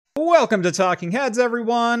Welcome to Talking Heads,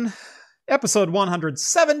 everyone. Episode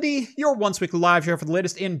 170, your once-weekly live show for the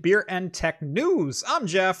latest in beer and tech news. I'm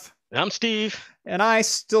Jeff. I'm Steve. And I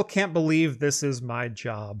still can't believe this is my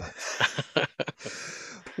job.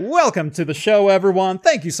 Welcome to the show, everyone.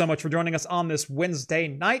 Thank you so much for joining us on this Wednesday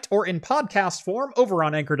night or in podcast form over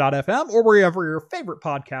on Anchor.fm or wherever your favorite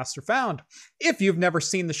podcasts are found. If you've never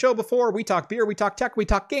seen the show before, we talk beer, we talk tech, we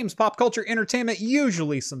talk games, pop culture, entertainment,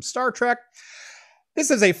 usually some Star Trek. This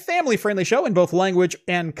is a family-friendly show in both language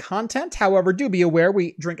and content. However, do be aware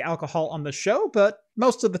we drink alcohol on the show, but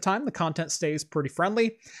most of the time the content stays pretty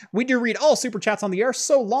friendly. We do read all super chats on the air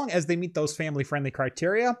so long as they meet those family-friendly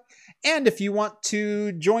criteria. And if you want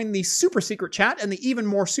to join the super secret chat and the even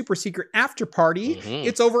more super secret after party,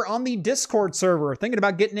 it's over on the Discord server. Thinking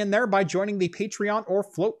about getting in there by joining the Patreon or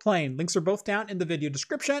Floatplane. Links are both down in the video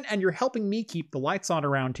description, and you're helping me keep the lights on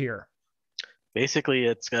around here. Basically,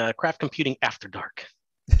 it's craft computing after dark.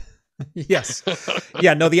 Yes.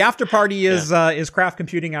 Yeah, no, the after party is craft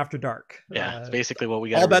computing after dark. Yeah, it's basically what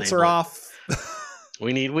we got. All bets are off.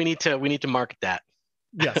 we need to market that.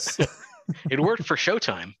 Yes. It worked for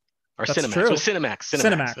Showtime or That's Cinemax. True. It was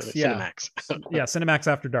Cinemax. Yeah. Cinemax. Yeah, Cinemax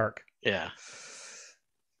after dark. Yeah.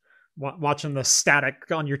 Watching the static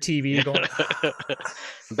on your TV going.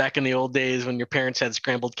 Back in the old days when your parents had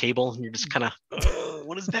scrambled cable and you're just kind of,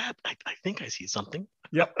 what is that? I think I see something.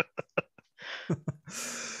 Yep.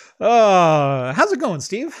 How's it going,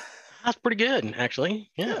 Steve? That's pretty good, actually.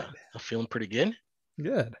 Yeah, Good. I'm feeling pretty good.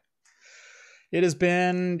 Good. It has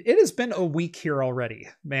been a week here already,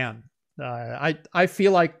 man. I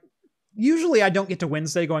feel like usually I don't get to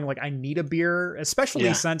Wednesday going like I need a beer,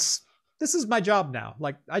 especially since this is my job now.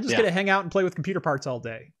 Like I just get to hang out and play with computer parts all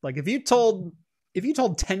day. Like if you told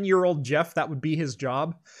 10-year-old Jeff that would be his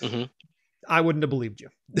job, I wouldn't have believed you.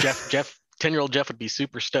 Jeff 10-year-old Jeff would be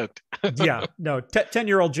super stoked. Yeah, no,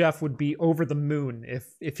 10-year-old Jeff would be over the moon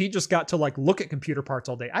if he just got to like look at computer parts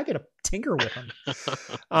all day. I get to tinker with him.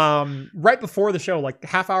 Right before the show, like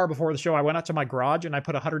half hour before the show, I went out to my garage and I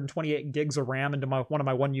put 128 gigs of RAM into one of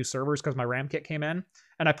my 1U servers because my RAM kit came in,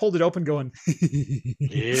 and I pulled it open, going,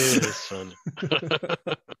 "Yeah, that's fun."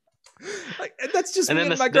 Like, that's just and me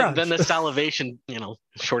then in my garage. Then the salivation,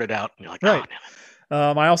 shorted out, and you're like, right. "Oh,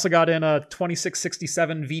 damn it." I also got in a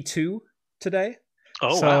 2667 V2 today.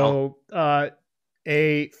 Oh, wow.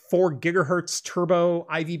 A 4 gigahertz turbo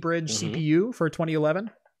Ivy Bridge CPU for 2011.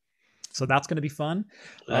 So that's going to be fun.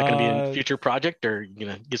 Is that going to be a future project, or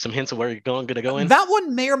give some hints of where you're going to go in? That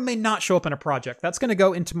one may or may not show up in a project. That's going to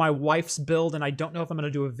go into my wife's build, and I don't know if I'm going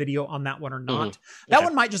to do a video on that one or not. That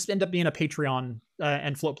one might just end up being a Patreon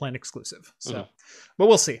and Floatplane exclusive. So, but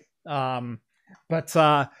we'll see. But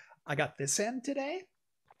I got this in today.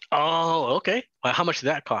 Oh, okay. Well, how much did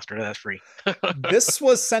that cost, or that's free? This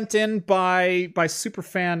was sent in by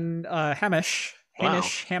superfan Hamish. Wow.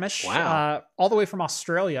 Hamish. Wow. All the way from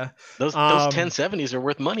Australia. Those 1070s are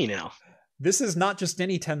worth money now. This is not just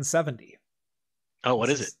any 1070. Oh, what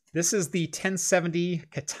is it? This is the 1070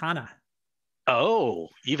 Katana. Oh,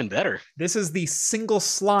 even better. This is the single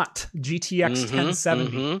slot GTX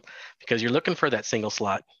 1070. Because you're looking for that single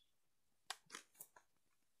slot.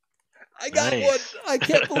 I got one. I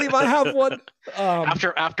can't believe I have one.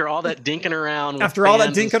 After all that dinking around. After all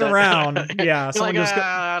that dinking around. Yeah. Someone like,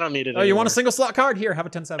 I don't need it anymore. You want a single slot card? Here, have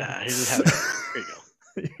a 1070. There you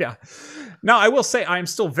go. Yeah. Now, I will say I am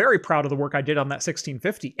still very proud of the work I did on that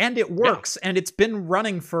 1650. And it works. Yeah. And it's been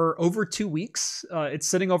running for over 2 weeks. It's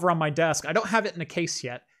sitting over on my desk. I don't have it in a case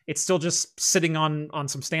yet. It's still just sitting on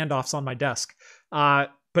some standoffs on my desk.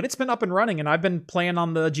 But it's been up and running, and I've been playing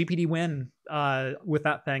on the GPD Win with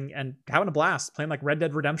that thing and having a blast, playing like Red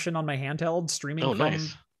Dead Redemption on my handheld, streaming from the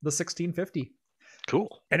 1650.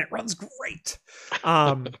 Cool. And it runs great.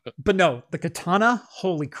 But no, the Katana,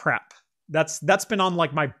 holy crap. That's been on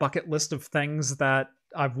like my bucket list of things that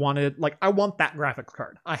I've wanted. Like, I want that graphics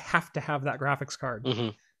card. I have to have that graphics card.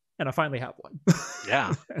 And I finally have one.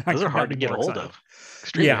 Yeah. Those are hard to get a hold of.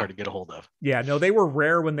 Extremely hard to get a hold of. Yeah, no, they were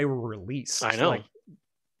rare when they were released. I know.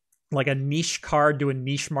 Like a niche card to a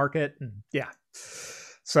niche market. And yeah.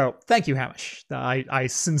 So thank you, Hamish. I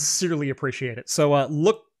sincerely appreciate it. So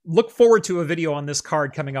look forward to a video on this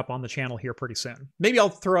card coming up on the channel here pretty soon. Maybe I'll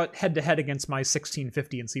throw it head to head against my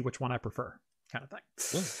 1650 and see which one I prefer, kind of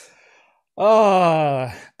thing.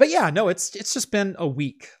 But yeah, no, it's just been a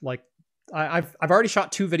week. Like I've already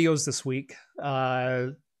shot 2 videos this week.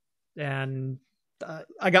 And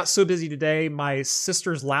I got so busy today. My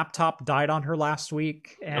sister's laptop died on her last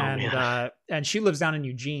week, and she lives down in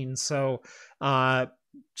Eugene. So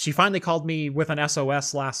she finally called me with an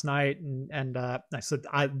SOS last night, and I said,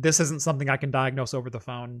 this isn't something I can diagnose over the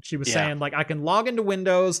phone. She was saying, like, I can log into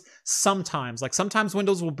Windows sometimes. Like, sometimes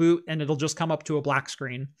Windows will boot and it'll just come up to a black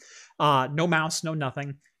screen. No mouse, no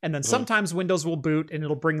nothing. And then sometimes Windows will boot and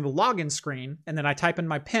it'll bring the login screen, and then I type in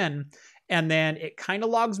my PIN, and then it kind of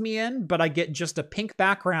logs me in, but I get just a pink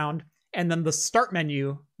background, and then the start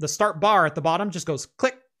menu, the start bar at the bottom just goes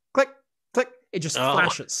click, click, click. It just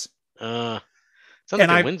flashes. And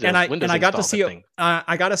I got to see it.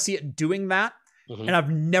 I got to see it doing that, and I've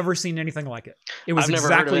never seen anything like it. It was I've never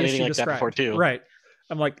exactly heard of as she anything like described. That before too. Right.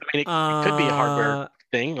 I'm like, I mean, it could be a hardware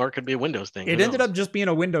thing, or it could be a Windows thing. It ended up just being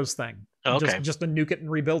a Windows thing. Okay. Just to nuke it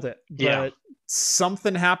and rebuild it. Yeah. But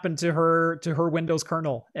something happened to her Windows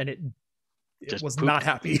kernel, and it was pooped. not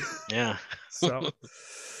happy. Yeah. So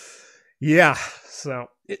yeah. So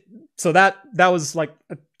that was like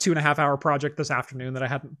a 2.5 hour project this afternoon that I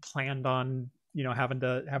hadn't planned on, having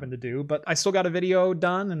to do, but I still got a video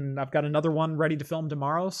done, and I've got another one ready to film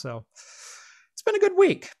tomorrow. So it's been a good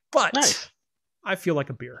week, but Nice. I feel like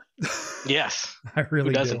a beer. Yes. I really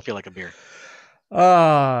Who doesn't do. feel like a beer?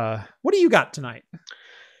 What do you got tonight?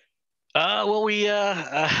 Well,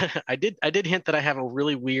 I did hint that I have a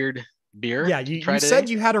really weird beer. Yeah, you said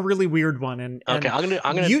you had a really weird one, and okay, I'm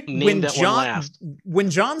gonna name that one last. When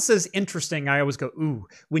John says interesting, I always go ooh.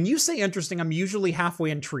 When you say interesting, I'm usually halfway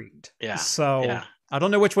intrigued. Yeah. So yeah. I don't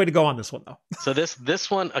know which way to go on this one though. So this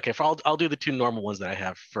one, okay. I'll do the two normal ones that I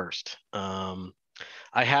have first.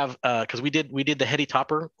 I have because we did the Heady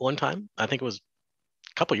Topper one time. I think it was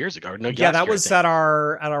a couple years ago. No, yeah, that was at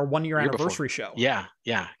our 1 year anniversary show. Yeah,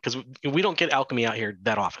 because we don't get Alchemy out here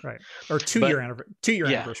that often. Right. Or 2 year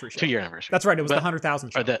anniversary show. 2 year anniversary. That's right. It was the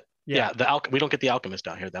 100,000 show. We don't get the Alchemist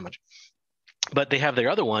out here that much. But they have their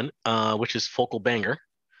other one, which is Focal Banger.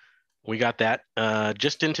 We got that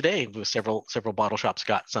just in today. With several bottle shops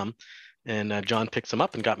got some, and John picked some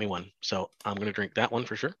up and got me one. So I'm gonna drink that one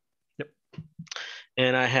for sure. Yep.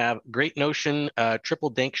 And I have Great Notion Triple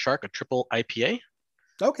Dank Shark, a triple IPA.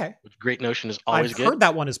 Okay. Great Notion is always good. I've heard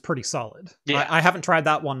that one is pretty solid. Yeah. I haven't tried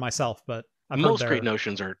that one myself, but most Great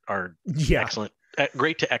Notions are excellent.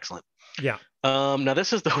 Great to excellent. Yeah. Now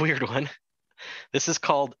this is the weird one. This is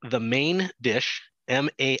called the Maine Dish,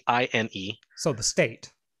 MAINE. So the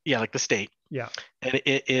state. Yeah, like the state. Yeah. And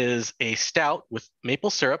it is a stout with maple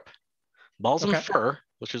syrup, balsam fir,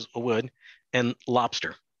 which is a wood, and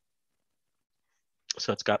lobster.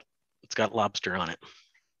 So it's got lobster on it.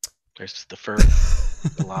 There's the fir,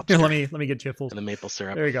 the lobster. Here, let me get you a full. And the maple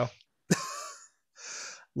syrup. There you go.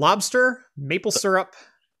 Lobster, maple syrup,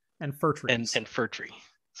 and fir trees. And fir tree.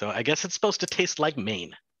 So I guess it's supposed to taste like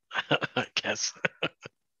Maine. I guess.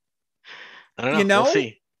 I don't know. We'll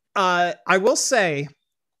see. I will say,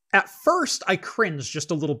 at first I cringe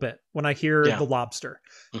just a little bit when I hear the lobster,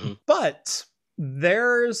 but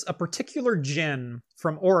there's a particular gin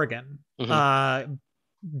from Oregon,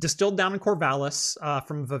 distilled down in Corvallis,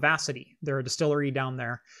 from Vivacity. They're a distillery down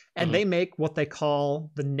there, and they make what they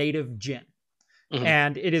call the native gin.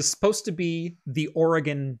 And it is supposed to be the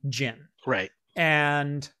Oregon gin. Right.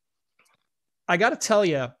 And I got to tell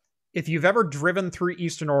you, if you've ever driven through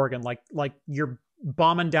Eastern Oregon, like you're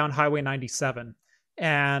bombing down Highway 97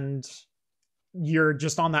 and you're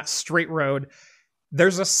just on that straight road,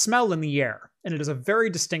 there's a smell in the air, and it is a very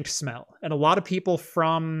distinct smell. And a lot of people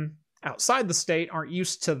from outside the state aren't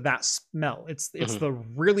used to that smell. It's the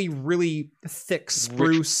really, really thick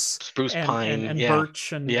spruce and, pine and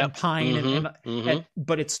birch and pine, and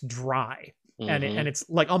but it's dry and it's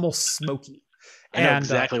like almost smoky. I know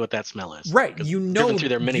exactly what that smell is. Right. You know through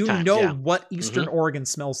there many times. What Eastern Oregon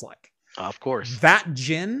smells like. Of course. That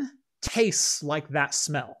gin tastes like that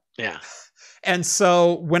smell. Yeah. And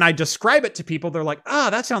so when I describe it to people, they're like,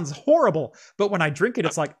 that sounds horrible. But when I drink it,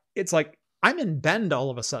 it's like I'm in Bend all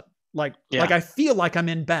of a sudden. Like I feel like I'm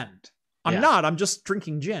in Bend. I'm not. I'm just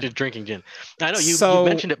drinking gin. Just drinking gin. I know you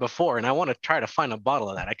mentioned it before, and I want to try to find a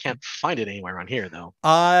bottle of that. I can't find it anywhere around here, though.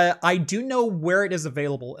 I do know where it is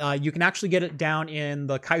available. You can actually get it down in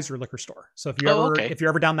the Kaiser liquor store. So if you're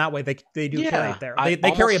ever down that way, they do carry it there.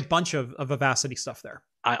 They carry a bunch of Vivacity stuff there.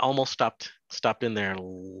 I almost stopped in there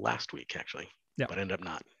last week, actually, but ended up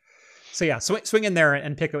not. So yeah, swing in there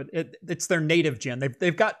and pick it. It's their native gin.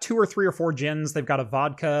 They've got 2 or 3 or 4 gins. They've got a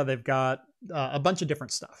vodka. They've got a bunch of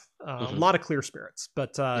different stuff. A lot of clear spirits,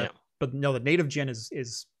 but no, the native gin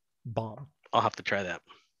is bomb. I'll have to try that.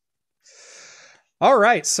 All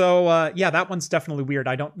right, so that one's definitely weird.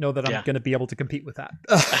 I don't know that I'm going to be able to compete with that.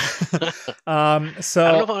 So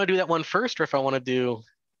I don't know if I want to do that one first or if I want to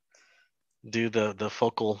do the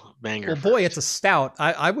Focal Banger. Well, boy, it's a stout.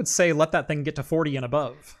 I would say let that thing get to 40 and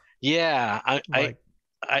above. Yeah,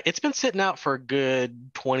 I It's been sitting out for a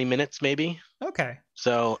good 20 minutes, maybe. Okay.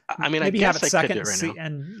 So, I mean, Maybe I have guess it I second could do it right now.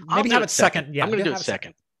 and I'll maybe do have it it second. Yeah, I'm going to do it have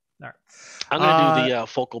second. All right. I'm going to do the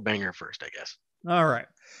focal banger first, I guess. All right.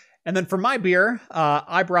 And then for my beer,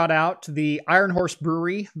 I brought out the Iron Horse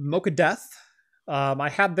Brewery Mocha Death. I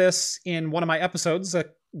had this in one of my episodes a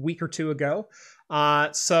week or two ago.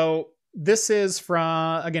 So this is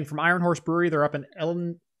from Iron Horse Brewery. They're up in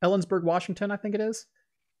Ellensburg, Washington, I think it is.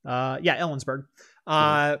 Ellensburg.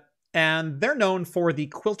 And they're known for the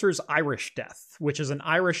Quilter's Irish Death, which is an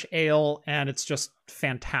Irish ale, and it's just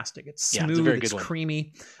fantastic. It's smooth, it's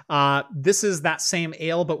creamy. This is that same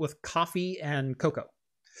ale, but with coffee and cocoa.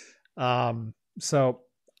 So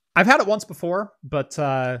I've had it once before, but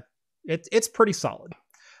it's pretty solid.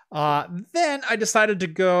 Then I decided to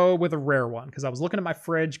go with a rare one because I was looking at my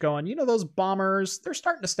fridge going, those bombers, they're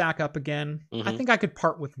starting to stack up again. Mm-hmm. I think I could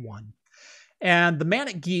part with one. And the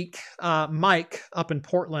Manic Geek, Mike up in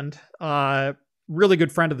Portland, really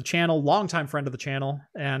good friend of the channel, longtime friend of the channel,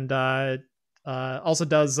 and also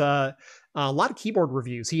does a lot of keyboard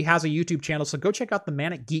reviews. He has a YouTube channel, so go check out the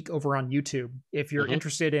Manic Geek over on YouTube if you're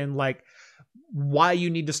interested in like why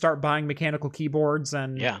you need to start buying mechanical keyboards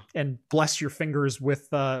and bless your fingers with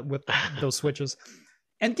those switches,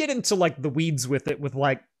 and get into like the weeds with it, with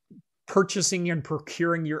like purchasing and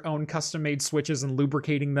procuring your own custom-made switches and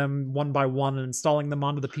lubricating them one by one and installing them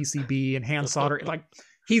onto the PCB and hand solder. Like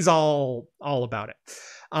he's all about it.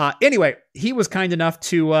 Anyway, he was kind enough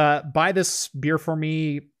to buy this beer for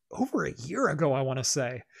me over a year ago, I want to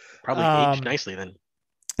say. Probably aged nicely then.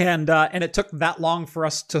 And it took that long for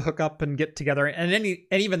us to hook up and get together. And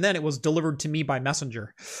even then it was delivered to me by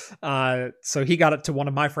messenger. So he got it to one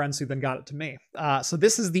of my friends who then got it to me. So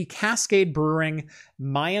this is the Cascade Brewing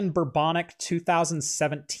Mayan Bourbonic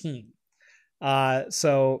 2017.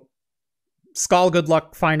 So Skull, good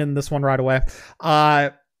luck finding this one right away.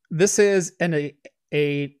 This is an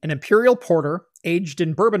imperial porter aged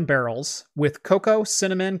in bourbon barrels with cocoa,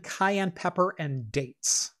 cinnamon, cayenne pepper, and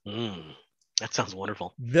dates. That sounds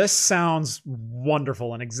wonderful. This sounds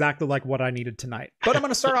wonderful and exactly like what I needed tonight. But I'm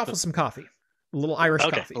going to start off with some coffee. A little Irish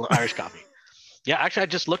coffee. A little Irish coffee. Yeah, actually, I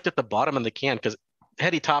just looked at the bottom of the can because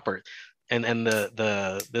Heady Topper and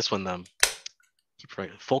this one,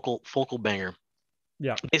 focal banger.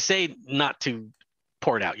 Yeah. They say not to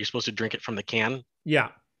pour it out. You're supposed to drink it from the can. Yeah.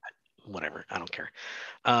 Whatever. I don't care.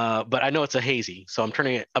 But I know it's a hazy, so I'm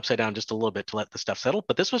turning it upside down just a little bit to let the stuff settle.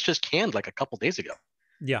 But this was just canned like a couple days ago.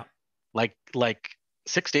 Yeah. Like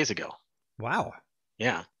 6 days ago. Wow.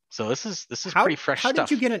 Yeah. So this is pretty fresh stuff. How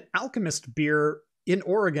did you get an Alchemist beer in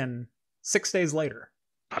Oregon 6 days later?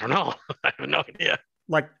 I don't know. I have no idea.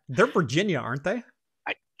 Like they're Virginia, aren't they?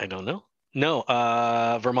 I don't know. No,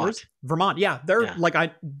 Vermont. Vermont. Yeah. They're like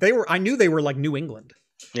I knew they were like New England.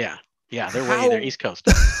 Yeah. Yeah, they're East Coast.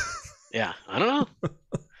 Yeah. I don't know.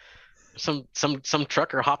 Some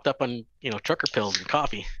trucker hopped up on, trucker pills and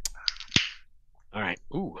coffee. All right.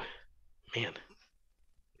 Ooh. Man.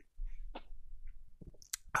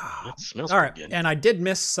 That smells all right. good. And I did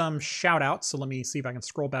miss some shout outs, so let me see if I can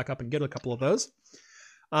scroll back up and get a couple of those.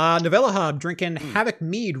 Novella Hub drinking Havoc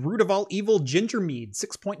Mead, Root of All Evil Ginger Mead,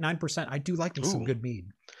 6.9%. I do like some good mead.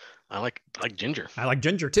 I like ginger. I like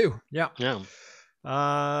ginger too. Yeah. Yeah.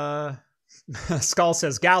 Skull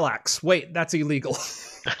says Galax. Wait, that's illegal.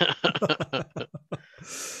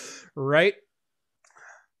 Right?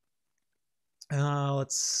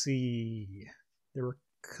 Let's see. There were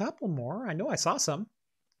a couple more. I know I saw some.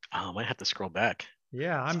 Oh, I might have to scroll back.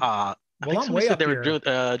 Yeah, I think somebody said they were doing,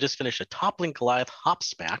 just finished a Toppling Goliath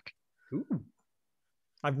Hopsback. Ooh.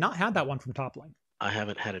 I've not had that one from Toppling. I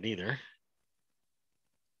haven't had it either.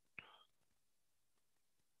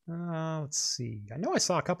 Let's see. I know I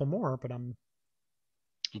saw a couple more, but I'm...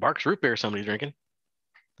 Barks Root Beer somebody drinking.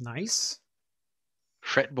 Nice.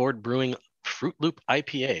 Fretboard Brewing Fruit Loop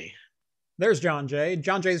IPA. There's John Jay.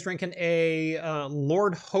 John Jay's drinking a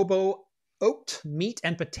Lord Hobo Oaked Meat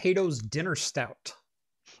and Potatoes Dinner Stout.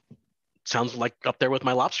 Sounds like up there with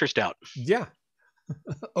my lobster stout. Yeah.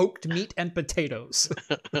 Oaked meat and potatoes.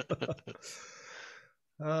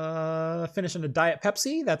 Finishing a Diet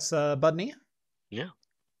Pepsi. That's Budney. Yeah.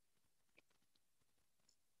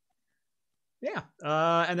 Yeah.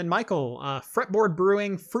 And then Michael, Fretboard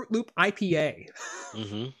Brewing Fruit Loop IPA.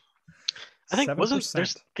 Mm-hmm. I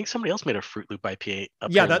think somebody else made a Fruit Loop IPA.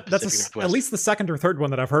 That's at least the second or third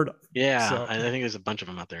one that I've heard of. Yeah, so. I think there's a bunch of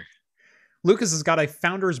them out there. Lucas has got a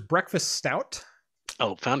Founder's Breakfast Stout.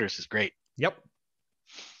 Oh, Founder's is great. Yep.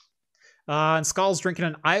 And Skull's drinking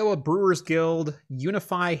an Iowa Brewers Guild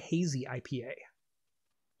Unify Hazy IPA.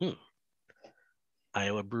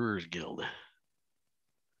 Iowa Brewers Guild.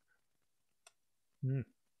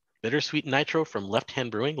 Bittersweet Nitro from Left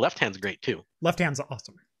Hand Brewing. Left Hand's great too. Left hand's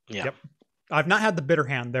awesome. Yeah. Yep. I've not had the bitter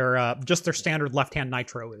hand. Their just their standard left hand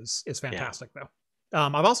nitro is fantastic though.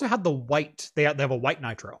 I've also had the white. They have a white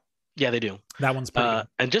nitro. Yeah, they do. That one's pretty good.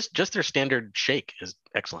 And just their standard shake is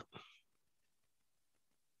excellent.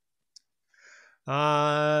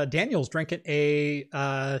 Daniel's drinking a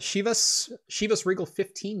Chivas Regal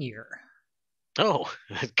 15 year. Oh,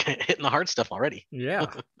 hitting the hard stuff already. Yeah.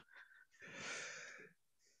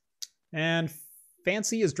 And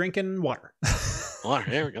Fancy is drinking water. Water,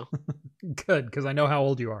 there we go. Good, because I know how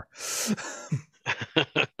old you are.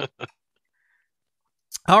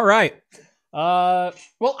 All right. Well,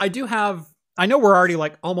 I know we're already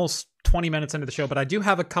like almost 20 minutes into the show, but I do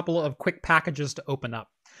have a couple of quick packages to open up.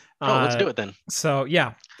 Let's do it then. So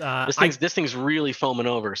yeah, this thing's really foaming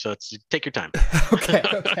over, so take your time. Okay.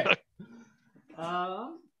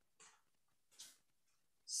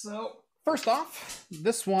 So first off,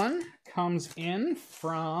 this one comes in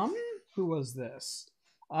from, who was this?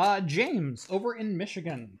 James over in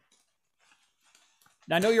Michigan.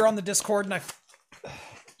 Now, I know you're on the Discord, and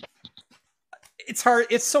it's hard.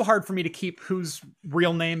 It's so hard for me to keep whose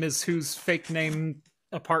real name is whose fake name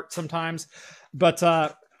apart sometimes, but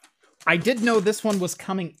I did know this one was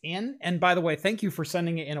coming in, and by the way, thank you for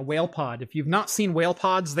sending it in a whale pod. If you've not seen whale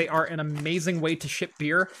pods, they are an amazing way to ship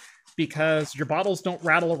beer because your bottles don't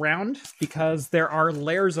rattle around because there are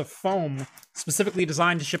layers of foam specifically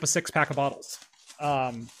designed to ship a 6-pack of bottles.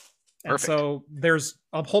 And so there's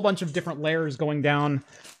a whole bunch of different layers going down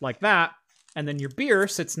like that, and then your beer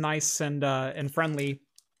sits nice and friendly,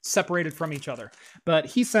 separated from each other. But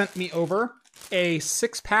he sent me over a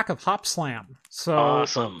 6-pack of Hop Slam. So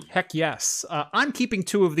awesome. Heck yes. I'm keeping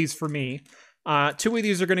 2 of these for me. 2 of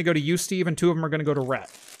these are going to go to you, Steve, and 2 of them are going to go to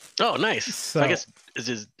Rhett. Oh, nice. So, I guess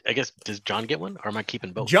does John get one, or am I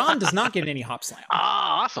keeping both? John does not get any Hop Slam.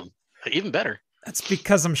 Awesome. Even better. That's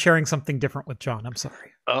because I'm sharing something different with John. I'm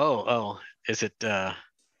sorry. Oh. Is it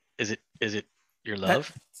your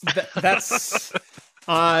love? That's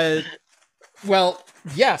well,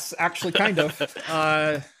 yes, actually, kind of.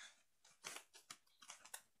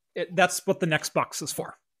 That's what the next box is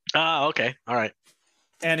for. Okay. All right.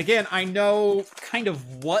 And again, I know kind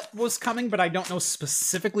of what was coming, but I don't know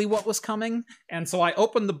specifically what was coming. And so I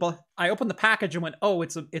opened the package and went, "Oh,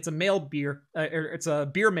 it's a mail beer, it's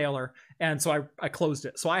a beer mailer." And so I closed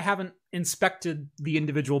it. So I haven't inspected the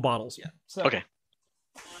individual bottles yet. So. Okay.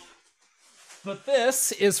 But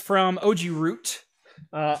this is from OG Root,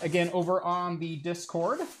 again over on the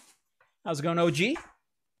Discord. How's it going, OG?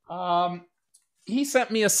 He sent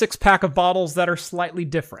me a 6-pack of bottles that are slightly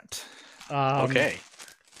different. Okay.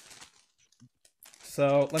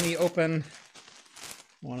 So let me open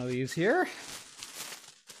one of these here.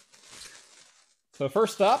 So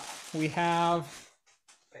first up, we have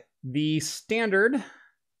the standard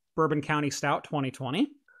Bourbon County Stout 2020.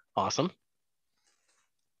 Awesome.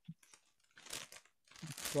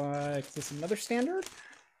 Looks like, is this another standard?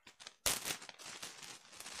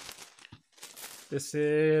 This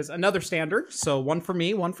is another standard. So one for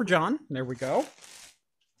me, one for John. There we go.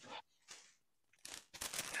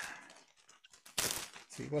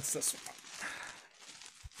 See, what's this one?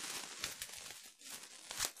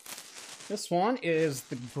 This one is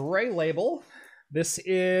the Gray Label. This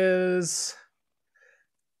is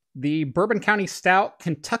the Bourbon County Stout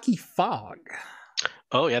Kentucky Fog.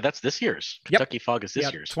 Oh yeah, that's this year's. Kentucky Fog is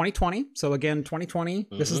this year's. 2020. So again, 2020.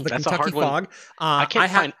 This is the That's Kentucky Fog. I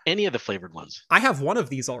can't find any of the flavored ones. I have one of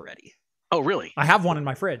these already. Oh really? I have one in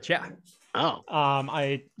my fridge. Yeah. Oh.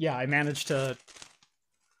 I managed to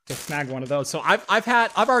snag one of those. So I've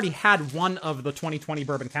already had one of the 2020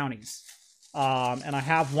 Bourbon Counties, and I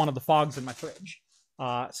have one of the fogs in my fridge.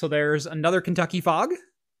 So there's another Kentucky Fog.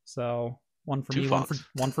 So one for me,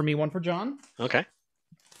 one for me, one for John. Okay.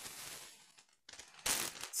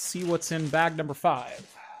 Let's see what's in bag number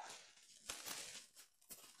 5.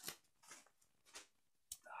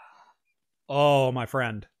 Oh, my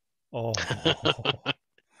friend. Oh.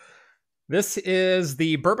 This is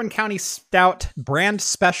the Bourbon County Stout Brand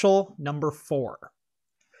Special number 4.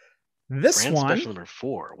 This Brand one, Special number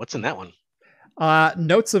 4. What's in that one?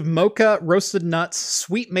 Notes of mocha, roasted nuts,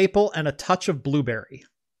 sweet maple, and a touch of blueberry.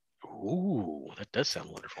 Ooh, that does sound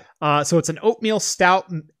wonderful. So it's an oatmeal stout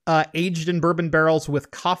aged in bourbon barrels with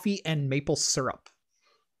coffee and maple syrup.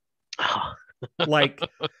 like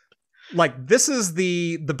this is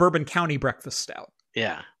the Bourbon County breakfast stout.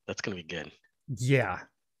 Yeah, that's gonna be good. Yeah.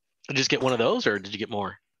 Did you just get one of those, or did you get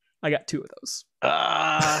more? I got 2 of those.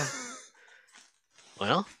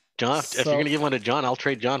 Well, John, if you're gonna give one to John, I'll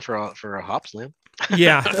trade John for a Hop Slam.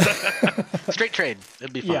 Yeah. Straight trade.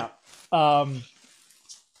 It'd be fun. Yeah.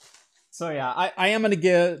 So yeah, I am going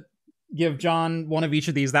to give John one of each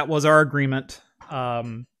of these. That was our agreement.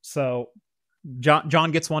 So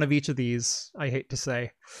John gets one of each of these. I hate to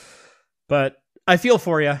say, but I feel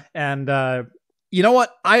for you. And you know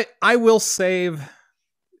what? I will save.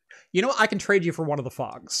 You know what? I can trade you for one of the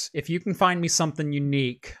fogs. If you can find me something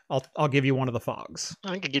unique, I'll give you one of the fogs.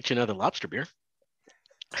 I could get you another lobster beer.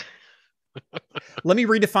 Let me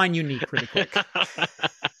redefine unique really quick.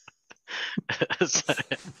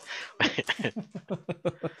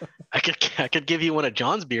 I could give you one of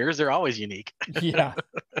John's beers. They're always unique. Yeah.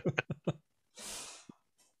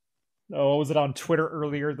 Oh, was it on Twitter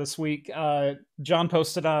earlier this week? John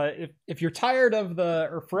posted, if you're tired of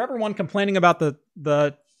or for everyone complaining about the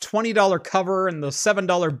 $20 cover and the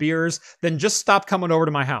 $7 beers, then just stop coming over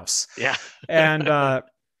to my house. Yeah.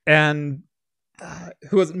 And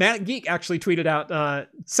who was Manic Geek actually tweeted out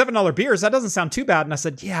 $7 beers. That doesn't sound too bad. And I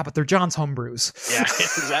said, yeah, but they're John's home brews. Yeah,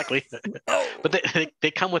 exactly. But they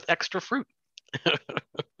come with extra fruit.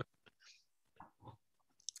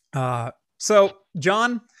 So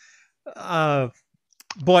John,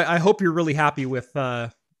 boy, I hope you're really happy with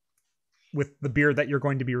the beer that you're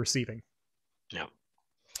going to be receiving. Yeah.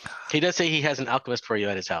 He does say he has an alchemist for you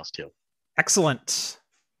at his house too. Excellent.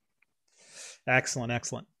 I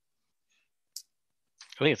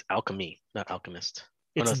think it's alchemy, not alchemist.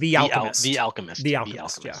 It's the Alchemist. The Alchemist. The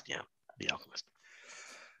Alchemist. Yeah. The Alchemist.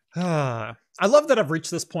 I love that I've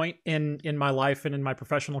reached this point in my life and in my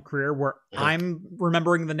professional career where I'm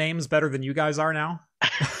remembering the names better than you guys are now.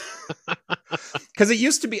 Because it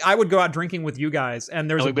used to be I would go out drinking with you guys and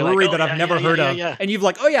there's a brewery that I've never heard of. And you've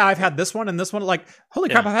like, oh yeah, I've had this one and this one. Like, holy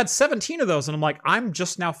crap, I've had 17 of those. And I'm like, I'm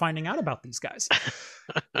just now finding out about these guys.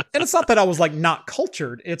 And it's not that I was like not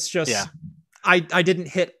cultured. It's just I didn't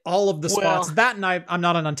hit all of the spots. That and I'm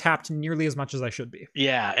not on Untapped nearly as much as I should be.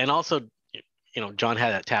 Yeah, and also, John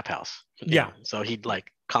had a tap house. Yeah. So he'd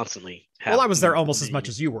like constantly have. Well, I was there almost as much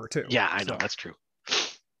as you were too. Yeah, I know, that's true.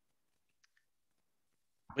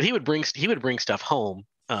 But he would bring stuff home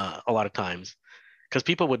a lot of times because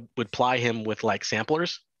people would ply him with like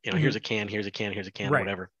samplers. Here's a can, here's a can, or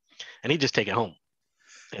whatever, and he'd just take it home.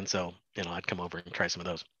 And so I'd come over and try some of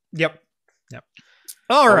those. Yep.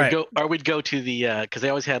 All right. We'd go to the because they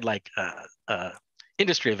always had like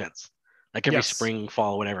industry events, like every spring,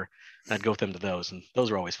 fall, whatever. I'd go with them to those, and those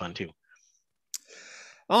were always fun too.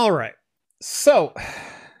 All right. So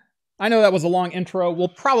I know that was a long intro. We'll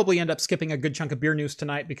probably end up skipping a good chunk of beer news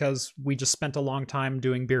tonight because we just spent a long time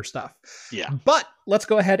doing beer stuff. Yeah. But let's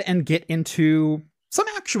go ahead and get into some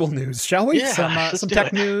actual news, shall we? Yeah, some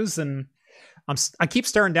tech news. And I keep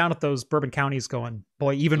staring down at those bourbon counties going,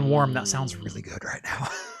 boy, even warm, that sounds really good right now.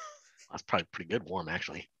 That's probably pretty good warm,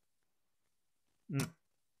 actually.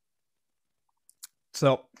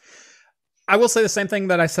 So I will say the same thing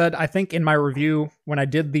that I said, I think, in my review when I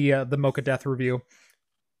did the Mocha Death review.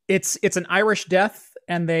 It's an Irish Death,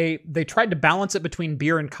 and they tried to balance it between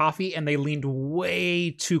beer and coffee, and they leaned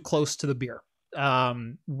way too close to the beer,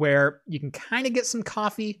 where you can kind of get some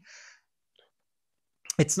coffee.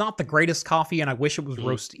 It's not the greatest coffee, and I wish it was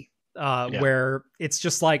roasty, where it's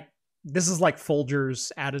just like, this is like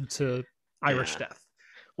Folgers added to Irish Death.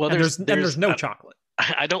 Well, there's no chocolate.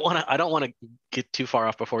 I don't want to get too far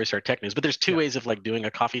off before we start tech news, but there's two ways of like doing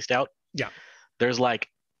a coffee stout. Yeah. There's like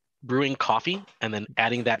brewing coffee and then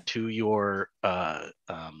adding that to your brew.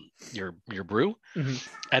 Mm-hmm.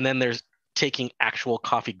 And then there's taking actual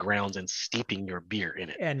coffee grounds and steeping your beer in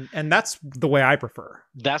it. And that's the way I prefer.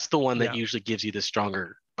 That's the one that usually gives you the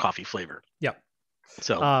stronger coffee flavor. Yep.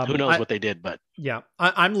 So who knows what they did, but yeah,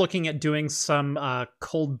 I'm looking at doing some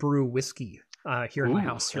cold brew whiskey here in my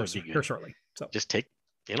house here shortly. So just take,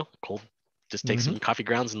 just take some coffee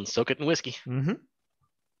grounds and soak it in whiskey. Mm-hmm.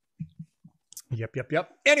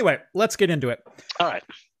 Yep. Anyway, let's get into it. All right.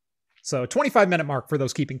 So 25-minute mark for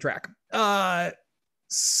those keeping track.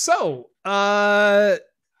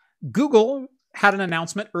 Google had an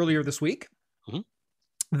announcement earlier this week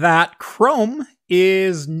that Chrome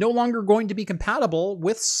is no longer going to be compatible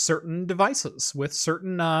with certain devices, with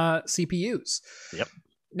certain CPUs. Yep.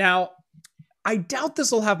 Now, I doubt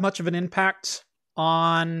this will have much of an impact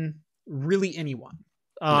on really anyone.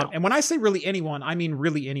 No. And when I say really anyone, I mean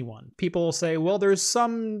really anyone. People will say, well, there's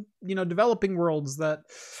some, developing worlds that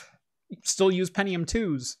still use Pentium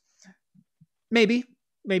 2s. Maybe.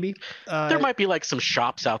 There might be like some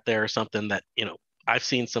shops out there or something that, I've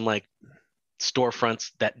seen some like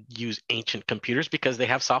storefronts that use ancient computers because they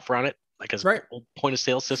have software on it, like as an old point of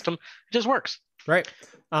sale system. It just works. Right.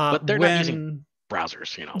 But they're not using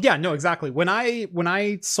browsers, Yeah, no, exactly. When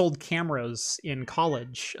I sold cameras in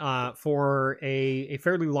college for a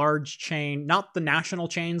fairly large chain, not the national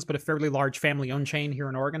chains, but a fairly large family-owned chain here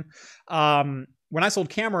in Oregon, when I sold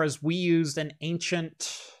cameras, we used an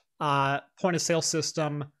ancient point-of-sale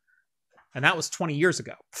system, and that was 20 years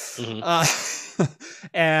ago. Mm-hmm.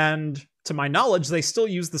 And to my knowledge, they still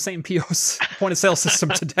use the same POS point-of-sale system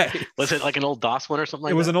today. Was it like an old DOS one or something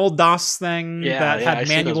like that? It was an old DOS thing that had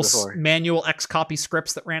manual XCopy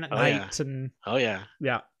scripts that ran at night. Yeah.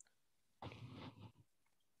 Yeah.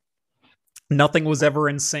 Nothing was ever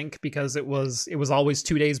in sync because it was always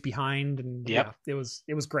 2 days behind, and it was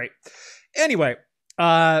great. Anyway,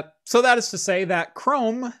 so that is to say that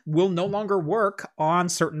Chrome will no longer work on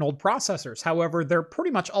certain old processors. However, they're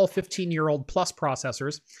pretty much all 15-year-old plus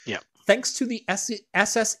processors. Yeah. Thanks to the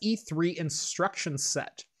SSE3 instruction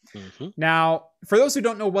set. Mm-hmm. Now, for those who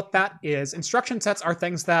don't know what that is, instruction sets are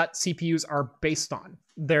things that CPUs are based on.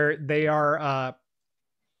 They are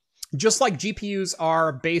just like GPUs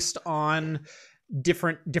are based on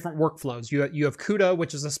different workflows. You have CUDA,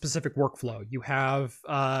 which is a specific workflow. You have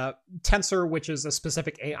Tensor, which is a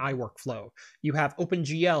specific AI workflow. You have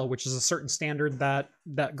OpenGL, which is a certain standard that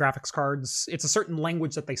graphics cards, it's a certain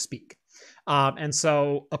language that they speak. And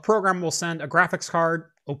so a program will send a graphics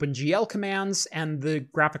card OpenGL commands, and the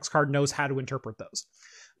graphics card knows how to interpret those.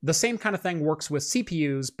 The same kind of thing works with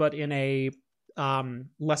CPUs, but in a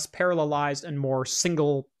less parallelized and more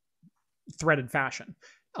single-threaded fashion.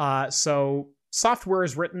 So software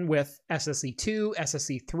is written with SSE2,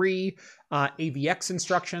 SSE3, AVX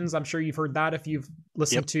instructions. I'm sure you've heard that if you've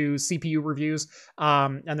listened to CPU reviews.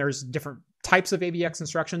 And there's different types of AVX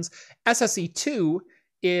instructions. SSE2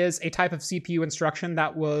 is a type of CPU instruction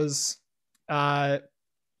that was, I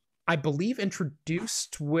believe,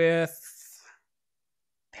 introduced with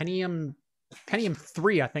Pentium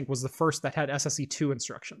 3, I think, was the first that had SSE2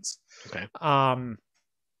 instructions. Okay. And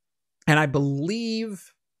I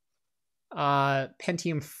believe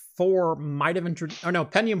Pentium 4 might have introduced... Oh, no,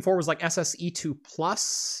 Pentium 4 was like SSE2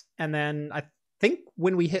 plus, and then I think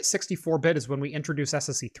when we hit 64-bit is when we introduced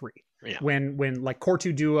SSE3. Yeah. When like Core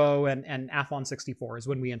 2 Duo and Athlon 64 is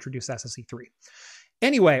when we introduced SSE3.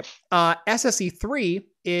 Anyway, SSE3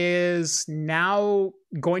 is now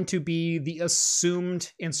going to be the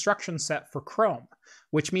assumed instruction set for Chrome,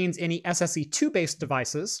 which means any SSE2 based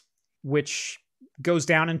devices, which goes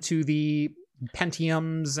down into the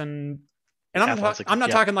Pentiums and I'm not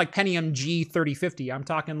talking like Pentium G3050. I'm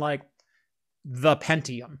talking like the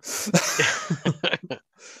Pentium,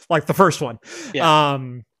 like the first one. Yeah.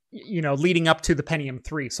 Leading up to the Pentium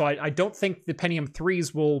 3. So I don't think the Pentium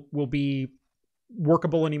 3s will be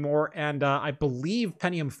workable anymore, and I believe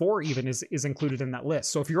Pentium 4 even is included in that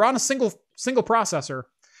list. So if you're on a single processor,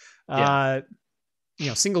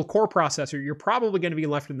 single core processor, you're probably going to be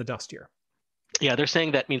left in the dust here. Yeah, they're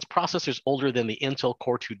saying that means processors older than the Intel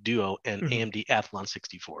Core 2 Duo and AMD Athlon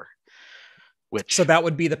 64. So that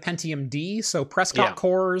would be the Pentium D, so Prescott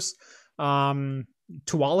cores,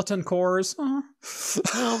 Tualatin cores. Oh,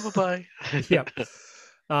 bye-bye. Yep.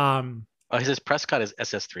 He says Prescott is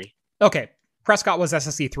SS3. Okay. Prescott was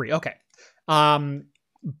SSE3. Okay.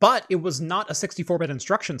 But it was not a 64-bit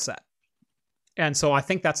instruction set. And so I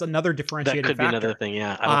think that's another differentiating factor. That could be another thing,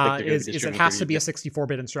 yeah. I don't think they're going to be it has to be a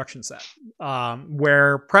 64-bit instruction set.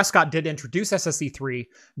 Where Prescott did introduce SSE3,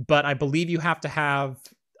 but I believe you have to have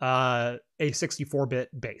a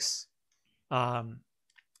 64-bit base.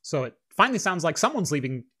 So it finally sounds like someone's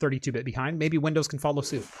leaving 32-bit behind. Maybe Windows can follow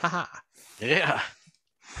suit. Haha. Yeah.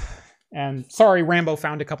 And sorry, Rambo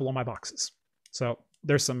found a couple of my boxes. So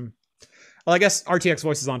there's some... Well, I guess RTX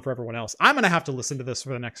voice is on for everyone else. I'm going to have to listen to this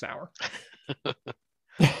for the next hour.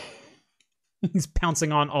 He's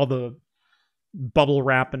pouncing on all the bubble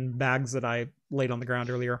wrap and bags that I laid on the ground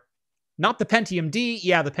earlier. Not the Pentium D.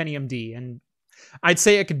 Yeah, the Pentium D. And I'd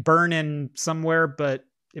say it could burn in somewhere, but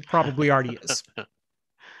it probably already is.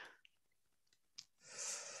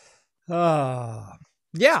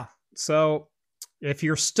 Yeah. So if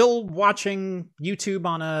you're still watching YouTube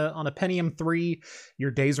on a Pentium 3,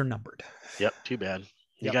 your days are numbered. Yep, too bad.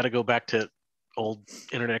 You got to go back to old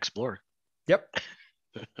Internet Explorer. Yep.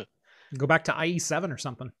 Go back to IE7 or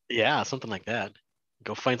something. Yeah, something like that.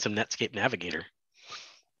 Go find some Netscape Navigator.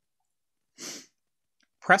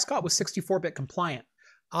 Prescott was 64-bit compliant.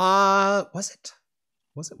 Was it?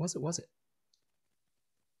 Was it?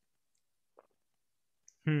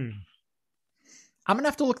 I'm going to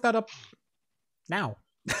have to look that up now.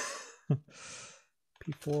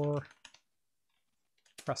 P4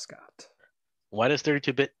 Prescott. Why does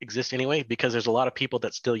 32-bit exist anyway? Because there's a lot of people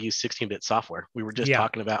that still use 16-bit software. We were just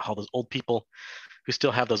talking about how those old people who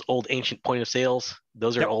still have those old ancient point of sales,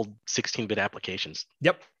 those are old 16-bit applications.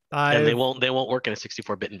 Yep. And they won't work in a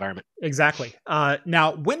 64-bit environment. Exactly.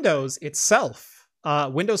 Now, Windows itself,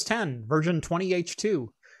 Windows 10 version 20H2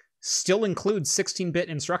 still includes 16-bit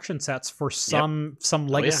instruction sets for some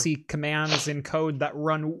legacy commands in code that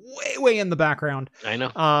run way in the background. I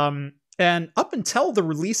know. And up until the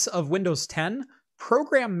release of Windows 10,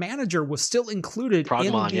 Program Manager was still included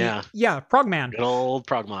Progmon, Progman. Good old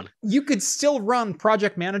Progmon. You could still run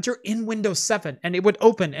Project Manager in Windows 7, and it would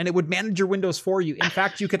open and it would manage your Windows for you. In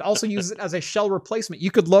fact, you could also use it as a shell replacement.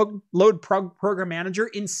 You could load Program Manager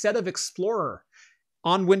instead of Explorer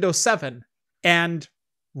on Windows 7 and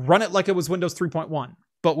run it like it was Windows 3.1,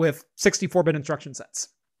 but with 64-bit instruction sets.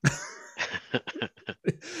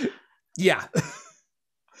 Yeah.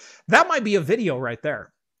 That might be a video right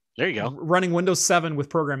there. There you go. Running Windows 7 with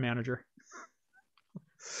Program Manager.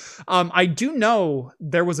 I do know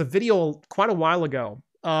there was a video quite a while ago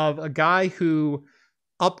of a guy who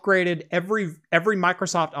upgraded every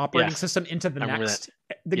Microsoft operating system into the next.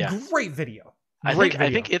 Great video. I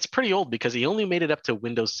think it's pretty old because he only made it up to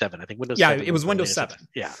Windows 7. I think Windows 7. Yeah, it was Windows 7.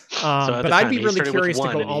 Yeah. But I'd be really curious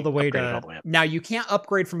to go all the way to... Now, you can't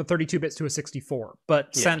upgrade from a 32-bit to a 64,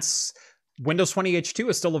 but since Windows 20H2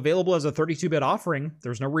 is still available as a 32-bit offering,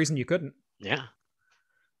 there's no reason you couldn't. Yeah.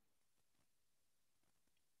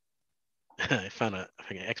 I found an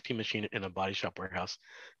XP machine in a body shop warehouse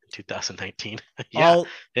in 2019.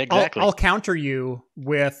 Exactly. I'll counter you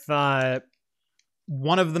with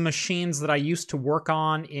one of the machines that I used to work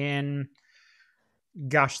on in,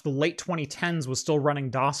 the late 2010s was still running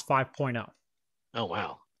DOS 5.0. Oh,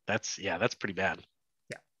 wow. That's pretty bad.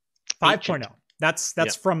 Yeah. 5.0.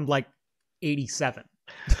 That's from like 87.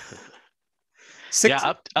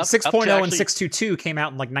 6.0 and 6.22 came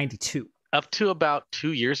out in like 92. Up to about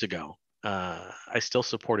 2 years ago, I still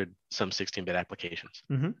supported some 16-bit applications,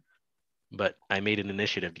 but I made an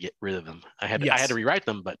initiative to get rid of them. I had to rewrite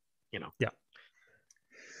them, but Yeah.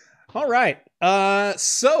 All right.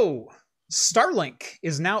 So Starlink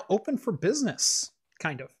is now open for business.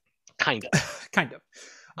 Kind of.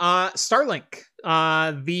 Starlink,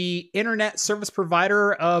 the internet service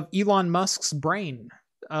provider of Elon Musk's brain.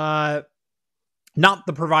 Not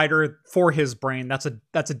the provider for his brain. That's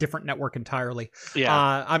a different network entirely.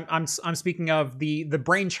 Yeah. I'm speaking of the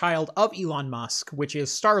brainchild of Elon Musk, which is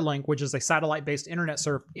Starlink, which is a satellite-based internet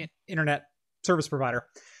service provider,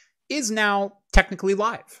 is now technically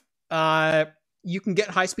live. You can get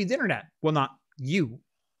high-speed internet. Well, not you,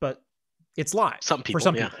 but it's live. Some people, for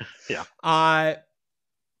some people. Yeah.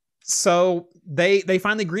 So they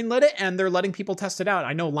finally greenlit it, and they're letting people test it out.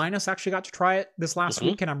 I know Linus actually got to try it this last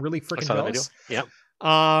week, and I'm really freaking jealous. Yeah.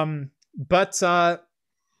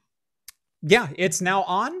 It's now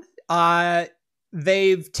on.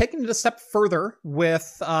 They've taken it a step further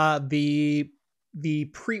with the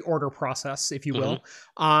pre-order process, if you will.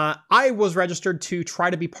 I was registered to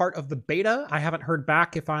try to be part of the beta. I haven't heard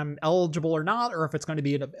back if I'm eligible or not, or if it's going to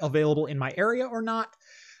be available in my area or not.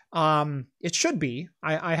 It should be.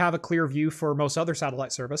 I have a clear view for most other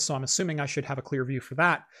satellite service, so I'm assuming I should have a clear view for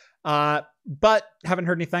that. But haven't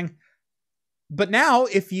heard anything. But now,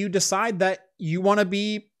 if you decide that you want to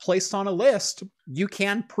be placed on a list, you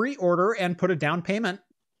can pre-order and put a down payment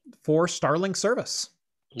for Starlink service.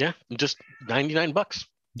 Yeah, just $99.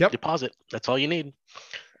 Yep. Deposit. That's all you need.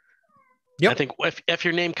 Yep. I think if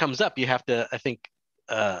your name comes up, you have to. I think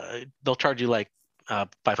they'll charge you like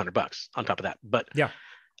 $500 on top of that. But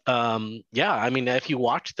I mean, if you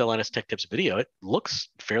watch the Linus Tech Tips video, it looks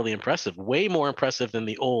fairly impressive. Way more impressive than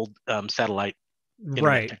the old satellite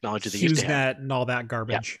internet technology they used to have. HughesNet and all that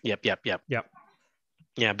garbage. Yep.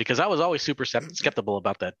 Yeah, because I was always super skeptical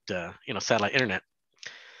about that, satellite internet.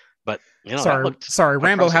 But sorry,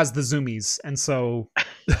 Rambo has the zoomies, and so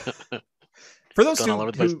for those who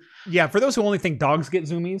only think dogs get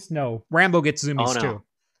zoomies, no, Rambo gets zoomies too.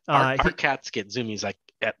 Our cats get zoomies like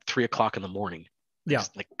at 3:00 in the morning. They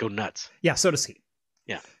just, go nuts. Yeah, so does he.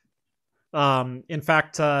 Yeah. In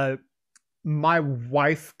fact, my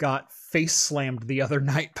wife got face slammed the other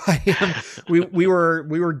night by him. we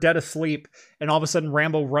were dead asleep, and all of a sudden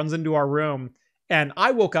Rambo runs into our room, and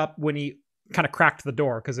I woke up when he kind of cracked the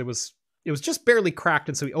door because it was just barely cracked,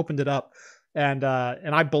 and so he opened it up, and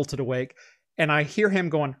I bolted awake, and I hear him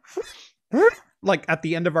going like at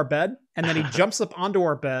the end of our bed, and then he jumps up onto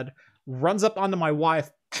our bed, runs up onto my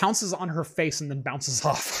wife, pounces on her face, and then bounces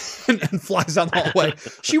off and flies down the hallway.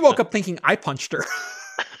 She woke up thinking I punched her.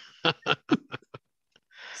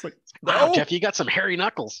 It's like, wow, Jeff, you got some hairy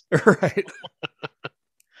knuckles. Right.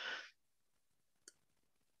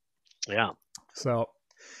 Yeah. So,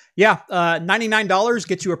 yeah, $99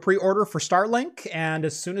 gets you a pre-order for Starlink, and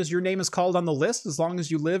as soon as your name is called on the list, as long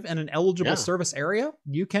as you live in an eligible service area,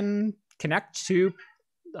 you can connect to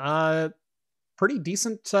pretty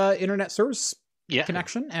decent internet service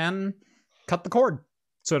connection and cut the cord,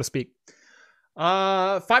 so to speak.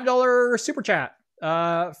 $5 super chat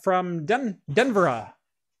from Denver.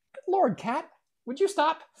 Good Lord, Cat, would you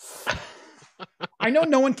stop? I know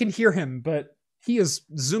no one can hear him, but he is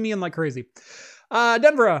zooming in like crazy.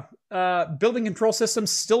 Denver, building control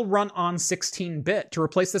systems still run on 16-bit. To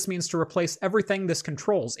replace this means to replace everything this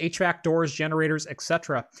controls, HVAC, doors, generators,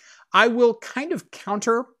 etc. I will kind of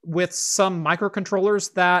counter with some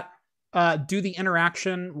microcontrollers that do the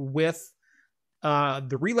interaction with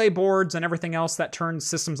the relay boards and everything else that turns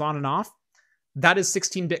systems on and off. That is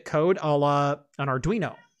 16-bit code a la an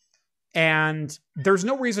Arduino. And there's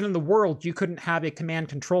no reason in the world you couldn't have a command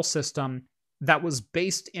control system that was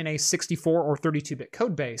based in a 64 or 32-bit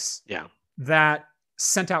code base that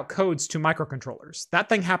sent out codes to microcontrollers. That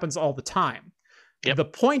thing happens all the time. Yep. The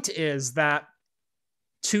point is that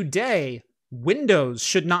today, Windows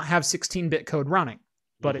should not have 16-bit code running,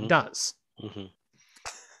 but it does. Mm-hmm.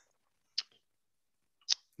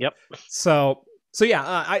 Yep. So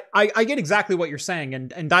yeah, I get exactly what you're saying,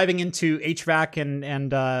 and diving into HVAC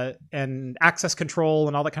and access control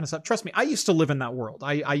and all that kind of stuff. Trust me, I used to live in that world.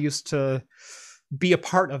 I used to be a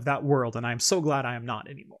part of that world, and I'm so glad I am not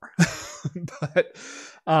anymore. But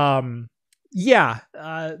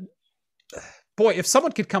boy, if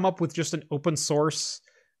someone could come up with just an open source,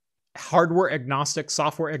 hardware agnostic,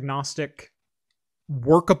 software agnostic,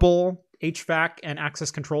 workable HVAC and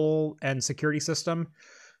access control and security system,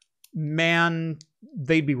 man,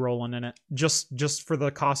 they'd be rolling in it just for the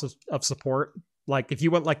cost of support. Like if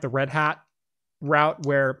you went like the Red Hat route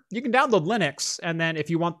where you can download Linux, and then if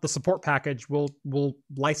you want the support package, we'll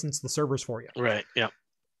license the servers for you. Right. Yeah.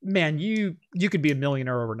 Man, you could be a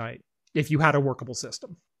millionaire overnight if you had a workable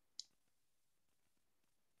system.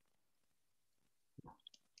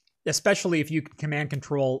 Especially if you could command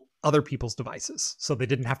control other people's devices so they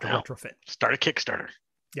didn't have to retrofit. Start a Kickstarter.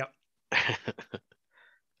 Yep.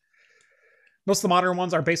 Most of the modern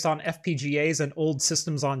ones are based on FPGAs and old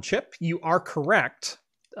systems on chip. You are correct.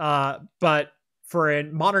 But for a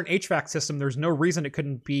modern HVAC system, there's no reason it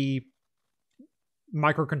couldn't be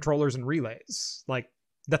microcontrollers and relays. Like,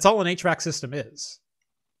 that's all an HVAC system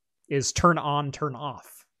is turn on, turn off.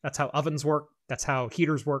 That's how ovens work. That's how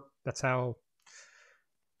heaters work. That's how...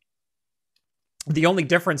 The only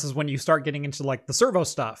difference is when you start getting into like the servo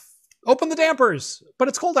stuff. Open the dampers, but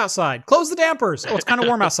it's cold outside. Close the dampers. Oh, it's kind of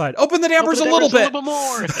warm outside. Open the dampers a little bit. A little bit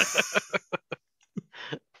more.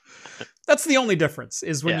 That's the only difference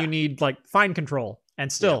is when you need like fine control,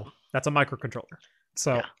 and still that's a microcontroller.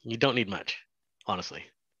 So you don't need much, honestly.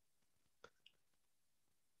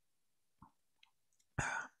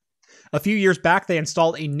 A few years back, they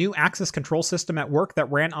installed a new access control system at work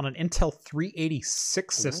that ran on an Intel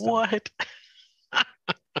 386 system. What?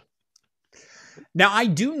 Now, I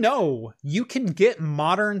do know you can get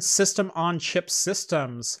modern system-on-chip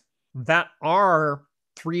systems that are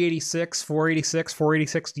 386, 486,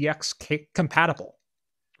 486DX compatible.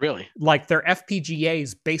 Really? Like, they're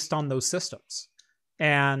FPGAs based on those systems.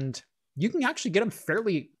 And you can actually get them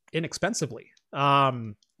fairly inexpensively.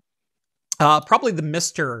 Probably the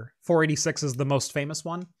Mr. 486 is the most famous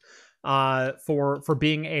one for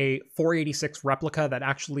being a 486 replica that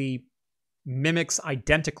actually mimics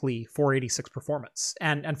identically 486 performance,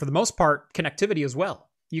 and for the most part connectivity as well.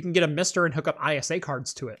 You can get a Mr. and hook up ISA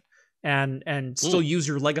cards to it and still use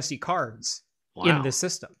your legacy cards in this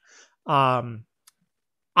system. I've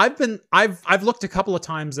looked a couple of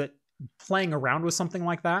times at playing around with something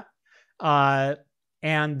like that,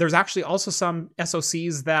 and there's actually also some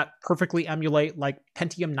SoCs that perfectly emulate like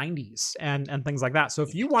Pentium 90s and things like that. So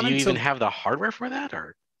if you wanted to, do you even have the hardware for that,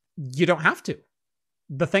 or you don't have to?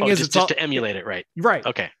 The thing is, it's just to emulate it, right? Right.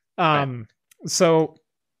 Okay. So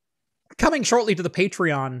coming shortly to the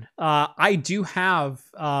Patreon, I do have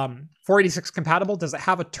 486 compatible. Does it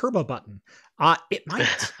have a turbo button? It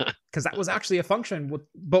might, because that was actually a function.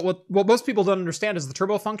 But what most people don't understand is the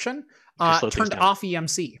turbo function turned off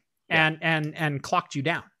EMC and clocked you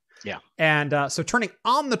down. Yeah. And so turning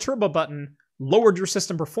on the turbo button lowered your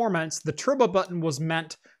system performance. The turbo button was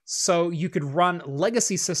meant so you could run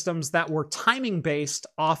legacy systems that were timing based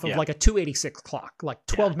off of like a 286 clock, like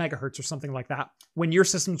 12 megahertz or something like that, when your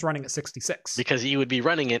system's running at 66. Because you would be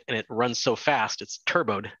running it and it runs so fast, it's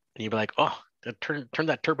turboed, and you'd be like, oh, turn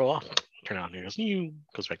that turbo off. Turn it on. And it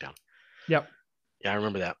goes back down. Yep. Yeah, I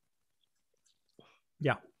remember that.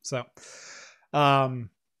 Yeah. So,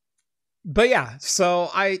 but yeah, so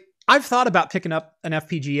I I've thought about picking up an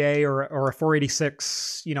FPGA or a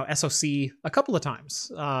 486, SoC a couple of times.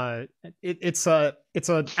 It's an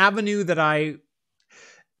avenue that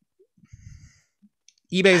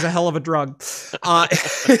eBay is a hell of a drug. It's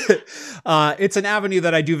an avenue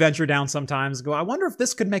that I do venture down sometimes. I wonder if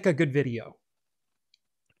this could make a good video.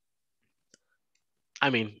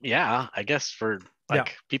 I mean, yeah, I guess for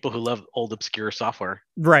people who love old obscure software,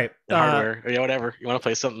 right? And hardware, or whatever. You want to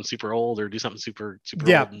play something super old or do something super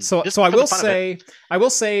old. So I will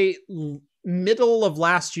say, middle of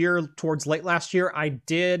last year towards late last year, I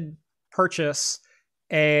did purchase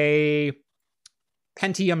a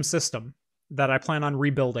Pentium system that I plan on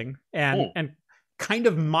rebuilding and kind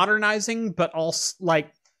of modernizing, but also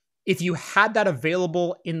like if you had that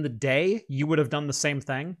available in the day, you would have done the same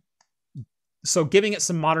thing. So giving it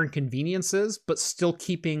some modern conveniences, but still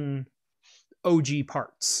keeping OG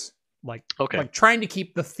parts. Like trying to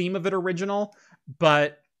keep the theme of it original,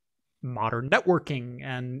 but modern networking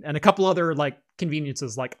and a couple other like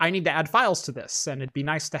conveniences. Like I need to add files to this, and it'd be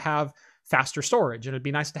nice to have faster storage, and it'd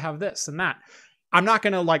be nice to have this and that. I'm not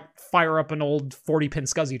going to like fire up an old 40-pin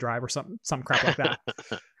SCSI drive or some crap like that.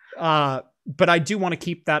 But I do want to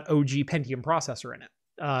keep that OG Pentium processor in it.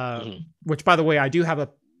 Which, by the way, I do have a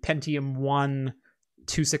Pentium 1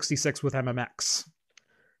 266 with MMX.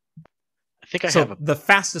 I think I have the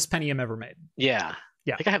fastest Pentium ever made. Yeah.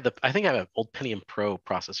 I think I have an old Pentium Pro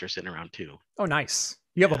processor sitting around too. Oh, nice.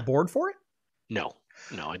 You have a board for it? No,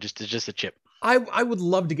 it's just a chip. I would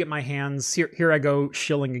love to get my hands here. I go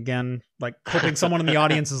shilling again, like hoping someone in the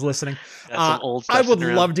audience is listening. I would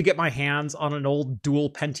love to get my hands on an old dual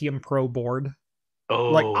Pentium Pro board. Oh,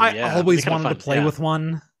 like I always wanted to play with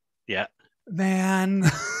one. Yeah, man,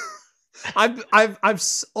 I've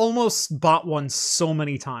almost bought one so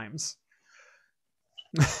many times.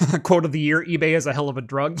 Quote of the year: eBay is a hell of a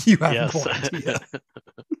drug. You have no idea.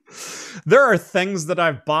 There are things that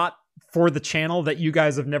I've bought for the channel that you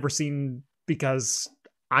guys have never seen because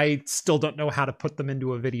I still don't know how to put them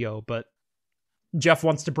into a video, but Jeff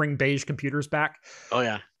wants to bring beige computers back. Oh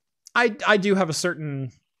yeah. I do have a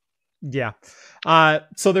certain,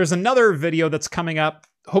 so there's another video that's coming up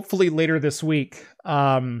hopefully later this week.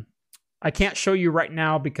 I can't show you right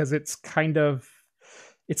now because it's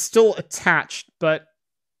still attached, but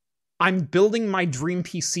I'm building my dream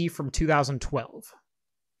PC from 2012.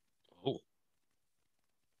 Oh.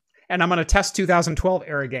 And I'm going to test 2012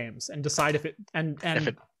 era games and decide if it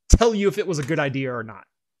tell you if it was a good idea or not.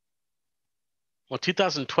 Well,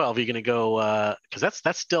 2012, you're going to go, because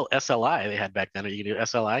that's still SLI they had back then. Are you going to do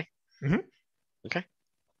SLI? Mm-hmm. Okay.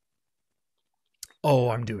 Oh,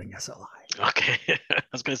 I'm doing SLI. Okay. I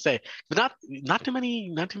was going to say, but not too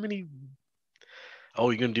many. Oh,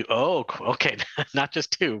 you're going to do, okay. Not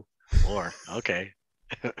just 2. 4. Okay.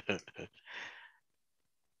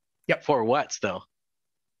 Yep. 4 what still?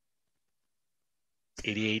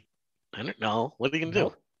 88. I don't know. What are you going to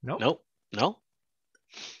do? No.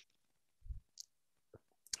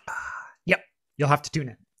 Yep. You'll have to tune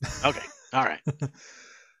in. Okay. All right.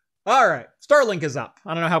 All right. Starlink is up.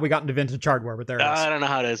 I don't know how we got into vintage hardware, but there it is. I don't know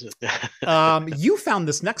how it is. You found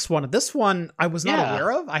this next one. This one I was not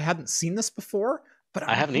aware of. I hadn't seen this before, but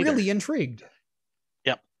I'm really intrigued.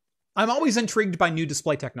 Yep. I'm always intrigued by new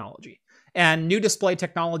display technology. And new display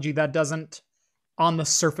technology that doesn't, on the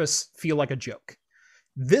surface, feel like a joke.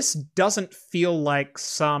 This doesn't feel like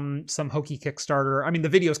some hokey Kickstarter. I mean, the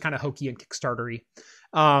video is kind of hokey and Kickstarter-y.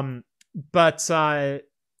 But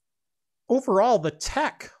overall, the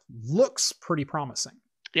tech looks pretty promising.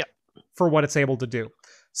 Yeah. For what it's able to do.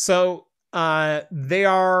 So they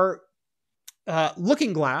are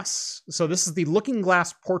Looking Glass. So this is the Looking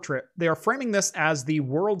Glass Portrait. They are framing this as the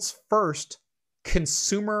world's first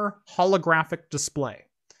consumer holographic display.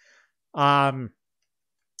 Now,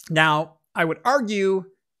 I would argue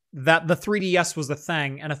that the 3DS was a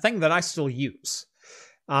thing, and a thing that I still use.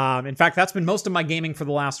 In fact, that's been most of my gaming for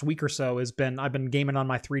the last week or so. I've been gaming on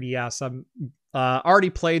my 3DS. I'm already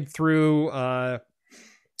played through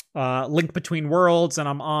Link Between Worlds, and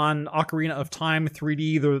I'm on Ocarina of Time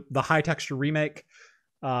 3D, the high texture remake,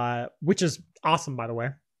 which is awesome, by the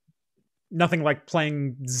way. Nothing like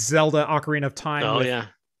playing Zelda Ocarina of Time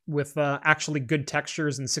with actually good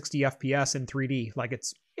textures and 60 FPS in 3D. Like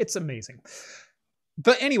it's amazing.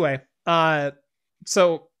 But anyway,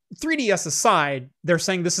 so 3DS aside, they're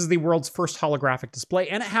saying this is the world's first holographic display,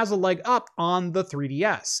 and it has a leg up on the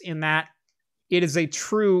 3DS in that it is a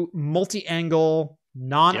true multi-angle,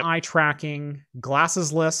 non-eye tracking,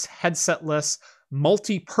 glassesless, headsetless,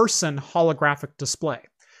 multi-person holographic display.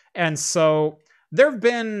 And so there have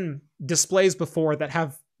been displays before that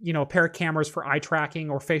have a pair of cameras for eye tracking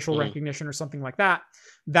or facial Mhm. recognition or something like that,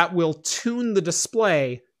 that will tune the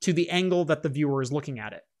display to the angle that the viewer is looking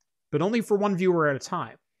at it, but only for one viewer at a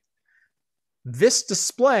time. This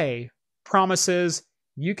display promises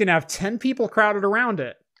you can have 10 people crowded around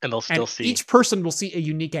it, And they'll still see. each person will see a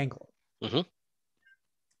unique angle. Mhm.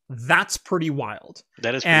 That's pretty wild.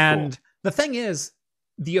 That is pretty And cool. the thing is,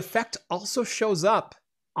 the effect also shows up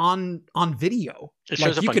on video. It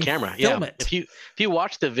shows you up on can camera. film Yeah. it. If you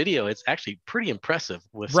watch the video, it's actually pretty impressive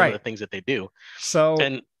with some Right. of the things that they do. So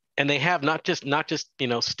And they have not just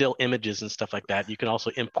still images and stuff like that. You can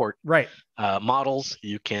also import right, models.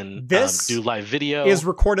 You can This do live video. is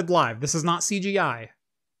recorded live. This is not CGI.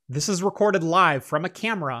 This is recorded live from a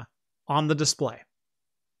camera on the display.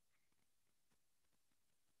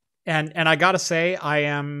 And I gotta say, I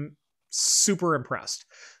am super impressed.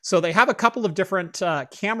 So they have a couple of different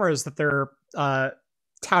cameras that they're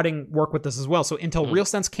touting work with this as well. So Intel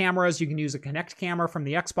RealSense cameras, you can use a Kinect camera from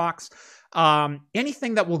the Xbox.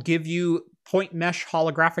 Anything that will give you point mesh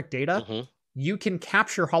holographic data, Mhm. you can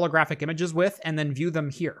capture holographic images with and then view them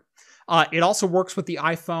here. It also works with the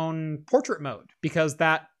iPhone portrait mode because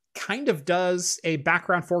that kind of does a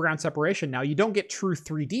background foreground separation. Now, you don't get true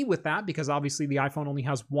 3D with that because obviously the iPhone only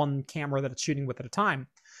has one camera that it's shooting with at a time.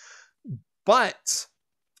 But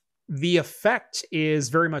the effect is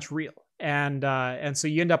very much real. And so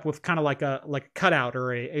you end up with kind of like a cutout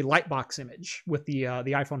or a lightbox image with the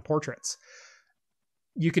iPhone portraits.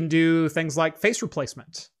 You can do things like face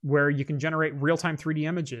replacement, where you can generate real-time 3D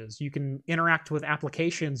images. You can interact with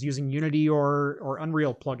applications using Unity or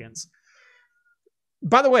Unreal plugins.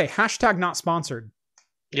 By the way, hashtag not sponsored.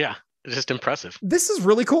 Yeah, it's just impressive. This is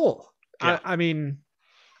really cool. Yeah. I mean,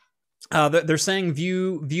 they're saying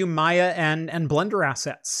view Maya and Blender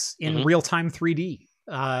assets in real-time 3D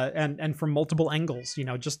and from multiple angles,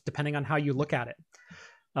 just depending on how you look at it.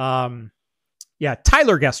 Yeah,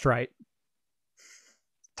 Tyler guessed right.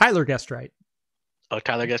 Oh, Tyler guessed right? I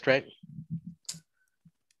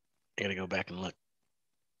gotta go back and look.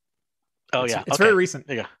 Oh, yeah. It's very recent.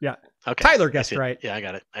 There you go. Yeah. Okay. Tyler guessed right. Yeah, I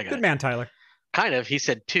got it. Good man, Tyler. Kind of. He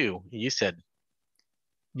said 2. You said.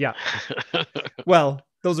 Yeah. Well,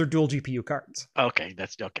 those are dual GPU cards. Okay,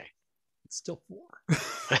 that's okay. It's still 4.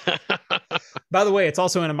 By the way, it's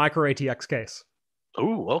also in a micro ATX case.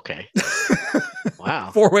 Ooh, okay.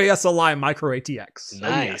 Wow. 4-way SLI micro ATX. Nice.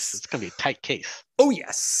 Oh, yes. It's gonna be a tight case. Oh,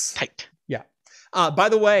 yes. Tight. Yeah. By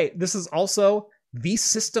the way, this is also the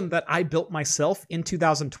system that I built myself in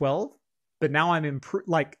 2012, but now I'm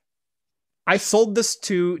I sold this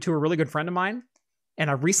to a really good friend of mine, and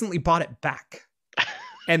I recently bought it back,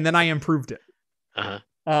 and then I improved it. Uh-huh.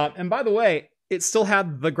 And by the way, it still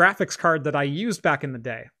had the graphics card that I used back in the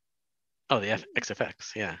day. Oh, the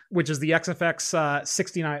XFX, yeah. Which is the XFX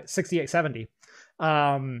 6870.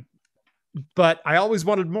 But I always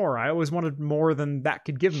wanted more. I always wanted more than that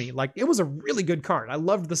could give me. Like, it was a really good card. I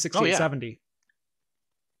loved the 6870.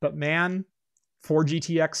 But man, 4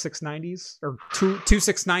 GTX 690s or two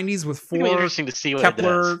 690s with 4 interesting to see what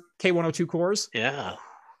Kepler it does. K102 cores. Yeah.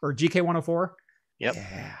 Or GK104. Yep.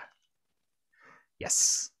 Yeah.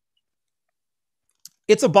 Yes.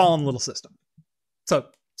 It's a ballin' little system. So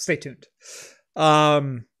stay tuned.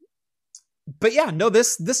 But yeah, no,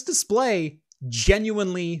 this display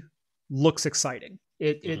genuinely looks exciting.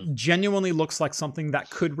 It genuinely looks like something that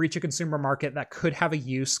could reach a consumer market, that could have a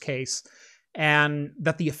use case, and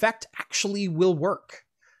that the effect actually will work.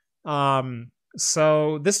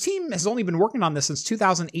 So this team has only been working on this since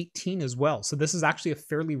 2018 as well. So this is actually a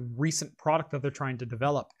fairly recent product that they're trying to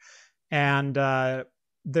develop. And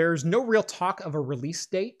there's no real talk of a release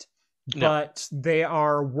date, but they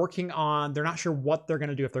are working on, they're not sure what they're going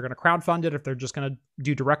to do, if they're going to crowdfund it, if they're just going to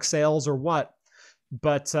do direct sales or what.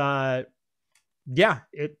 But yeah,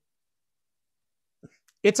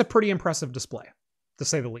 it's a pretty impressive display, to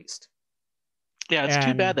say the least. Yeah, it's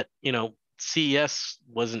too bad that, CES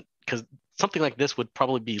wasn't, because something like this would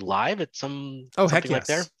probably be live at something like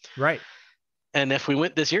there. Right. And if we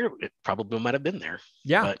went this year, it probably might have been there.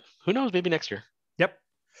 Yeah. But who knows, maybe next year. Yep.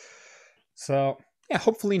 So, yeah,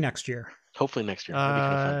 hopefully next year. Hopefully next year. That'd be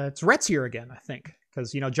kind of fun. It's Rhett's year again, I think,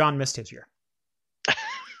 because, John missed his year.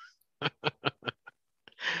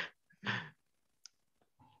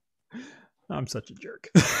 I'm such a jerk.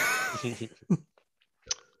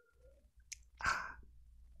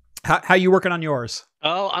 How you working on yours?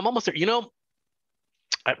 Oh, I'm almost there.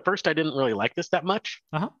 At first I didn't really like this that much.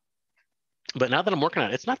 Uh-huh. But now that I'm working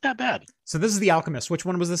on it, it's not that bad. So this is the Alchemist. Which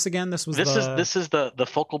one was this again? This is the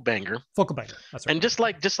Focal Banger. Focal Banger. That's right. And just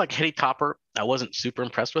like Heady Topper, I wasn't super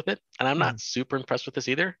impressed with it, and I'm not super impressed with this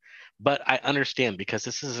either. But I understand because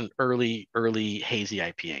this is an early hazy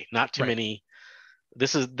IPA. Not too many.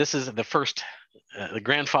 This is the first, the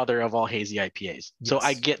grandfather of all hazy IPAs. Yes. So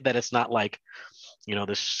I get that it's not like,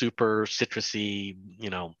 this super citrusy,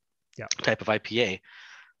 type of IPA.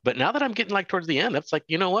 But now that I'm getting like towards the end, that's like,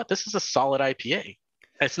 you know what? This is a solid IPA.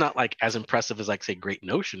 It's not like as impressive as like say Great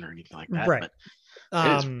Notion or anything like that. Right.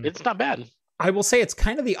 But it's not bad. I will say it's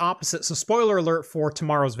kind of the opposite. So spoiler alert for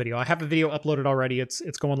tomorrow's video. I have a video uploaded already. It's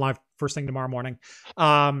going live first thing tomorrow morning.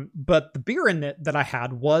 But the beer in it that I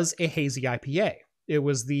had was a hazy IPA. It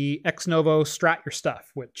was the Ex Novo Strat Your Stuff,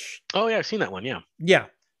 which... Oh, yeah, I've seen that one, yeah. Yeah,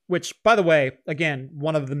 which, by the way, again,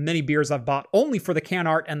 one of the many beers I've bought only for the can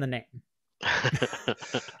art and the name.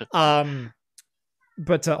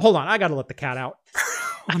 But hold on, I gotta let the cat out.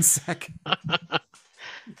 1 sec.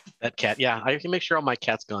 That cat, yeah, I can make sure all my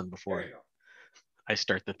cat's gone before I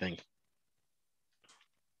start the thing.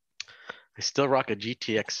 I still rock a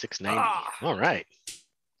GTX 690. All right,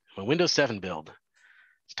 my Windows 7 build.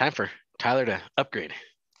 It's time for Tyler to upgrade.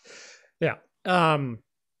 Yeah.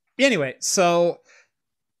 Anyway, so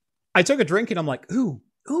I took a drink and I'm like, ooh,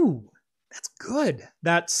 that's good.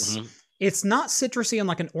 That's It's not citrusy in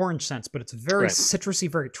like an orange sense, but it's very citrusy,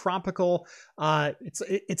 very tropical.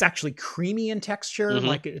 It's actually creamy in texture,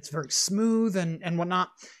 like it's very smooth and whatnot.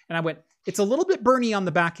 And I went, it's a little bit burny on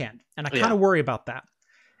the back end, and I kind of worry about that.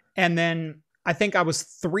 And then I think I was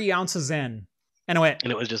 3 ounces in, and I went,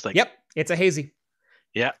 and it was just like, yep, it's a hazy.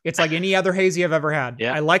 Yeah, it's like any other hazy I've ever had.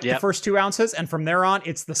 Yeah, I liked the first 2 ounces, and from there on,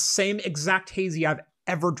 it's the same exact hazy I've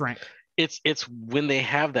ever drank. It's when they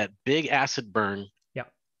have that big acid burn.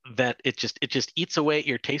 That it just eats away at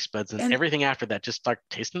your taste buds, and everything after that just start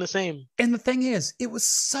tasting the same. And the thing is, it was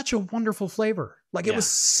such a wonderful flavor. Like it was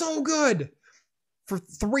so good for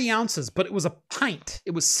 3 ounces, but it was a pint.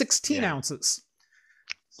 It was 16 ounces.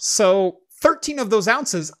 So 13 of those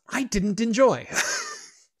ounces I didn't enjoy.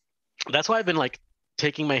 That's why I've been like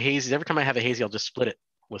taking my hazies. Every time I have a hazy, I'll just split it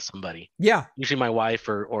with somebody. Yeah. Usually my wife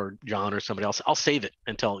or John or somebody else. I'll save it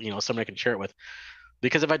until somebody I can share it with.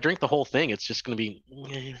 Because if I drink the whole thing, it's just going to be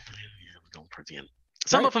going towards the end.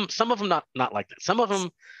 Some of them not like that. Some of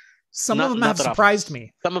them have surprised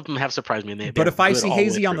me. Some of them have surprised me. But if I see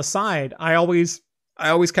hazy on the side, I always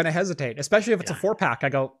kind of hesitate, especially if it's a 4-pack. I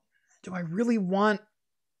go, do I really want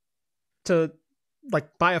to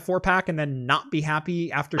like buy a 4-pack and then not be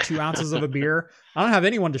happy after 2 ounces of a beer? I don't have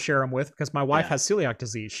anyone to share them with because my wife has celiac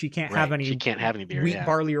disease. She can't have any. She can't have any beer, wheat,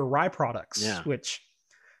 barley, or rye products, which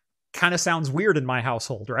kind of sounds weird in my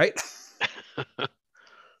household, right?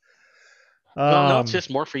 Well, no, it's just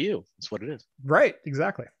more for you. That's what it is. Right,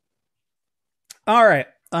 exactly. All right.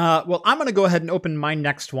 Well, I'm going to go ahead and open my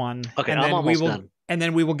next one. Okay, and I'm almost done. And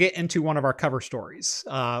then we will get into one of our cover stories,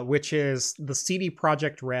 which is the CD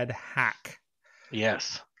Projekt Red hack.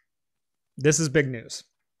 Yes. This is big news.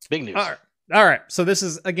 Big news. All right. So this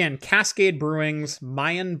is, again, Cascade Brewing's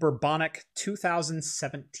Mayan Bourbonic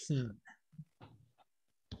 2017.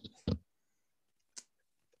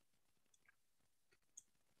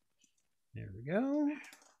 There we go.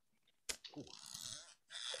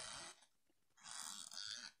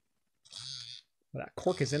 Well, that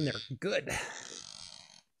cork is in there. Good.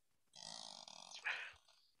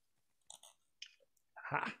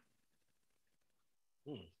 Ha.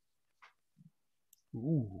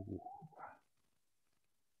 Ooh.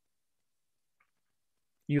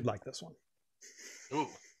 You'd like this one. Ooh.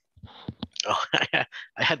 Oh, I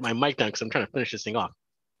had my mic down because I'm trying to finish this thing off.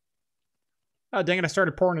 Oh, dang it. I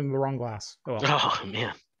started pouring into the wrong glass. Oh, well. Oh,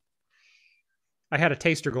 man. I had a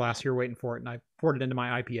taster glass here waiting for it, and I poured it into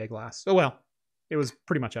my IPA glass. Oh, well. It was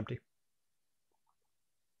pretty much empty.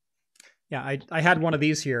 Yeah, I had one of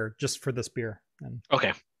these here just for this beer. And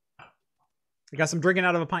okay. I guess I'm drinking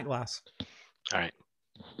out of a pint glass. All right.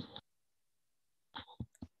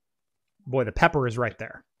 Boy, the pepper is right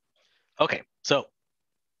there. Okay, so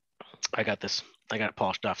I got this. I got it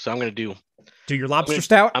polished off. So I'm going to do your lobster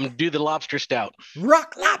stout. I'm going to do the lobster stout.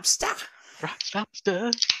 Rock lobster. Rock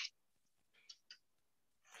lobster.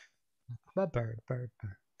 Bird.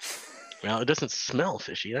 Well, it doesn't smell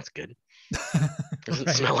fishy. That's good. Doesn't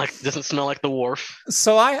smell like the wharf.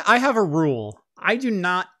 So I have a rule. I do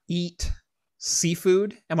not eat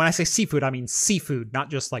seafood, and when I say seafood, I mean seafood,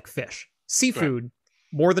 not just like fish. Seafood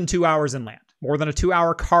more than 2 hours inland, more than a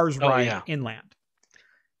 2-hour car's ride inland,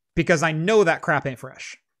 because I know that crap ain't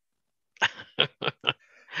fresh.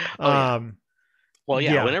 Well,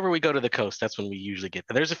 yeah. Whenever we go to the coast, that's when we usually get.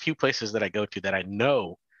 There's a few places that I go to that I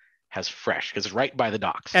know has fresh because it's right by the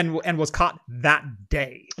docks. and was caught that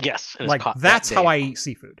day. Yes, and it's Like caught that's that how day. I eat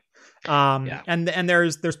seafood. Yeah. And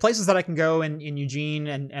there's places that I can go in Eugene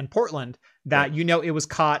and Portland that Right. you know it was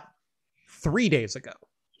caught 3 days ago.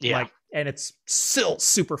 Yeah. Like, and it's still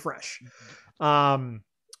super fresh.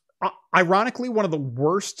 Ironically, one of the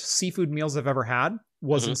worst seafood meals I've ever had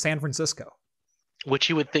was in San Francisco. Which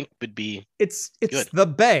you would think would be It's good. the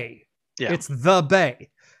Bay. Yeah. It's the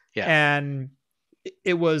Bay. Yeah. And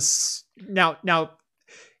it was now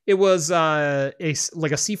it was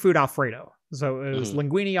like a seafood Alfredo. So it was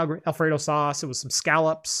linguine Alfredo sauce. It was some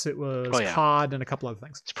scallops. It was cod and a couple other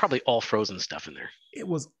things. It's probably all frozen stuff in there. It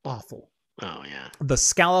was awful. Oh yeah. The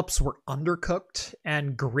scallops were undercooked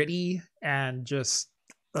and gritty and just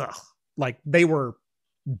like they were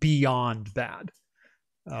beyond bad.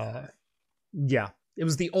 Yeah, it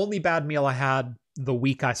was the only bad meal I had the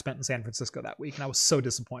week I spent in San Francisco that week, and I was so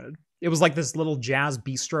disappointed. It was like this little jazz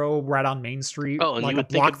bistro right on Main Street, Oh, and like you a would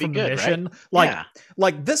think block it'd be from the good, Mission. right? Like, Yeah.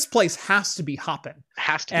 like this place has to be hopping.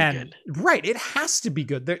 Has to be And good. right, it has to be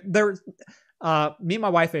good. There, me and my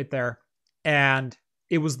wife ate there, and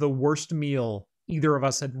it was the worst meal either of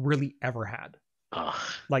us had really ever had. Ugh.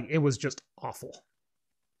 Like it was just awful.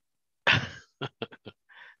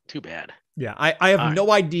 Too bad. Yeah, I have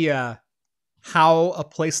no idea how a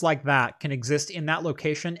place like that can exist in that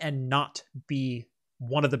location and not be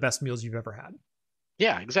one of the best meals you've ever had.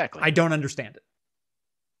 Yeah, exactly. I don't understand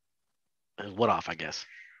it. What off, I guess.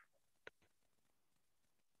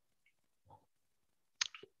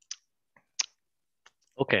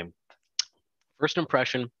 Okay. First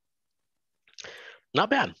impression,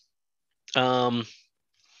 not bad.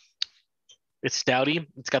 It's stouty.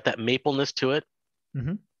 It's got that mapleness to it.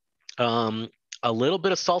 A little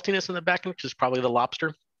bit of saltiness in the back end, which is probably the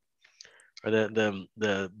lobster, or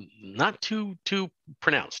the not too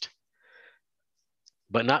pronounced,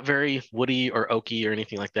 but not very woody or oaky or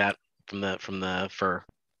anything like that from the fur.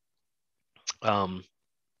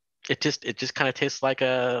 It just kind of tastes like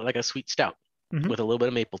a sweet stout with a little bit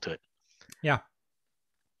of maple to it. Yeah.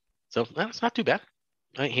 So that's not too bad.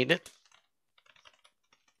 I ain't hating it.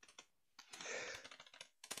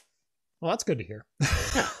 Well, that's good to hear.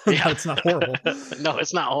 Yeah. It's not horrible. No,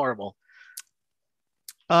 it's not horrible.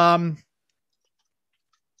 So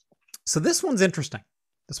this one's interesting.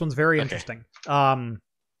 This one's very interesting. A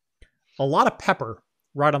lot of pepper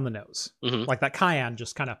right on the nose. Like that cayenne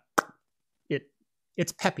just kind of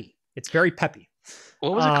it's peppy. It's very peppy.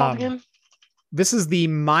 What was it called again? This is the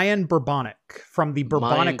Mayan Bourbonic from the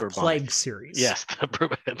Bourbonic Bourbonic. Plague series. Yes, the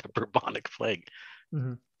Bourbonic Plague.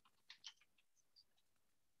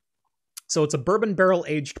 So it's a bourbon barrel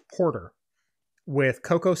aged porter with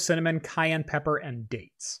cocoa, cinnamon, cayenne pepper, and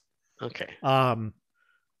dates. Okay.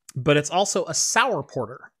 But it's also a sour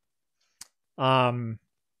porter. And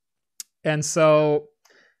so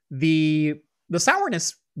the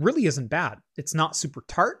sourness really isn't bad. It's not super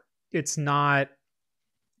tart. It's not.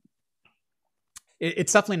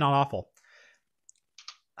 It's definitely not awful.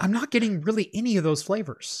 I'm not getting really any of those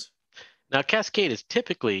flavors. Now, Cascade is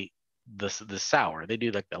typically the sour. They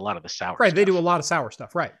do like a lot of the sour. Right, stuff. they do a lot of sour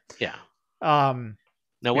stuff. Right. Yeah. Now,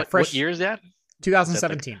 what year is that?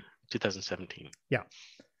 2017. 2017. Yeah.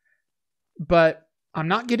 But I'm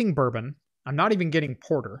not getting bourbon. I'm not even getting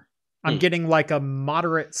porter. I'm getting like a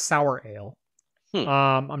moderate sour ale.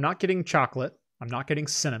 I'm not getting chocolate. I'm not getting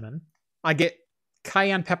cinnamon. I get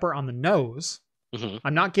cayenne pepper on the nose.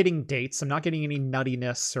 I'm not getting dates. I'm not getting any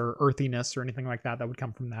nuttiness or earthiness or anything like that would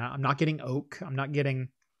come from that. I'm not getting oak. I'm not getting...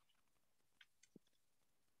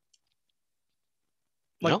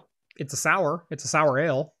 Like, no. It's a sour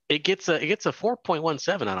ale. It gets a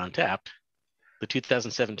 4.17 on Untappd, the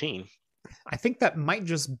 2017. I think that might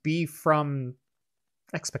just be from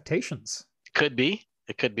expectations. Could be.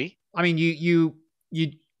 It could be. I mean, you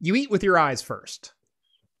eat with your eyes first.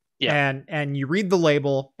 Yeah. And you read the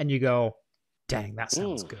label and you go, dang, that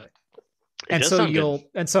sounds good. And so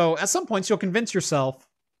so at some points you'll convince yourself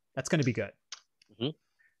that's going to be good.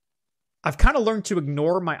 I've kind of learned to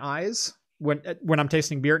ignore my eyes when I'm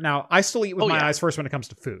tasting beer. Now, I still eat with my eyes first when it comes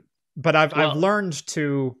to food, but I've learned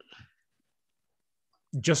to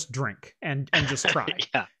just drink and just try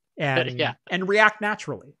and react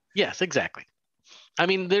naturally. Yes, exactly. I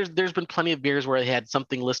mean, there's been plenty of beers where I had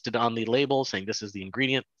something listed on the label saying this is the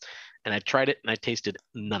ingredient, and I tried it and I tasted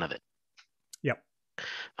none of it. Yep.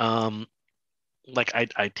 Like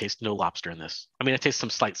I taste no lobster in this. I mean, I taste some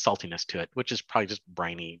slight saltiness to it, which is probably just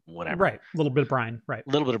briny, whatever. Right. A little bit of brine. Right. A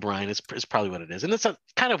little bit of brine is probably what it is. And that's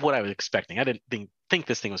kind of what I was expecting. I didn't think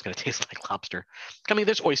this thing was going to taste like lobster. I mean,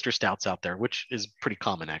 there's oyster stouts out there, which is pretty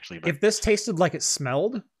common actually. But... if this tasted like it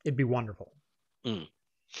smelled, it'd be wonderful.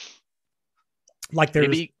 Like there's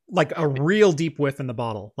Maybe like a real deep whiff in the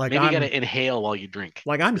bottle. Like maybe you I'm gotta inhale while you drink.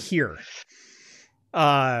 like I'm here.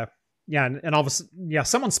 Yeah, and all of a sudden, yeah,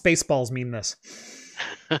 someone Spaceballs mean this.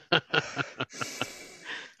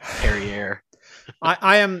 Perrier.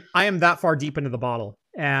 I am that far deep into the bottle,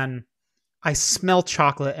 and I smell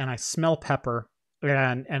chocolate, and I smell pepper,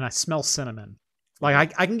 and I smell cinnamon.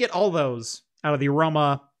 Like I can get all those out of the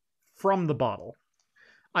aroma from the bottle.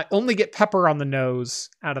 I only get pepper on the nose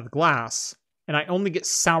out of the glass, and I only get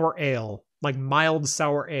sour ale, like mild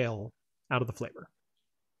sour ale, out of the flavor.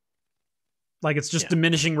 Like it's just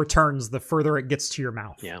diminishing returns the further it gets to your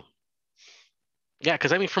mouth. Yeah. Yeah,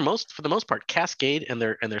 because I mean, for the most part, Cascade and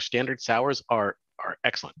their standard sours are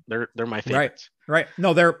excellent. They're my favorites. Right.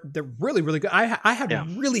 No, they're really, really good. I had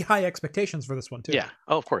really high expectations for this one too. Yeah.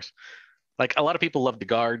 Oh, of course. Like a lot of people love the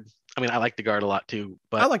Guard. I mean, I like the Guard a lot too,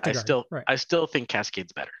 but I still think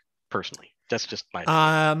Cascade's better personally. That's just my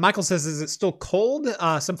opinion. Michael says, is it still cold?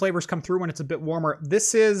 Some flavors come through when it's a bit warmer.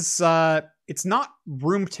 This is it's not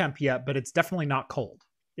room temp yet, but it's definitely not cold.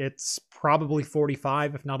 It's probably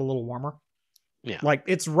 45, if not a little warmer. Yeah. Like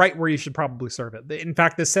it's right where you should probably serve it. In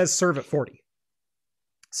fact, this says serve at 40.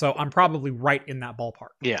 So I'm probably right in that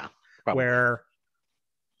ballpark. Yeah. Probably. Where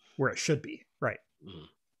it should be. Right. Mm.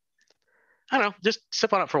 I don't know. Just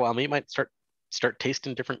sip on it for a while. You might start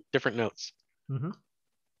tasting different notes. Mm-hmm.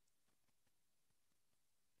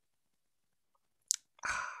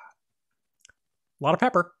 A lot of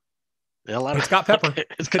pepper. Yeah, it's got pepper.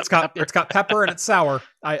 It's got pepper and it's sour.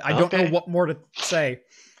 I don't know what more to say.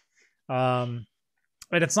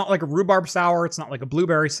 And it's not like a rhubarb sour. It's not like a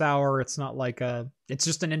blueberry sour. It's not like it's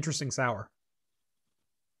just an interesting sour.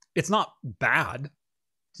 It's not bad.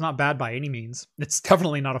 It's not bad by any means. It's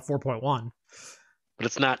definitely not a 4.1. But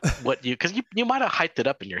it's not what because you might have hyped it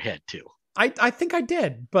up in your head too. I think I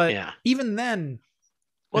did, but even then,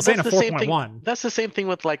 well, that's the same thing. That's the same thing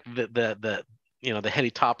with like the the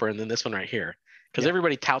heady topper and then this one right here. Because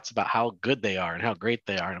everybody touts about how good they are and how great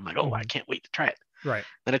they are. And I'm like, I can't wait to try it. Right.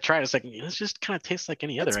 Then I tried it. It's like, this just kind of tastes like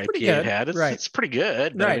any other IPA I've had. It's pretty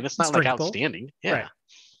good. But I mean, it's not like outstanding. Yeah.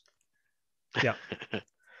 Right. Yeah.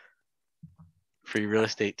 Free real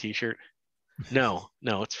estate t-shirt. No,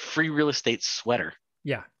 it's free real estate sweater.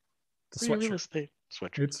 Yeah. It's free real estate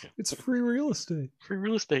sweatshirt. It's free real estate. Free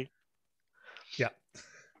real estate. Yeah.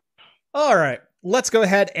 All right. Let's go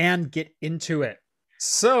ahead and get into it.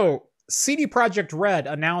 So, CD Projekt Red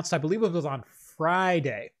announced, I believe it was on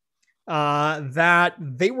Friday, that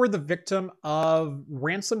they were the victim of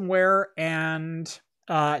ransomware and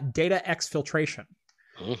data exfiltration.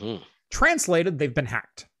 Mm-hmm. Translated, they've been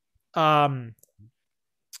hacked.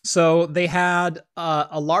 So they had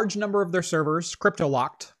a large number of their servers crypto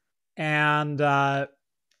locked, and the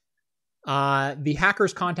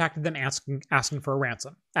hackers contacted them asking for a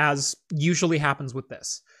ransom, as usually happens with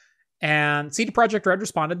this. And CD Projekt Red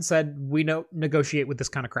responded and said, we don't negotiate with this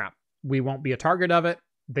kind of crap. We won't be a target of it.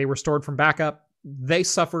 They were stored from backup. They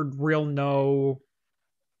suffered no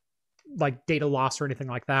like data loss or anything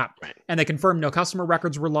like that. Right. And they confirmed no customer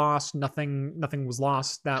records were lost. Nothing was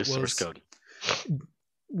lost. That just was source code.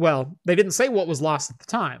 Well, they didn't say what was lost at the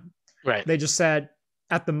time. Right. They just said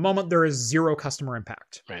at the moment there is zero customer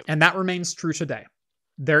impact. Right. And that remains true today.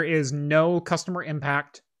 There is no customer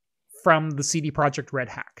impact from the CD Projekt Red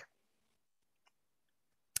hack.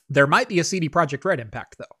 There might be a CD Projekt Red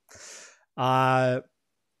impact though.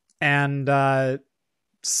 And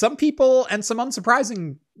some people and some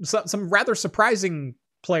rather surprising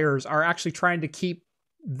players are actually trying to keep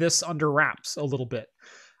this under wraps a little bit.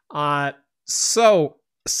 So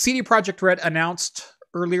CD Projekt Red announced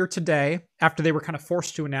earlier today, after they were kind of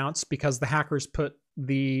forced to announce because the hackers put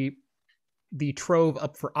the trove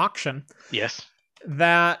up for auction. Yes.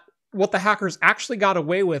 That what the hackers actually got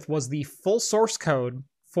away with was the full source code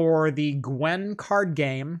for the Gwen card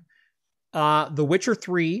game, The Witcher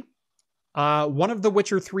 3, one of the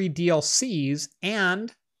Witcher 3 DLCs,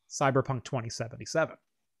 and Cyberpunk 2077.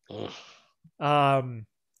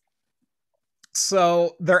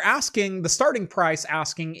 So they're asking, the starting price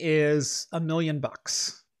asking is $1 million.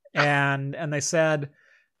 And they said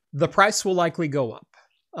the price will likely go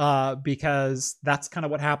up because that's kind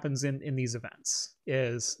of what happens in these events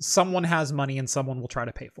is someone has money and someone will try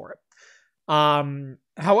to pay for it.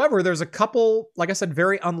 However, there's a couple, like I said,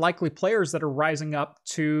 very unlikely players that are rising up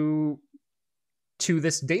to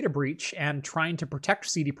this data breach and trying to protect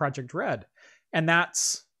CD Projekt Red. And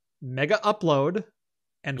that's Mega Upload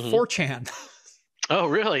and 4chan. Oh,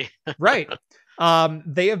 really? Right.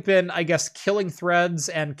 They have been, I guess, killing threads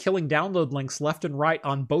and killing download links left and right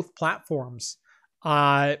on both platforms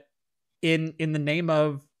in the name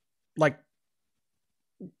of like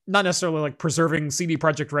not necessarily like preserving CD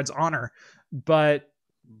Projekt Red's honor, but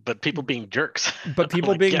people being jerks.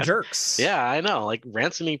 people Like, being yeah, jerks. Yeah, I know. Like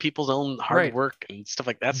ransoming people's own hard Right. work and stuff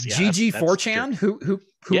like that. Yeah, GG that's 4chan? Who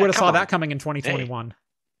Yeah, would have come saw on. that coming in 2021?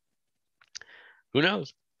 Who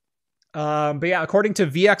knows? But yeah, according to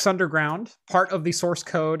VX Underground, part of the source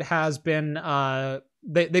code has been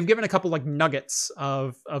they've given a couple like nuggets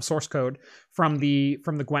of source code from the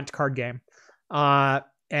Gwent card game.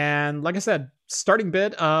 And like I said, starting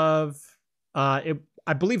bid of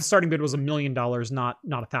I believe the starting bid was $1 million, not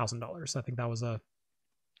 $1,000. I think that was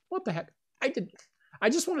what the heck? I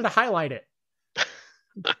just wanted to highlight it.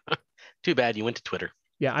 Too bad you went to Twitter.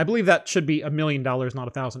 Yeah, I believe that should be $1 million, not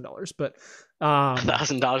 $1,000. But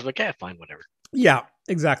 $1,000, like, yeah, fine, whatever. Yeah,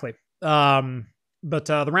 exactly. But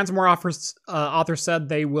the ransomware author said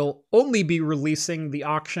they will only be releasing the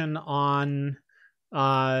auction on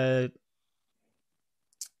where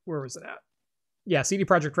was it at? Yeah, CD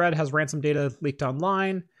Projekt Red has ransom data leaked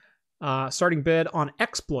online. Starting bid on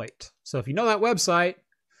Exploit. So if you know that website,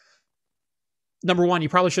 number one, you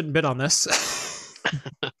probably shouldn't bid on this.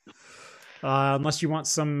 Unless you want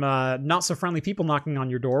some not so friendly people knocking on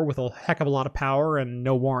your door with a heck of a lot of power and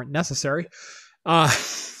no warrant necessary. I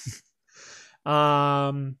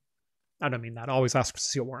don't mean that. Always ask to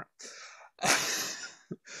see a warrant.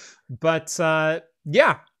 But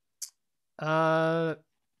yeah.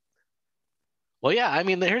 Well, yeah. I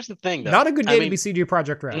mean, here's the thing, though. Not a good day to be CD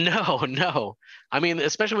Projekt Red. No. I mean,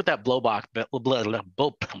 especially with that blowback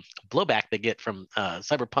they get from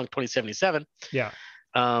Cyberpunk 2077. Yeah.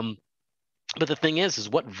 But the thing is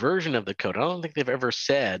what version of the code? I don't think they've ever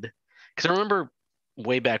said, because I remember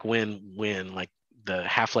way back when like the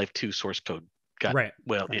Half-Life 2 source code got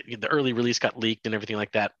the early release got leaked and everything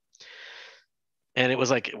like that. And it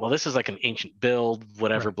was like, well, this is like an ancient build,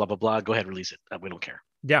 whatever, blah, blah, blah. Go ahead, release it. We don't care.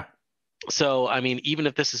 Yeah. So, I mean, even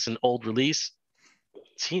if this is an old release,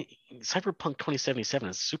 Cyberpunk 2077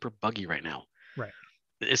 is super buggy right now. Right.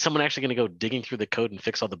 Is someone actually going to go digging through the code and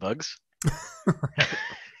fix all the bugs?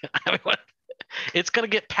 I mean, what? It's going to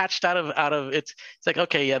get patched out of it's like,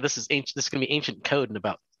 okay, yeah, this is ancient. This is going to be ancient code in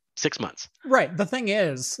about 6 months. Right. The thing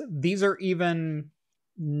is, these are even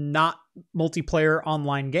not multiplayer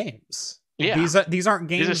online games. Yeah. These aren't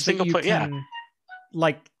games these are single that you can yeah.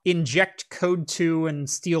 like inject code to and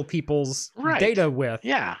steal people's data with.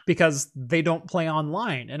 Yeah. Because they don't play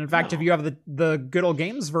online. And in fact, if you have the good old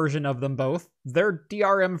games version of them both, they're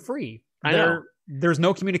DRM free. There's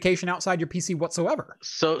no communication outside your PC whatsoever.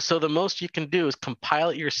 So the most you can do is compile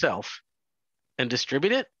it yourself and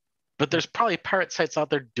distribute it, but there's probably pirate sites out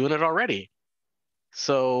there doing it already.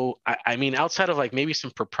 So I mean, outside of like maybe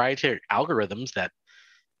some proprietary algorithms that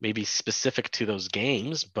may be specific to those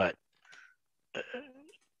games, but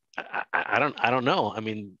I don't know. I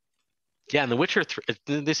mean, yeah, and the Witcher 3,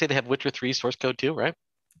 didn't they say they have Witcher 3 source code too, right?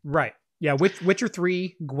 Right. Yeah, Witcher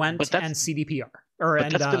 3, Gwent, and CDPR.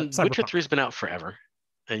 Witcher 3's been out forever,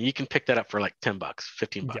 and you can pick that up for like $10,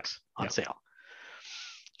 $15 on sale.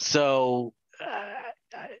 So,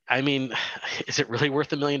 I mean, is it really worth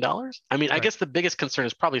 $1 million? I mean, I guess the biggest concern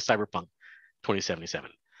is probably Cyberpunk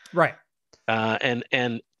 2077. Right. And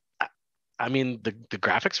I mean, the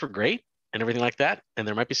graphics were great and everything like that, and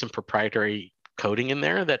there might be some proprietary coding in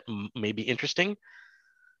there that may be interesting,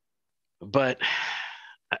 but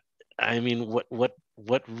I mean,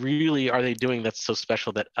 what really are they doing that's so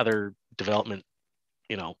special that other development,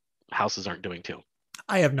 houses aren't doing too?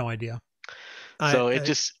 I have no idea. So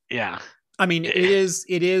I mean, it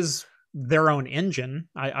is their own engine.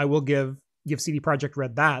 I will give CD Projekt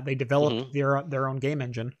Red that they developed their own game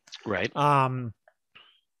engine, right?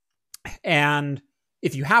 And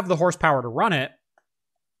if you have the horsepower to run it,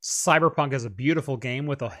 Cyberpunk is a beautiful game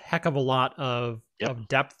with a heck of a lot of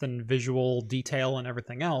depth and visual detail and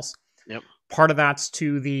everything else. Yep. Part of that's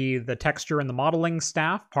to the texture and the modeling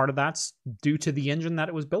staff. Part of that's due to the engine that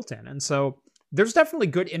it was built in. And so there's definitely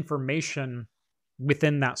good information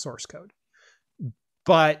within that source code.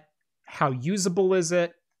 But how usable is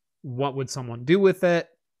it? What would someone do with it?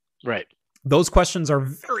 Right. Those questions are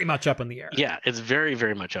very much up in the air. Yeah, it's very,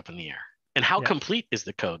 very much up in the air. And how complete is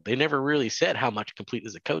the code? They never really said how much complete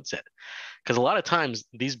is the code set. Because a lot of times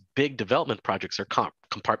these big development projects are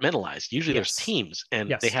compartmentalized. Usually there's teams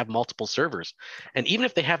and they have multiple servers. And even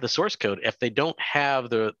if they have the source code, if they don't have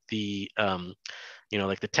the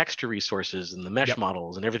like the texture resources and the mesh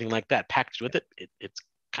models and everything like that packaged with it, it's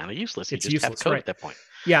kind of useless. It's you just useless, have code at that point.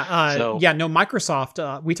 Yeah.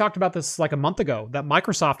 Microsoft, we talked about this like a month ago, that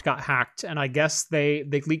Microsoft got hacked, and I guess they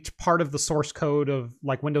leaked part of the source code of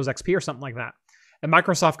like Windows XP or something like that. And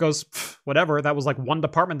Microsoft goes, whatever, that was like one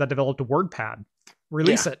department that developed a WordPad.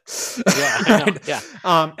 release Yeah. it. Yeah, I know. Yeah.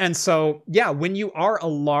 And so, yeah, when you are a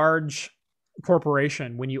large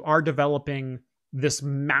corporation, when you are developing this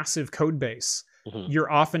massive code base, Mhm.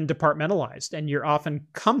 you're often departmentalized and you're often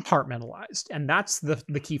compartmentalized. And that's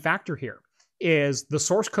the key factor here is the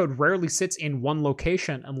source code rarely sits in one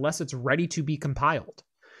location unless it's ready to be compiled.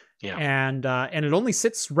 Yeah. And it only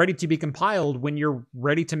sits ready to be compiled when you're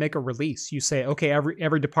ready to make a release. You say, okay,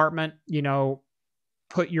 every department,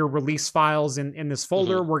 put your release files in this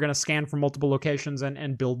folder. Mhm. We're going to scan from multiple locations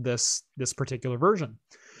and build this particular version.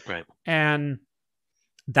 Right. And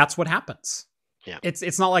that's what happens. Yeah.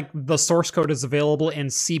 It's not like the source code is available in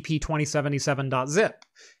cp2077.zip.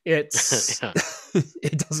 It's Yeah.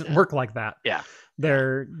 it doesn't work like that. Yeah.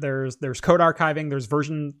 There's code archiving, there's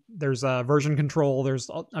version control, as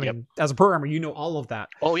a programmer, all of that.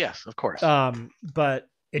 Oh yes, of course. But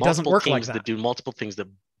it multiple doesn't work teams like that. do multiple things that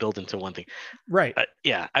build into one thing. Right.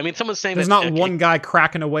 Yeah. I mean, someone's saying there's not one guy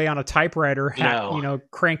cracking away on a typewriter,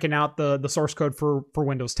 cranking out the source code for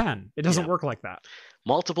Windows 10. It doesn't work like that.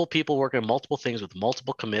 Multiple people working on multiple things with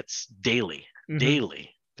multiple commits daily. Mhm. Daily,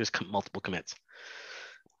 there's multiple commits.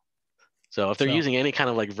 So if they're using any kind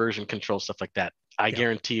of like version control stuff like that, I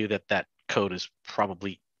guarantee you that code is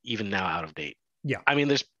probably even now out of date. Yeah. I mean,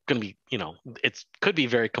 there's going to be, it could be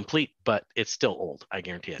very complete, but it's still old. I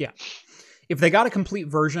guarantee it. Yeah. If they got a complete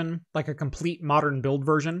version, like a complete modern build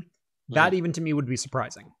version, that even to me would be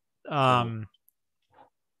surprising.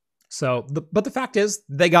 So, but the fact is,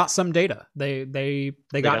 they got some data. They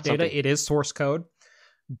got data. Something. It is source code,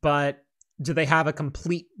 but do they have a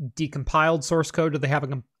complete decompiled source code? Do they have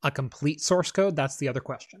a complete source code? That's the other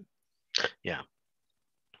question. Yeah.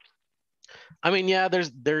 I mean, yeah,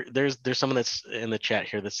 there's someone that's in the chat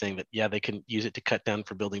here that's saying that they can use it to cut down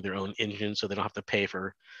for building their own engine, so they don't have to pay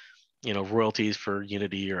for, royalties for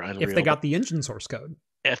Unity or Unreal. If they got the engine source code.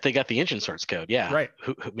 If they got the engine source code, yeah. Right.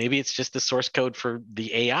 Maybe it's just the source code for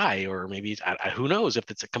the AI, or maybe who knows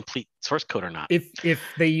if it's a complete source code or not. If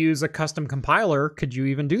they use a custom compiler, could you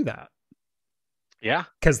even do that? Yeah,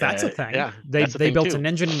 because that's a thing. Yeah, they built an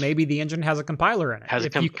engine. Maybe the engine has a compiler in it. Has a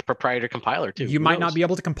proprietary compiler too. You might not be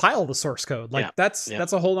able to compile the source code. That's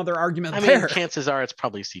a whole other argument. I mean, chances are it's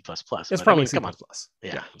probably C++. It's probably C++.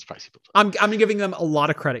 Yeah, it's probably C++. I'm giving them a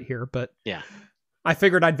lot of credit here, but yeah, I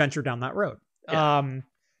figured I'd venture down that road. Yeah.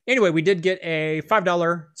 Anyway, we did get a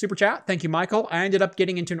 $5 super chat. Thank you, Michael. I ended up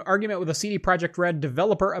getting into an argument with a CD Projekt Red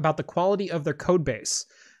developer about the quality of their code base.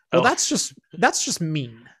 Well, that's just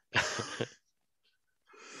mean.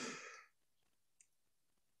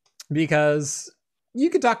 Because you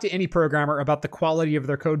could talk to any programmer about the quality of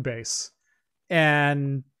their code base,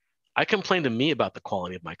 and I complained to me about the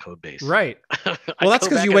quality of my code base. Right. Well, that's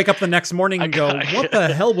because you wake up the next morning and go, "What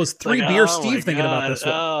the hell was Beer Steve thinking about this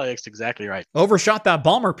one?" Oh, that's exactly right. Overshot that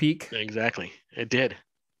Balmer peak. Exactly, it did.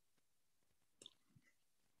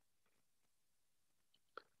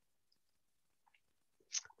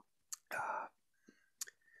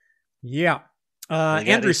 Yeah.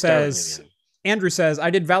 Andrew says,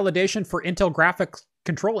 I did validation for Intel graphics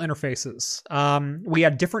control interfaces. We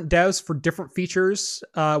had different devs for different features.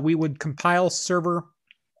 We would compile server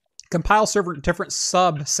different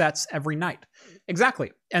subsets every night.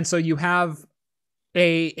 Exactly. And so you have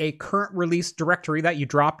a current release directory that you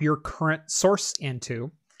drop your current source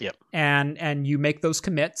into. Yep. And you make those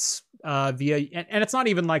commits via, and it's not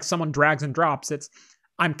even like someone drags and drops. It's,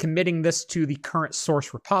 I'm committing this to the current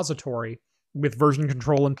source repository with version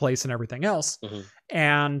control in place and everything else. Mm-hmm.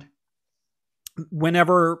 And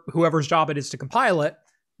whenever whoever's job it is to compile it,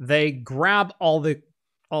 they grab all the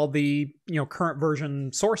current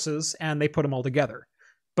version sources and they put them all together.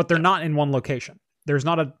 But they're not in one location. There's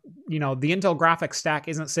not a, the Intel graphics stack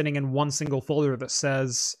isn't sitting in one single folder that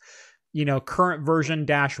says, current version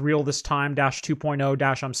 - real this time -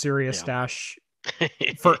 2.0 - I'm serious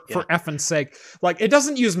 - for effing's sake. Like, it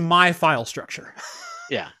doesn't use my file structure.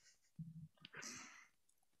 Yeah.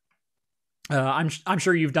 I'm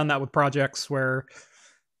sure you've done that with projects where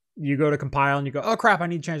you go to compile and you go, oh crap, I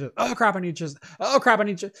need to change it. Oh crap, I need to change it. Oh crap, I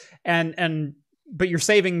need to, but you're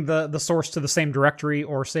saving the source to the same directory,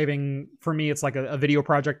 or saving, for me, it's like a video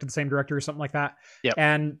project to the same directory or something like that. Yep.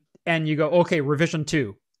 And you go, okay, revision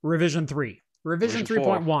 2, revision 3, revision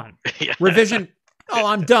 3.1, Yeah. revision. Oh,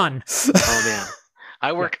 I'm done. Oh man.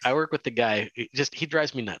 I work with the guy. He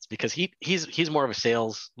drives me nuts because he's more of a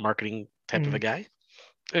sales marketing type of a guy.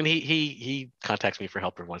 And he contacts me for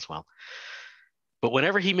help every once in a while. But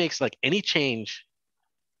whenever he makes like any change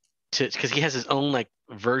because he has his own like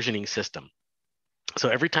versioning system. So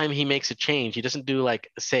every time he makes a change, he doesn't do like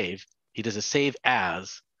a save. He does a save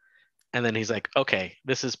as, and then he's like, okay,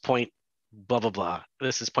 this is point 0.1. blah blah blah.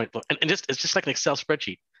 This is point blah. And just it's just like an Excel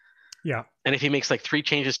spreadsheet. Yeah. And if he makes like 3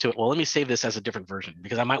 changes to it, well, let me save this as a different version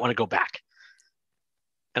because I might want to go back.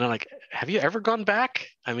 And I'm like, have you ever gone back?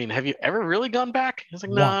 I mean, have you ever really gone back? He's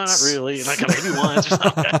like, no, not really. And like, maybe once or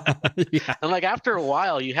something. Yeah. And like after a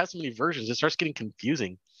while, you have so many versions, it starts getting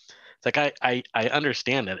confusing. It's like I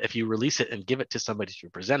understand that if you release it and give it to somebody to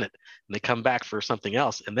present it, and they come back for something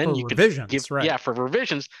else, and then For you revisions, can give right. for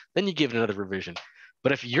revisions, then you give it another revision.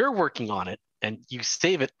 But if you're working on it and you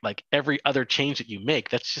save it like every other change that you make,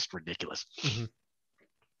 that's just ridiculous. Mm-hmm.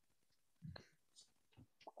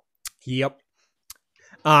 Yep.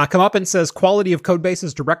 Come up and says quality of code base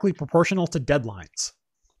is directly proportional to deadlines.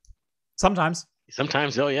 Sometimes.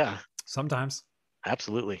 Oh yeah. Sometimes.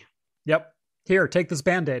 Absolutely. Yep. Here, take this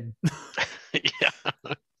Band-Aid. Yeah.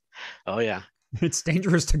 Oh yeah. It's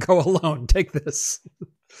dangerous to go alone. Take this.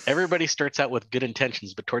 Everybody starts out with good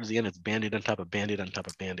intentions, but towards the end, it's Band-Aid on top of Band-Aid on top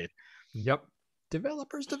of Band-Aid. Yep.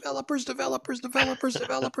 Developers. Yeah.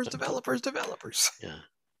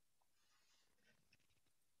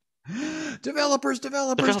 Developers.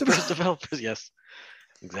 Yes,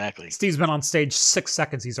 exactly. Steve's been on stage 6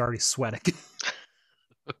 seconds. He's already sweating.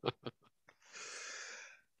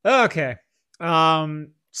 Okay.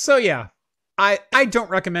 So yeah, I don't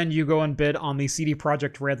recommend you go and bid on the CD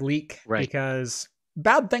Projekt Red leak, right? Because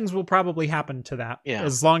bad things will probably happen to that. Yeah.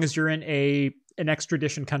 As long as you're in an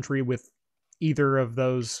extradition country with either of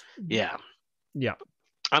those. Yeah. Yeah.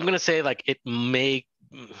 I'm gonna say like it may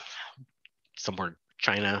somewhere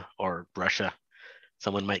China or Russia.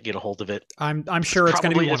 Someone might get a hold of it. I'm sure it's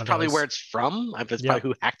going to be one of those. It's probably where it's from. That's probably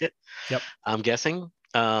who hacked it. Yep. I'm guessing.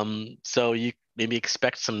 So you maybe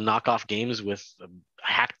expect some knockoff games with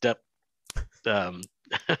hacked up. The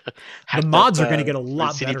mods are going to get a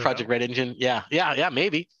lot CD better. Projekt Red engine. Yeah,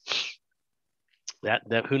 maybe.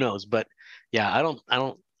 That who knows? But yeah, I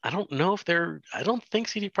don't know if they're. I don't think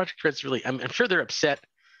CD Projekt Red's really. I'm sure they're upset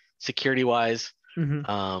security wise.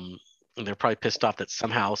 Mm-hmm. And they're probably pissed off that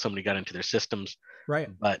somehow somebody got into their systems. Right.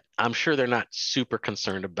 But I'm sure they're not super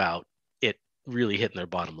concerned about it really hitting their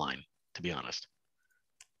bottom line, to be honest.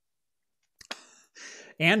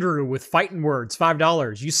 Andrew with Fighting Words,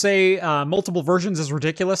 $5. You say multiple versions is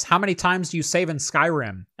ridiculous. How many times do you save in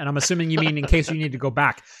Skyrim? And I'm assuming you mean in case you need to go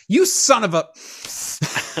back. You son of a...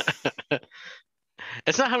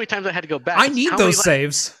 It's not how many times I had to go back. I need those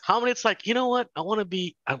saves. How many? It's like, you know what? I want to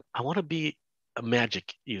be a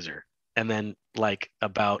magic user. And then like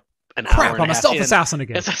about an hour and I'm a stealth assassin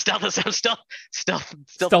again. It's a stealth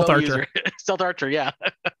archer. User. Stealth archer, yeah.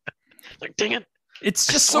 Like, dang it. It's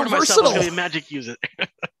just so versatile. I'm gonna be a magic user.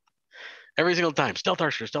 Every single time. Stealth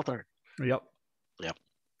archer. Yep.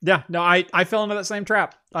 Yeah, no, I fell into that same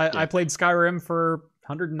trap. I played Skyrim for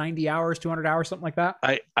 190 hours, 200 hours, something like that.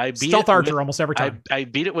 I beat stealth archer almost every time. I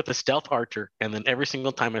beat it with the stealth archer, and then every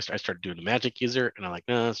single time I started doing the magic user, and I'm like,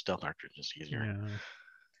 no, stealth archer is just easier. Yeah.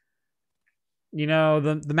 You know,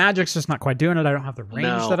 the magic's just not quite doing it. I don't have the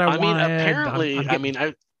range that I wanted. I mean,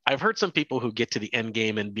 apparently, I've heard some people who get to the end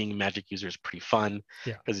game and being a magic user is pretty fun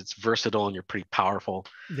because it's versatile and you're pretty powerful.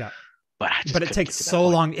 Yeah. But it takes so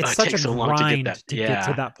long. It's such a grind to get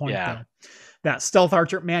to that point, though. That stealth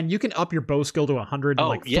archer, man, you can up your bow skill to 100 in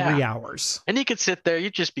like 3 hours. And you could sit there,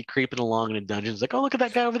 you'd just be creeping along in a dungeon. It's like, oh, look at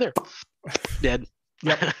that guy over there. Dead.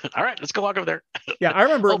 Yep. All right, let's go walk over there. Yeah, I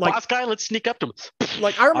remember boss guy, let's sneak up to him.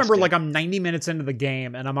 Like I remember like I'm 90 minutes into the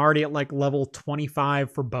game and I'm already at like level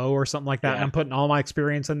 25 for bow or something like that. And I'm putting all my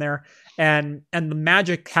experience in there. And the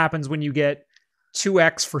magic happens when you get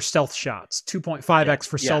 2x for stealth shots, 2.5x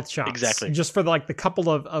for stealth shots. Exactly. Just for like the couple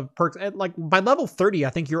of perks. And like by level 30, I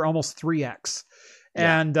think you're almost 3x.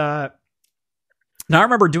 And now I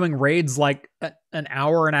remember doing raids like an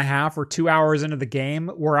hour and a half or 2 hours into the game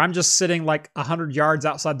where I'm just sitting like 100 yards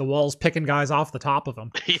outside the walls picking guys off the top of them.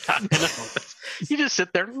 Yeah, I know. You just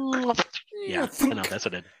sit there. Yeah, I know. That's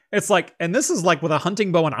what it is. It's like, and this is like with a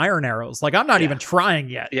hunting bow and iron arrows. Like I'm not even trying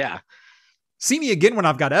yet. Yeah. See me again when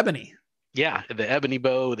I've got ebony. Yeah, the ebony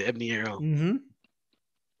bow, the ebony arrow. Mm-hmm.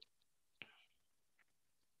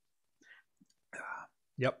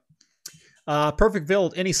 Yep. Perfect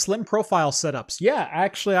build. Any slim profile setups? Yeah,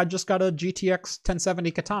 actually, I just got a GTX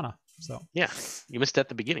 1070 Katana. So yeah, you missed that at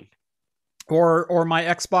the beginning. Or my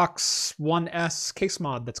Xbox One S case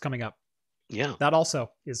mod that's coming up. Yeah, that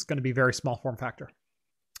also is going to be very small form factor.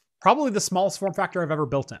 Probably the smallest form factor I've ever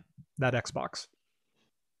built in that Xbox.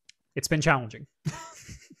 It's been challenging.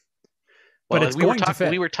 But it's going to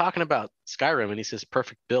fit. We were talking about Skyrim, and he says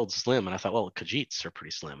perfect build slim, and I thought, well, Khajiits are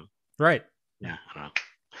pretty slim. Right. Yeah, I don't know.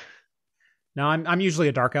 No, I'm usually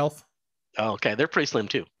a dark elf. Oh, okay. They're pretty slim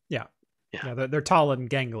too. Yeah. They're tall and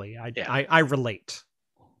gangly. I relate.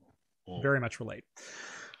 Very much relate.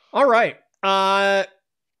 All right.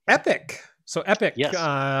 Epic. So Epic,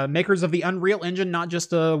 Yes. makers of the Unreal Engine, not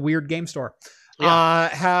just a weird game store, Yeah.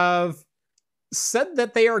 have said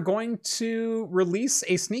that they are going to release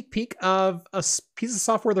a sneak peek of a piece of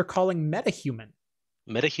software they're calling MetaHuman.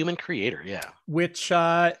 MetaHuman Creator, yeah. Which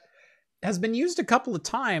has been used a couple of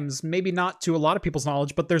times, maybe not to a lot of people's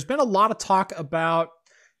knowledge, but there's been a lot of talk about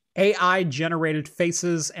AI-generated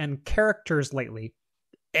faces and characters lately.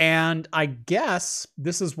 And I guess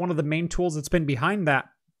this is one of the main tools that's been behind that.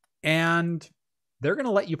 And they're going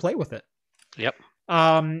to let you play with it. Yep.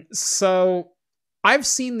 So I've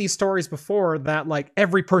seen these stories before that like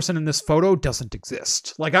every person in this photo doesn't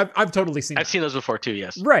exist. Like I've totally seen. I've seen those before too.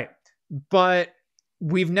 Yes. Right, but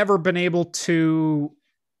we've never been able to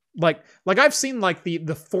like I've seen like the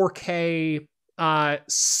 4K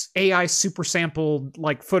AI super sampled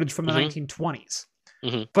like footage from the 1920s.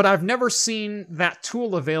 Mm-hmm. But I've never seen that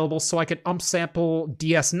tool available so I could sample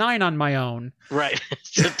DS9 on my own. Right.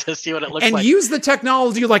 to see what it looks and like. And use the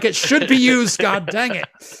technology like it should be used, god dang it.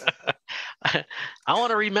 I want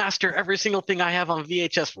to remaster every single thing I have on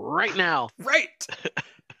VHS right now. Right.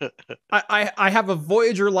 I have a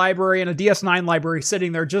Voyager library and a DS9 library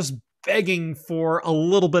sitting there just begging for a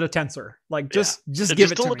little bit of Tensor. Like just give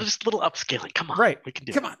it to me. Just a little upscaling. Come on. Right. We can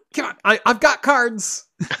do Come on. I've got cards.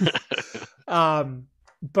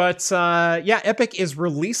 But Epic is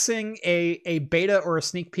releasing a beta or a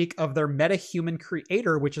sneak peek of their MetaHuman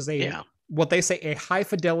Creator, which is what they say a high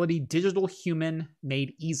fidelity digital human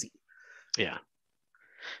made easy. Yeah.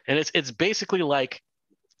 And it's basically like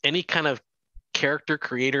any kind of character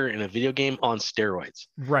creator in a video game on steroids.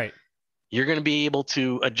 Right. You're going to be able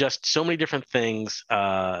to adjust so many different things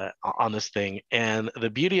on this thing. And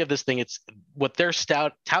the beauty of this thing, it's what they're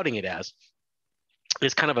touting it as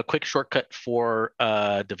is kind of a quick shortcut for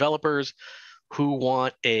developers who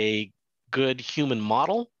want a good human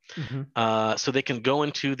model. Mm-hmm. So they can go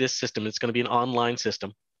into this system. It's going to be an online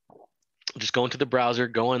system. Just go into the browser,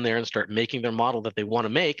 go in there and start making their model that they want to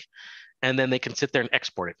make. And then they can sit there and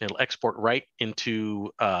export it. It'll export right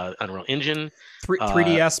into Unreal Engine.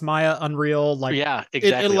 3ds, Maya, Unreal. Like, yeah,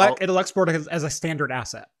 exactly. It'll export it as a standard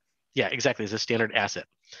asset. Yeah, exactly. As a standard asset.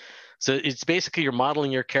 So it's basically you're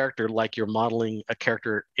modeling your character like you're modeling a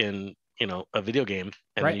character in, a video game.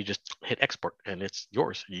 And then you just hit export and it's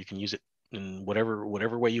yours. You can use it in whatever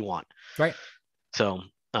way you want. Right. So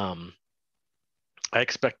I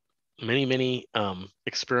expect many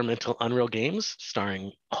experimental Unreal games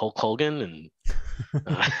starring Hulk Hogan and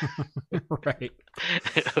right.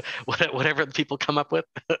 whatever people come up with.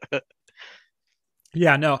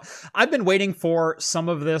 Yeah, no, I've been waiting for some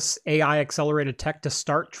of this AI accelerated tech to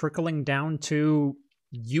start trickling down to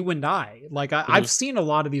you and I. Like I've seen a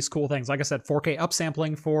lot of these cool things. Like I said, 4K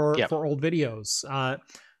upsampling for old videos,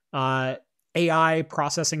 AI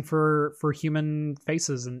processing for human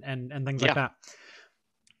faces and things like that.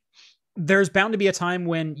 There's bound to be a time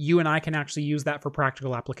when you and I can actually use that for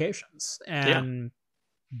practical applications. And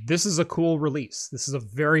this is a cool release. This is a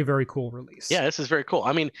very, very cool release. Yeah, this is very cool.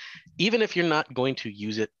 I mean, even if you're not going to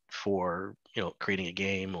use it for, creating a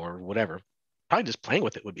game or whatever, probably just playing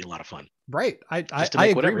with it would be a lot of fun. Right. I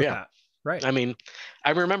agree with that. Right. I mean,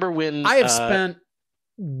 I remember when I have spent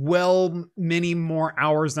many more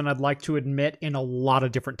hours than I'd like to admit in a lot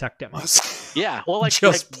of different tech demos. Yeah, well, like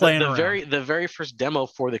playing the very first demo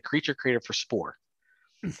for the Creature Creator for Spore,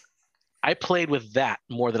 I played with that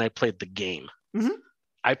more than I played the game. Mm-hmm.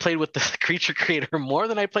 I played with the Creature Creator more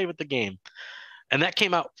than I played with the game, and that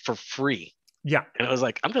came out for free. Yeah, and it was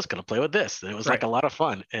like I'm just gonna play with this. And it was like a lot of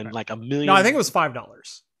fun and like a million. No, I think it was $5.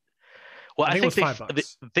 Well, I think it was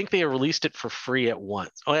 $5. They released it for free at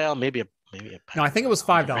once. Oh, well, maybe. No, I think it was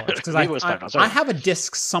 $5 because I have a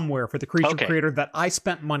disc somewhere for the Creature Creator that I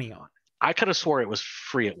spent money on. I could have swore it was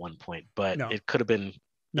free at one point, but it could have been.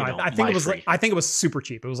 I think it was free. I think it was super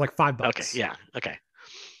cheap. It was like $5. Okay, yeah, okay.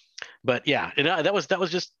 But yeah, that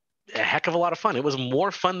was just a heck of a lot of fun. It was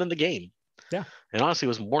more fun than the game. Yeah, and honestly, it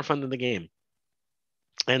was more fun than the game.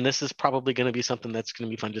 And this is probably going to be something that's going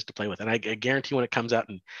to be fun just to play with. And I guarantee when it comes out,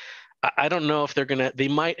 and I don't know if they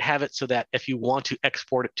might have it so that if you want to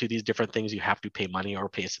export it to these different things, you have to pay money or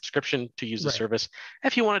pay a subscription to use the service.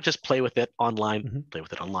 If you want to just play with it online, play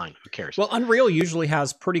with it online. Who cares? Well, Unreal usually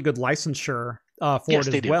has pretty good licensure for it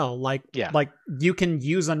as well. Like you can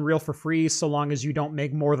use Unreal for free so long as you don't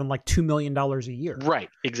make more than like $2 million a year. Right,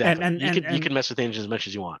 exactly. And you can mess with the engine as much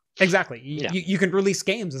as you want. Exactly. You can release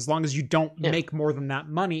games as long as you don't make more than that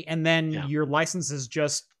money, and then your license is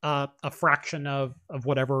just a fraction of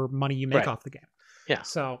whatever money you make off the game. Yeah.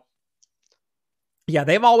 So Yeah,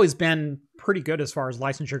 they've always been pretty good as far as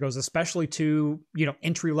licensure goes, especially to,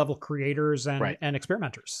 entry level creators and Right. and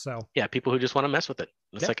experimenters. So Yeah, people who just want to mess with it.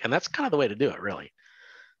 It's Yeah. like, and that's kind of the way to do it, really.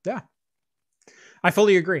 yeah, I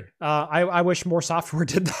fully agree. I wish more software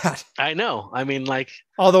did that. I know. I mean, like,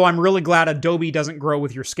 Although I'm really glad Adobe doesn't grow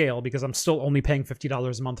with your scale, because I'm still only paying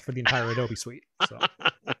 $50 a month for the entire Adobe suite. So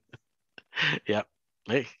yeah.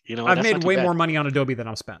 Hey, I've that's made not too way bad. more money on Adobe than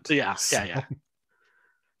I've spent. Yeah, So, yeah.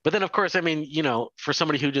 But then, of course, I mean, for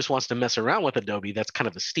somebody who just wants to mess around with Adobe, that's kind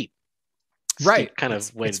of a steep right. kind it's,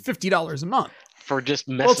 of way it's $50 a month. for just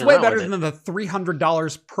messing Well, it's way around better with it. than the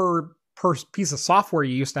 $300 per piece of software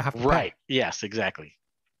you used to have to Right. pay. Yes, exactly.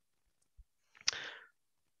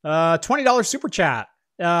 $20 super chat.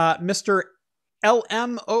 Mr.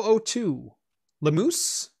 LM002.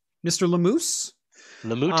 Lemoose? Mr. Lemoose?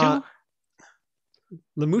 Lamutu?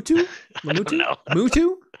 Lemutu? I don't know.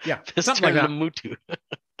 Mutu? Yeah, something like that. Lamutu.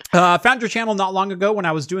 Found your channel not long ago when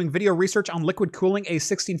I was doing video research on liquid cooling a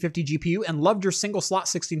 1650 GPU and loved your single slot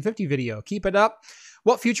 1650 video. Keep it up.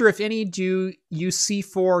 What future, if any, do you see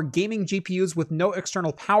for gaming GPUs with no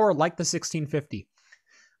external power like the 1650?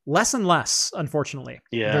 Less and less, unfortunately.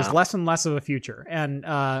 Yeah. There's less and less of a future. And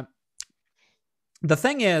the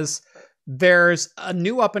thing is, there's a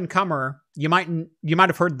new up and comer. You might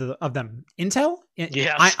have heard of them. Intel?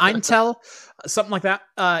 Yes. Intel, something like that.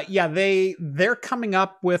 Yeah, they're coming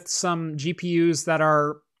up with some GPUs that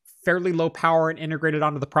are fairly low power and integrated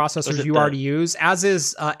onto the processors you already use, as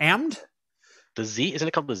is AMD. The Z, isn't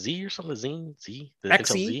it called the Z or something? The Z? The XE? Intel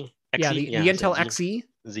Z? Yeah, the Intel XE,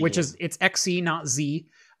 Z, which yeah. is it's XE, not Z.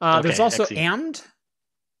 Okay, There's also XE. AMD,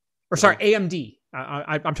 or sorry, AMD.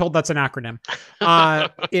 I'm told that's an acronym.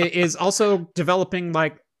 It is also developing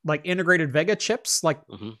like integrated Vega chips, like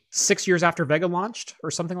 6 years after Vega launched or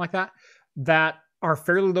something like that, that are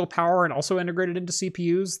fairly low power and also integrated into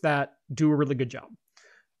CPUs that do a really good job.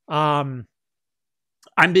 I'm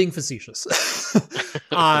being facetious.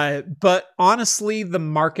 But honestly, the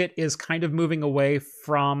market is kind of moving away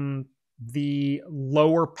from the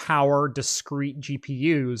lower power discrete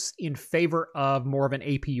GPUs in favor of more of an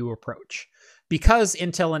APU approach. Because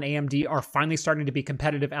Intel and AMD are finally starting to be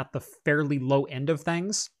competitive at the fairly low end of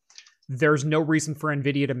things, there's no reason for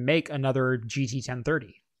NVIDIA to make another GT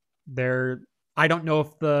 1030. I don't know if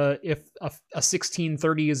a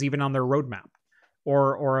 1630 is even on their roadmap,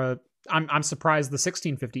 I'm surprised the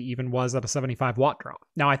 1650 even was at a 75 watt drop.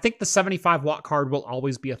 Now, I think the 75 watt card will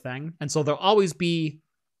always be a thing, and so there'll always be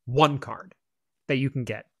one card that you can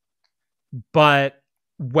get. But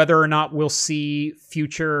whether or not we'll see a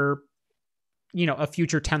future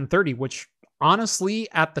 1030, which honestly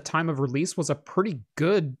at the time of release was a pretty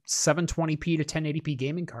good 720p to 1080p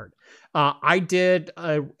gaming card. I did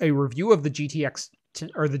a review of the GTX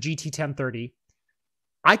or the GT 1030.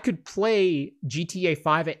 I could play GTA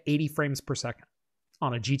 5 at 80 frames per second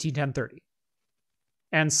on a GT 1030.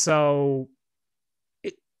 And so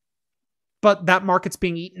but that market's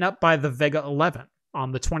being eaten up by the Vega 11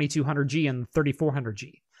 on the 2200G and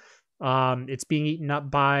 3400G. It's being eaten up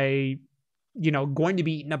by, going to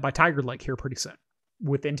be eaten up by Tiger Lake here pretty soon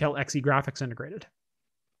with Intel Xe graphics integrated.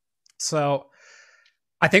 So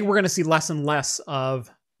I think we're going to see less and less of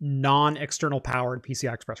non-external powered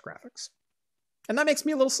PCI Express graphics. And that makes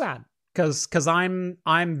me a little sad because I'm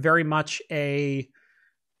very much a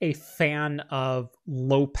fan of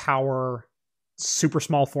low power, super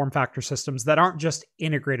small form factor systems that aren't just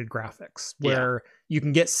integrated graphics where you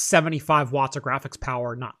can get 75 watts of graphics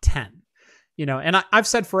power, not 10. And I've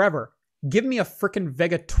said forever, give me a freaking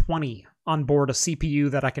Vega 20 on board a CPU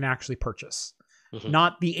that I can actually purchase,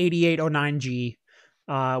 not the 8809G,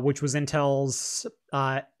 which was Intel's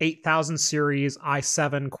 8000 series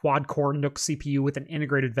i7 quad-core NUC CPU with an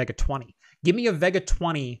integrated Vega 20. Give me a Vega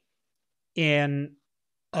 20 in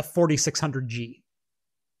a 4600G.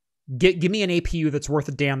 Give me an APU that's worth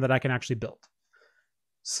a damn that I can actually build.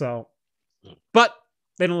 So, but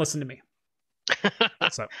they don't listen to me.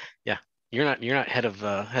 So yeah, you're not head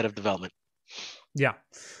of development. Yeah.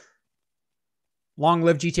 Long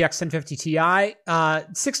live GTX 1050 Ti.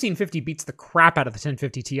 1650 beats the crap out of the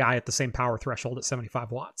 1050 Ti at the same power threshold at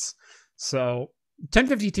 75 watts. So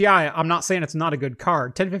 1050 Ti, I'm not saying it's not a good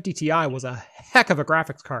card. 1050 Ti was a heck of a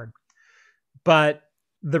graphics card. But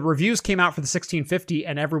the reviews came out for the 1650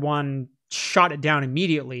 and everyone shot it down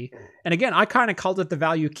immediately. And again, I kind of called it the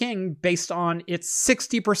value king based on it's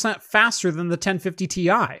 60% faster than the 1050 Ti.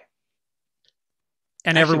 And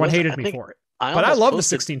actually, everyone hated me for it. But I love the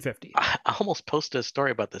 1650. I almost posted a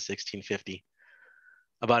story about the 1650,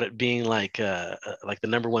 about it being like the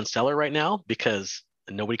number one seller right now because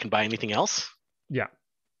nobody can buy anything else. Yeah.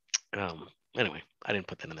 Anyway, I didn't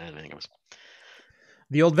put that in there. I think it was.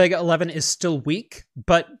 The old Vega 11 is still weak,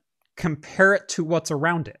 but compare it to what's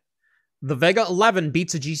around it. The Vega 11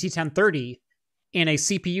 beats a GT 1030 in a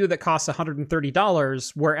CPU that costs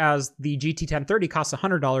 $130, whereas the GT 1030 costs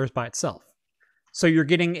 $100 by itself. So you're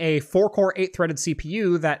getting a 4-core, 8-threaded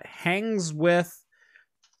CPU that hangs with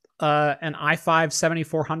an i5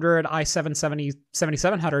 7400, i7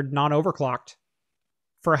 7700 non-overclocked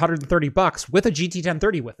for $130 with a GT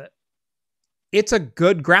 1030 with it. It's a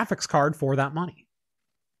good graphics card for that money.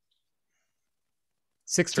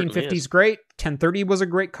 1650 is great. 1030 was a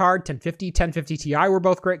great card. 1050 Ti were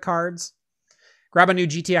both great cards. Grab a new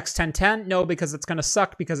GTX 1010? No, because it's going to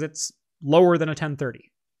suck because it's lower than a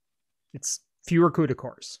 1030. It's fewer CUDA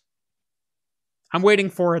cores. I'm waiting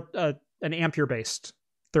for an Ampere-based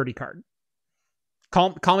 30 card.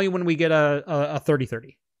 Call me when we get a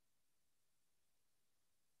 3030.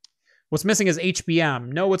 What's missing is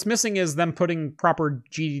HBM. No, what's missing is them putting proper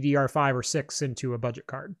GDDR5 or 6 into a budget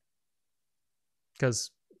card.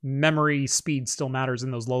 Because memory speed still matters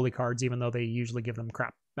in those lowly cards, even though they usually give them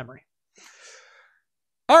crap memory.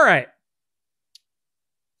 All right.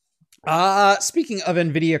 Speaking of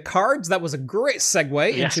NVIDIA cards, that was a great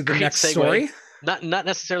segue into the next story. Not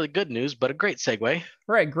necessarily good news, but a great segue.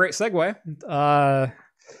 Right, great segue.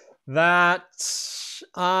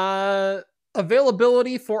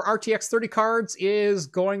 Availability for RTX 30 cards is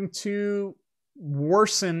going to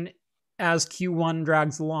worsen as Q1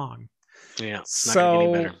 drags along. Yeah, it's not going to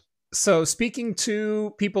get any better. So speaking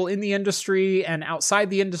to people in the industry and outside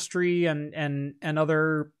the industry and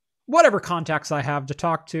other whatever contacts I have to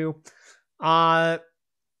talk to,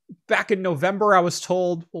 back in November I was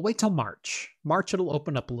told, well, wait till March. March it'll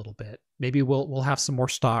open up a little bit. Maybe we'll have some more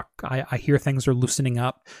stock. I hear things are loosening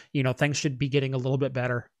up. You know, things should be getting a little bit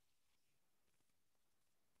better.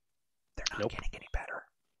 They're not getting any better.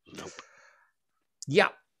 Nope. Yeah.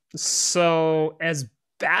 So as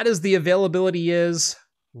bad as the availability is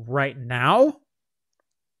right now,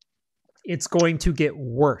 it's going to get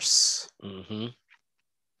worse. Mm-hmm.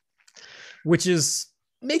 Which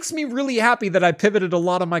makes me really happy that I pivoted a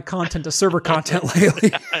lot of my content to server content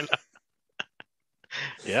lately. I know.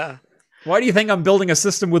 Yeah. Why do you think I'm building a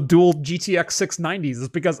system with dual GTX 690s? It's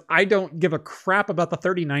because I don't give a crap about the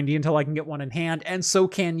 3090 until I can get one in hand, and so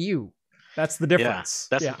can you. That's the difference.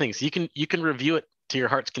 Yeah, that's the thing. So you can review it to your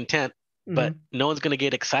heart's content, but no one's going to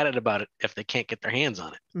get excited about it if they can't get their hands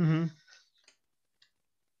on it. Mm-hmm.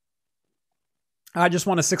 I just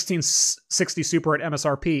want a 1660 Super at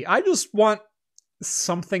MSRP. I just want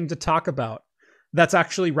something to talk about that's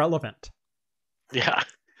actually relevant. Yeah.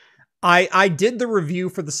 I did the review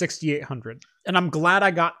for the 6800, and I'm glad I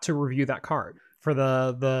got to review that card for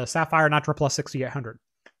the Sapphire Nitro Plus 6800.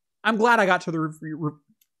 I'm glad I got to the review.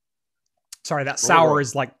 Sorry, that sour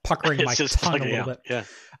is like puckering my tongue a little bit. Yeah.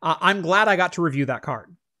 I'm glad I got to review that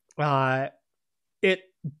card. It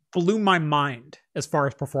blew my mind as far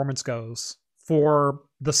as performance goes for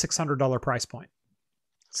the $600 price point.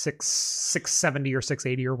 $670 or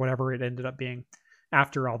 $680 or whatever it ended up being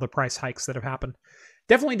after all the price hikes that have happened.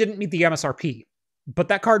 Definitely didn't meet the MSRP, but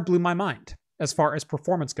that card blew my mind as far as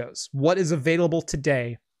performance goes. What is available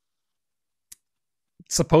today,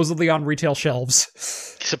 supposedly on retail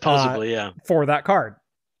shelves, yeah, for that card.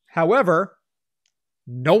 However,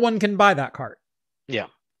 no one can buy that card. Yeah.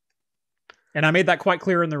 And I made that quite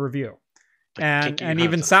clear in the review. And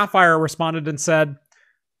even Sapphire responded and said,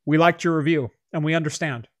 we liked your review and we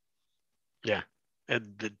understand. Yeah.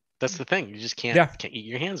 That's the thing. You just can't get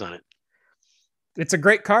your hands on it. It's a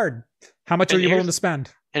great card. How much are you willing to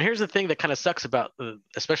spend? And here's the thing that kind of sucks about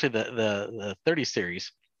especially the 30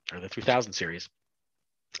 series or the 3000 series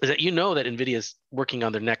is that you know that NVIDIA is working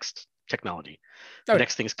on their next technology. The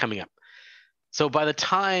next thing's coming up. So by the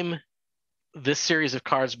time this series of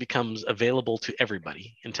cards becomes available to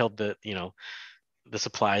everybody until the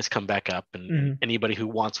supplies come back up and anybody who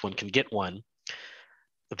wants one can get one,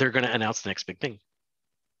 they're going to announce the next big thing.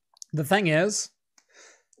 The thing is,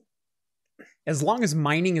 as long as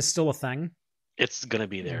mining is still a thing, it's going to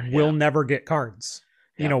be there. We'll never get cards.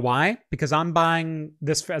 Yeah. You know why? Because I'm buying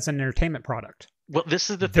this as an entertainment product. Well, this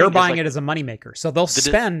is the thing. They're buying it as a moneymaker, so they'll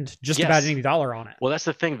spend just about any dollar on it. Well, that's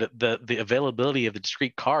the thing, that the availability of the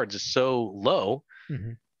discrete cards is so low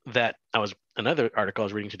that another article I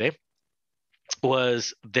was reading today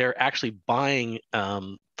was they're actually buying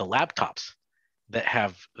the laptops that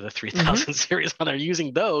have the 3000 series on. They're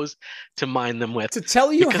using those to mine them with. To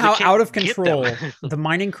tell you how out of control the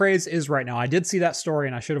mining craze is right now, I did see that story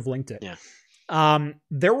and I should have linked it. Yeah.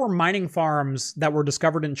 There were mining farms that were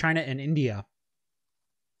discovered in China and India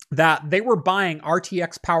that they were buying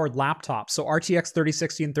RTX powered laptops, so RTX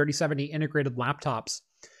 3060 and 3070 integrated laptops,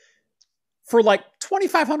 for like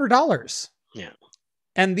 $2,500. Yeah.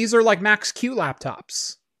 And these are like Max Q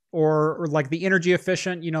laptops or like the energy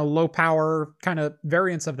efficient, low power kind of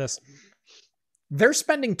variants of this. They're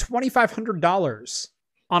spending $2,500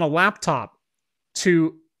 on a laptop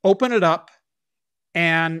to open it up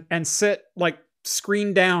and sit like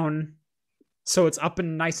screen down so it's up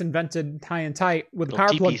and nice and vented high and tight with a power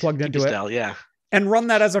plug plugged into style, it. Yeah. And run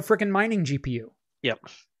that as a freaking mining GPU. Yep.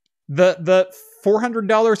 The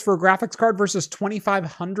 $400 for a graphics card versus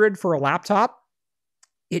 $2,500 for a laptop,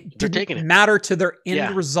 it didn't matter to their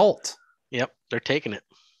end result. Yep, they're taking it.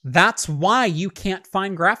 That's why you can't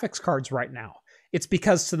find graphics cards right now. It's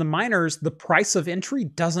because to the miners, the price of entry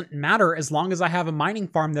doesn't matter as long as I have a mining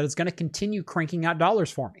farm that is going to continue cranking out dollars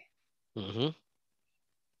for me. Mm-hmm.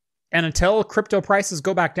 And until crypto prices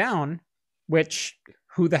go back down, which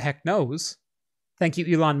who the heck knows? Thank you,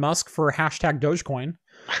 Elon Musk, for hashtag Dogecoin.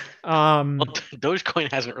 Well,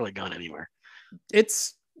 Dogecoin hasn't really gone anywhere.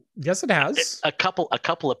 Yes, it has. A couple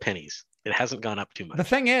of pennies. It hasn't gone up too much. The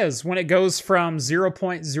thing is, when it goes from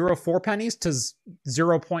 0.04 pennies to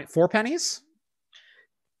 0.4 pennies,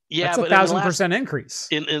 that's 1,000% increase.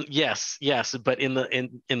 Yes, but in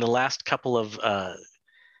the last couple of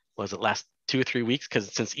last 2 or 3 weeks,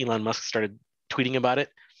 because since Elon Musk started tweeting about it,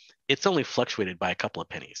 it's only fluctuated by a couple of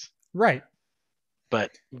pennies. Right.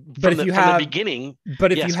 But if you have the beginning,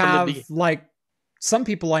 like some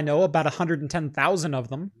people I know, about 110,000 of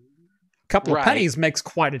them, a couple of pennies makes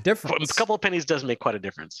quite a difference. A couple of pennies does make quite a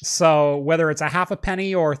difference. So whether it's a half a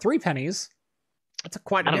penny or 3 pennies, it's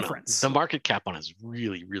quite a difference. The market cap on it is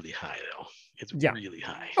really, really high, though. It's really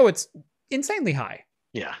high. Oh, it's insanely high.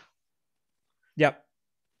 Yeah. Yep.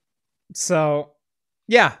 So,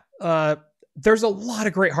 yeah, there's a lot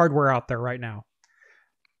of great hardware out there right now.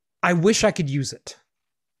 I wish I could use it.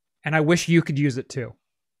 And I wish you could use it too.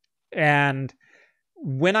 And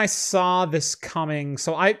when I saw this coming,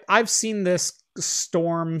 so I've seen this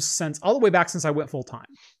storm all the way back since I went full time,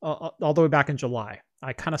 all the way back in July.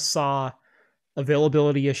 I kind of saw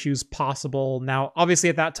availability issues possible. Now, obviously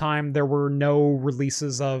at that time, there were no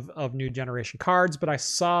releases of new generation cards, but I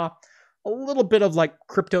saw a little bit of like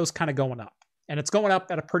crypto's kind of going up, and it's going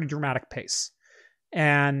up at a pretty dramatic pace.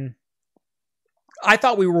 And I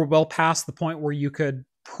thought we were well past the point where you could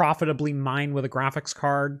profitably mine with a graphics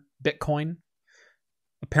card Bitcoin.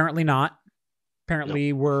 Apparently not.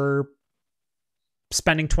 Apparently we're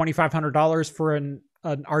spending $2,500 for an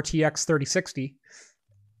RTX 3060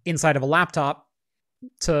 inside of a laptop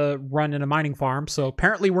to run in a mining farm. So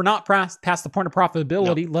apparently we're not past the point of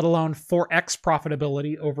profitability, let alone 4x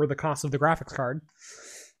profitability over the cost of the graphics card.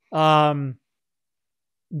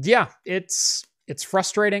 Yeah, it's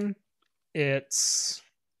frustrating. It's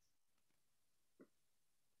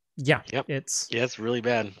really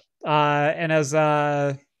bad. And as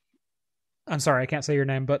I'm sorry, I can't say your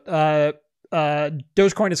name, but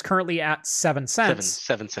Dogecoin is currently at 7 cents.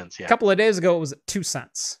 7 cents, yeah. A couple of days ago, it was at 2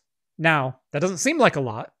 cents. Now, that doesn't seem like a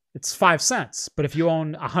lot. It's 5 cents. But if you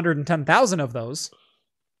own 110,000 of those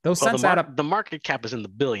cents add up. The market cap is in the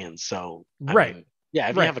billions, so right. I mean, yeah,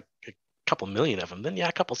 if you have a couple million of them, then yeah,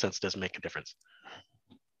 a couple cents does make a difference.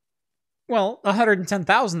 Well,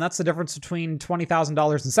 110,000, that's the difference between $20,000 and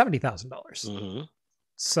 $70,000. Mm-hmm.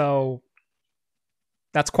 So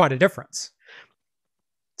that's quite a difference.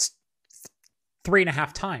 It's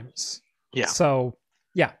 3.5 times. Yeah. So,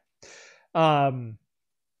 yeah.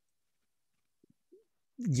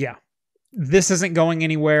 Yeah. This isn't going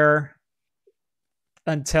anywhere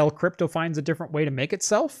until crypto finds a different way to make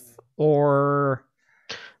itself, or...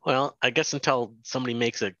 Well, I guess until somebody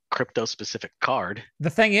makes a crypto-specific card. The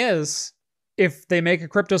thing is, if they make a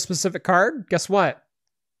crypto-specific card, guess what?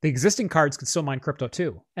 The existing cards can still mine crypto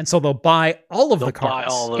too. And so they'll buy all of the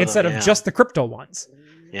cards instead of just the crypto ones.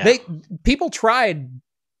 Yeah. People tried.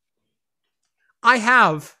 I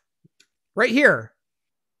have right here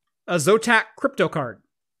a Zotac crypto card.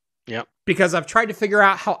 Yep. Because I've tried to figure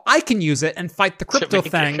out how I can use it and fight the crypto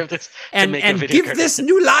thing and give this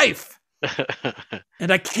new life.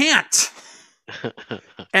 And I can't.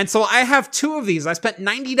 And so I have 2 of these. I spent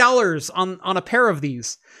 $90 on a pair of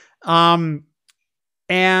these. And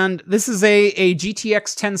this is a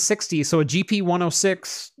GTX 1060, so a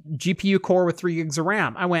GP106 GPU core with 3 gigs of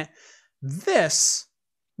RAM. I went, this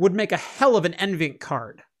would make a hell of an NVENC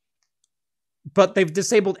card. But they've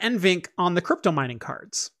disabled NVENC on the crypto mining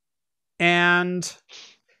cards. And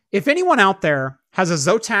if anyone out there has a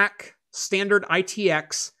Zotac standard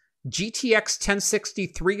ITX GTX 1060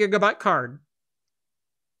 3GB card,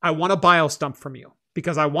 I want a BIOS dump from you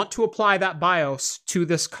because I want to apply that BIOS to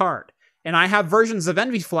this card. And I have versions of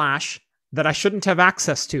NVFlash that I shouldn't have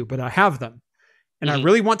access to, but I have them. And I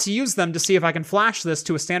really want to use them to see if I can flash this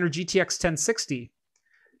to a standard GTX 1060.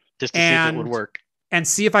 Just to see if it would work. And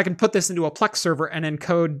see if I can put this into a Plex server and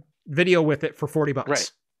encode video with it for $40.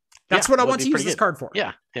 Right. That's what I want to use this card for.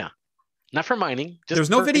 Yeah, yeah. Not for mining. Just There's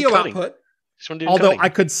no video encoding. output. Just although I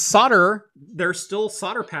could solder, there's still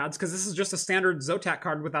solder pads because this is just a standard Zotac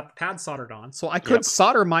card without the pad soldered on. So I could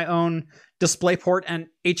solder my own DisplayPort and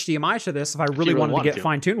HDMI to this if I really wanted to get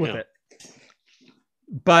fine-tuned with it.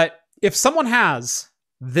 But if someone has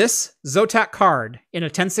this Zotac card in a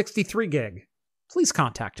 1063 gig, please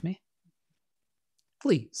contact me.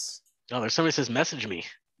 Please. Oh, there's somebody that says message me.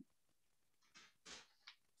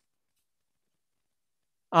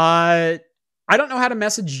 I don't know how to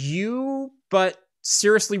message you, but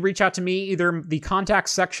seriously reach out to me, either the contact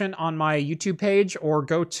section on my YouTube page or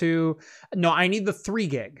go to... No, I need the 3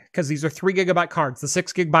 gig because these are 3 gigabyte cards. The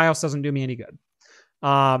 6 gig BIOS doesn't do me any good.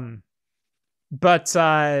 But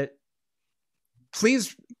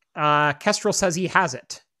please, Kestrel says he has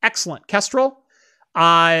it. Excellent. Kestrel,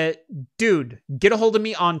 dude, get a hold of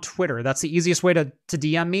me on Twitter. That's the easiest way to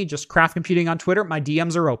DM me. Just Craft Computing on Twitter. My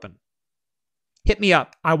DMs are open. Hit me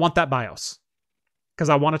up. I want that BIOS because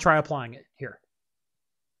I want to try applying it here.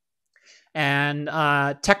 And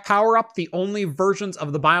Tech Power Up, the only versions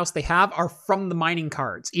of the BIOS they have are from the mining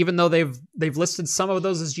cards. Even though they've listed some of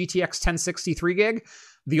those as GTX 1063 gig,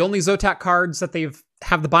 the only Zotac cards that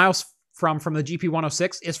have the BIOS from the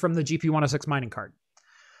GP106 is from the GP106 mining card.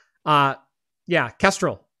 Yeah,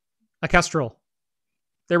 Kestrel. A Kestrel.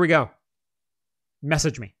 There we go.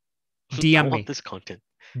 Message me. DM I want me. This content.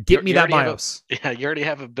 Get me that BIOS. You already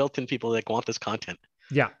have a built-in people that want this content.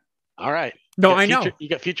 Yeah. All right. No, I know. You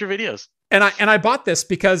got future videos. And I bought this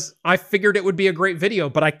because I figured it would be a great video,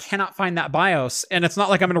 but I cannot find that BIOS. And it's not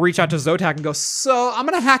like I'm going to reach out to Zotac and go, so I'm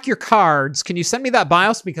going to hack your cards. Can you send me that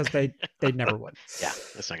BIOS? Because they never would. Yeah,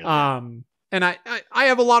 that's not going to and I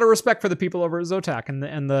have a lot of respect for the people over at Zotac, and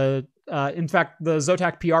in fact, the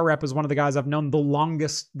Zotac PR rep is one of the guys I've known the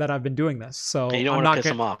longest that I've been doing this. So you don't want to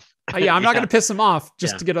piss them off. Yeah, I'm not going to piss them off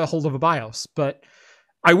just to get a hold of a BIOS, but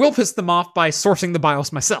I will piss them off by sourcing the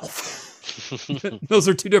BIOS myself. Those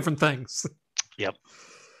are two different things. Yep.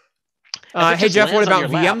 Hey Jeff, what about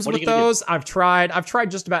VMs with those? I've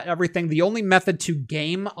tried just about everything. The only method to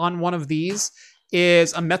game on one of these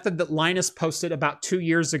is a method that Linus posted about 2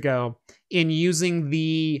 years ago in using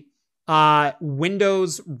the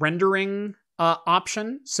Windows rendering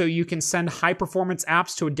option. So you can send high performance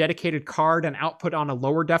apps to a dedicated card and output on a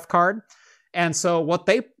lower def card. And so what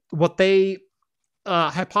they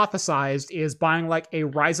hypothesized is buying like a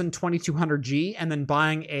Ryzen 2200G and then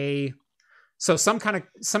buying some kind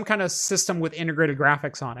of system with integrated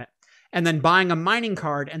graphics on it, and then buying a mining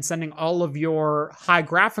card and sending all of your high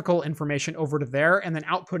graphical information over to there and then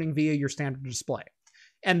outputting via your standard display.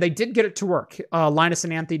 And they did get it to work. Linus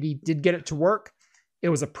and Anthony did get it to work. It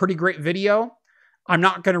was a pretty great video. I'm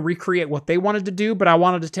not going to recreate what they wanted to do, but I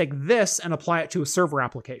wanted to take this and apply it to a server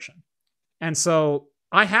application. And so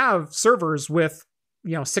I have servers with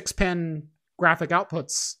 6-pin graphic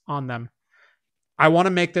outputs on them. I want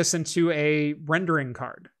to make this into a rendering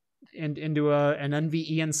card and into an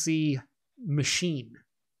NVENC machine,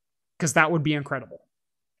 because that would be incredible.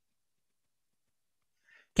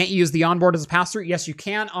 Can't you use the onboard as a pass-through? Yes, you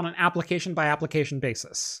can on an application-by-application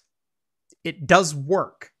basis. It does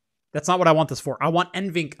work. That's not what I want this for. I want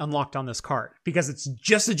NVENC unlocked on this card because it's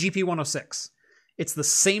just a GP106. It's the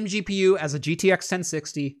same GPU as a GTX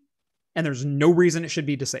 1060, and there's no reason it should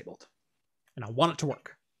be disabled. And I want it to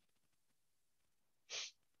work.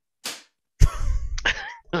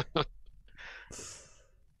 Dang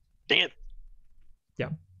it. Yeah.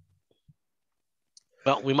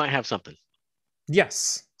 Well, we might have something.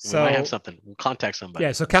 Yes. So we might have something. We'll contact somebody.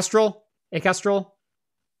 Yeah, so Kestrel. Hey, Kestrel.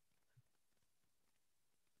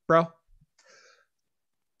 Bro.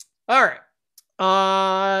 All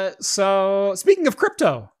right. So speaking of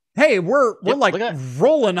crypto, hey, we're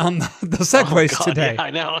rolling on the segues today. Yeah,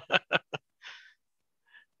 I know.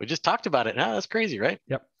 We just talked about it. No, that's crazy, right?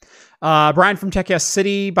 Yep. Brian from Tech Yes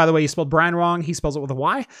City, by the way, you spelled Brian wrong. He spells it with a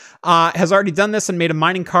Y. Has already done this and made a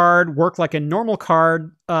mining card work like a normal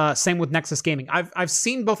card. Same with Nexus Gaming. I've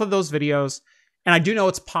seen both of those videos, and I do know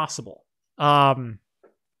it's possible. How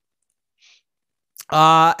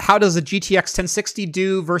does a GTX 1060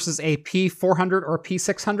 do versus a P400 or a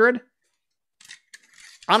P600?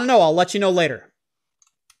 I don't know. I'll let you know later.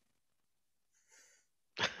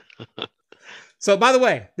 So, by the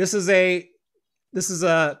way, this is a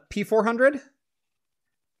P400.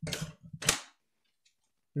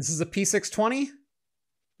 This is a P620.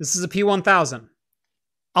 This is a P1000.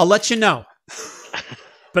 I'll let you know.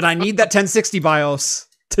 But I need that 1060 BIOS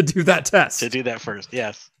to do that test. To do that first,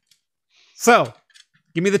 yes. So,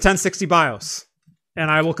 give me the 1060 BIOS, and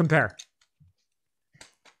I will compare.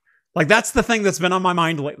 Like, that's the thing that's been on my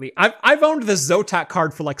mind lately. I've owned this Zotac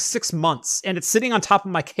card for like 6 months, and it's sitting on top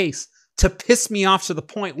of my case to piss me off to the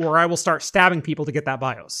point where I will start stabbing people to get that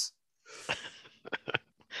BIOS.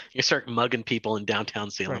 You start mugging people in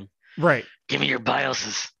downtown Salem. Right. Give me your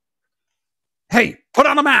BIOSes. Hey, put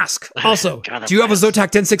on a mask. Also, do you have a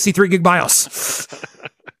Zotac 1063 gig BIOS?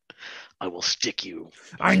 I will stick you.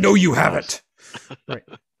 I know you have it. Right.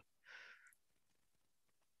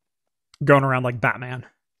 Going around like Batman.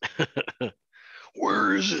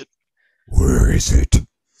 Where is it? Where is it?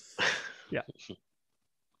 Yeah.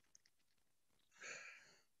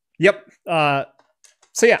 Yep.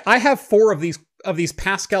 So yeah, I have 4 of these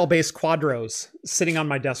Pascal-based Quadros sitting on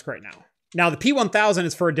my desk right now. Now the P1000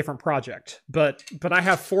 is for a different project, but I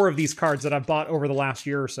have 4 of these cards that I've bought over the last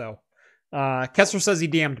year or so. Kessler says he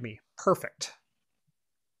DM'd me. Perfect.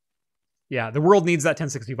 Yeah, the world needs that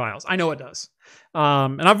 1060 BIOS. I know it does.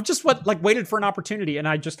 And I've just waited for an opportunity, and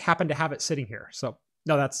I just happen to have it sitting here. So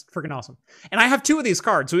no, that's freaking awesome. And I have 2 of these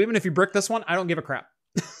cards, so even if you brick this one, I don't give a crap.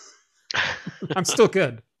 I'm still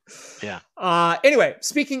good. Yeah. Anyway,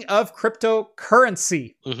 speaking of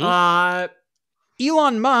cryptocurrency,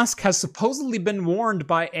 Elon Musk has supposedly been warned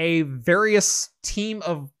by various teams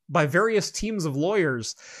of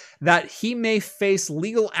lawyers that he may face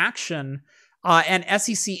legal action and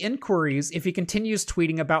SEC inquiries if he continues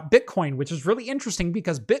tweeting about Bitcoin, which is really interesting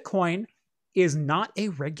because Bitcoin is not a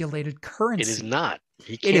regulated currency. It is not.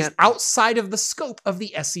 It is outside of the scope of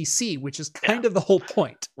the SEC, which is kind of the whole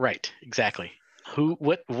point. Right. Exactly.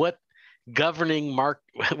 What governing what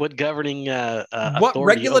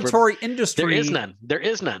regulatory industry? There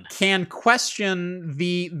is none. Can question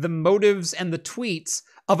the motives and the tweets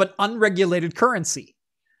of an unregulated currency?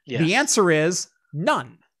 Yes. The answer is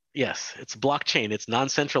none. Yes, it's blockchain. It's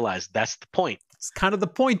non-centralized. That's the point. It's kind of the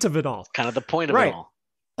point of it all. It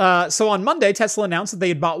all. So on Monday, Tesla announced that they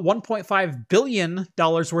had bought $1.5 billion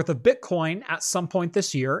worth of Bitcoin at some point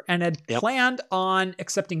this year and had planned on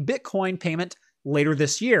accepting Bitcoin payment later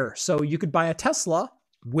this year. So you could buy a Tesla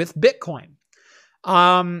with Bitcoin.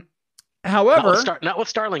 However, not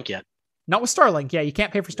with Starlink yet. Not with Starlink. Yeah, you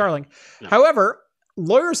can't pay for Starlink. No. However,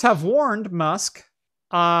 lawyers have warned Musk,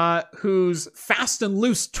 whose fast and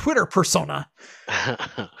loose Twitter persona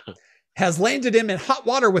has landed him in hot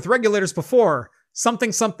water with regulators before.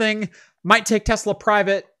 Something might take Tesla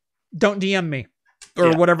private. Don't DM me,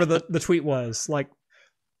 or whatever the tweet was. Like,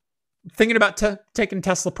 thinking about taking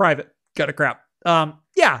Tesla private. Got a crap.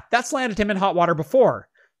 Yeah, that's landed him in hot water before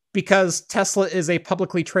because Tesla is a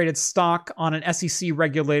publicly traded stock on an SEC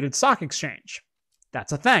regulated stock exchange.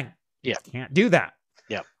 That's a thing. Yeah, can't do that.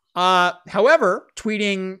 Yeah. However,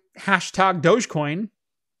 tweeting hashtag Dogecoin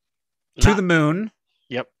to the moon.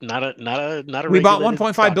 Yep. Not a. We bought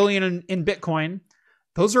 1.5 billion in Bitcoin.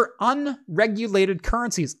 Those are unregulated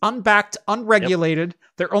currencies, unbacked, unregulated. Yep.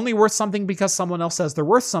 They're only worth something because someone else says they're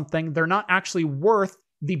worth something. They're not actually worth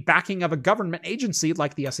the backing of a government agency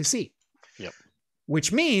like the SEC. Yep.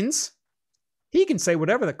 Which means he can say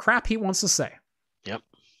whatever the crap he wants to say. Yep.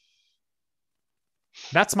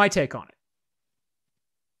 That's my take on it.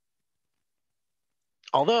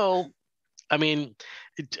 Although, I mean,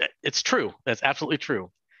 it's true. That's absolutely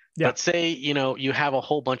true. Yeah. But say, you have a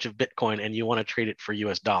whole bunch of Bitcoin and you want to trade it for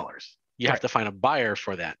US dollars. You have to find a buyer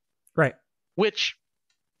for that. Right. Which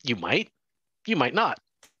you might not.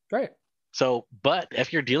 Right. So, but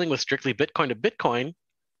if you're dealing with strictly Bitcoin to Bitcoin,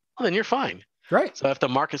 well, then you're fine. Right. So if the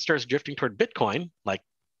market starts drifting toward Bitcoin, like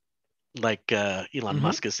Elon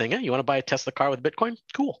Musk is saying, you want to buy a Tesla car with Bitcoin?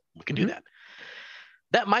 Cool. We can do that.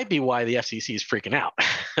 That might be why the FCC is freaking out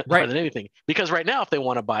more than anything. Because right now, if they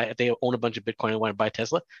own a bunch of Bitcoin and want to buy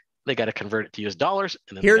Tesla, they got to convert it to US dollars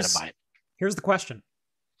and then they got to buy it. Here's the question.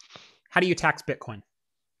 How do you tax Bitcoin?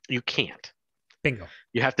 You can't. Bingo.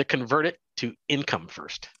 You have to convert it to income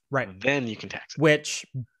first. Right. Then you can tax it. Which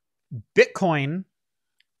Bitcoin,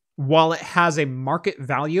 while it has a market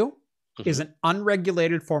value, is an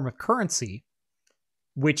unregulated form of currency,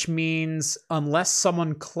 which means unless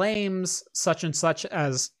someone claims such and such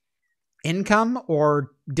as income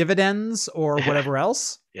or dividends or whatever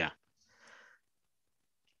else. Yeah.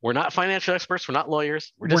 We're not financial experts. We're not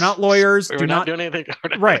lawyers. We're not lawyers. We're not doing anything.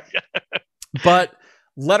 Right. But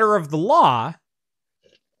letter of the law,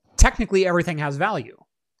 technically everything has value.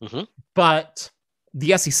 But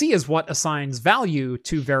the SEC is what assigns value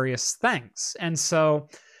to various things. And so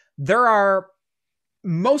there are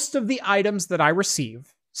most of the items that I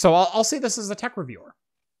receive. So I'll say this as a tech reviewer,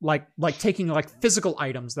 like taking like physical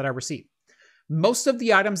items that I receive. Most of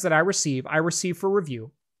the items that I receive for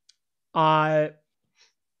review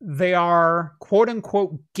They are quote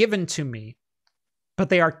unquote given to me, but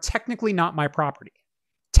they are technically not my property.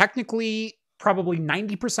 Technically, probably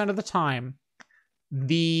 90% of the time,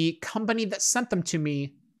 the company that sent them to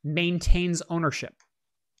me maintains ownership,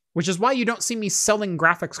 which is why you don't see me selling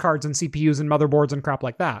graphics cards and CPUs and motherboards and crap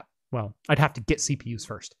like that. Well, I'd have to get CPUs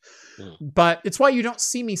first. But it's why you don't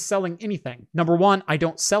see me selling anything. Number one, I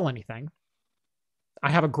don't sell anything. I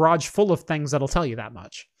have a garage full of things that'll tell you that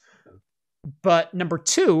much. But number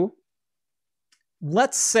two,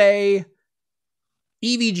 let's say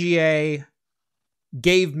EVGA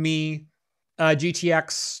gave me a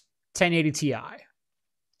GTX 1080 Ti.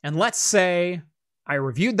 And let's say I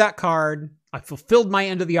reviewed that card, I fulfilled my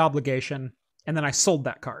end of the obligation, and then I sold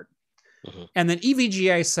that card. And then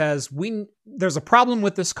EVGA says, there's a problem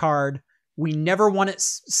with this card. We never want it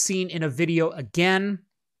seen in a video again.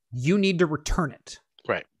 You need to return it.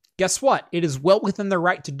 Right. Guess what? It is well within their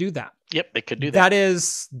right to do that. Yep, they could do that.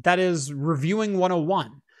 That is reviewing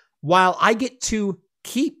 101. While I get to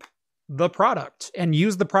keep the product and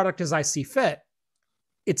use the product as I see fit,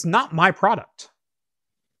 it's not my product.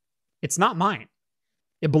 It's not mine.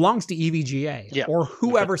 It belongs to EVGA or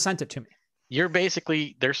whoever sent it to me. You're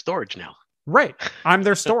basically their storage now. Right. I'm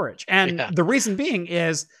their storage. And the reason being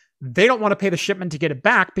is they don't want to pay the shipment to get it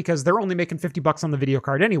back because they're only making $50 on the video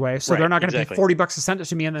card anyway. So they're not going to pay $40 to send it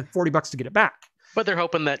to me and then $40 to get it back. But they're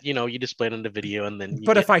hoping that, you display it on the video and then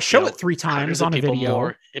if I show it 3 times on a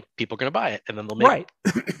video, people are going to buy it and then they'll make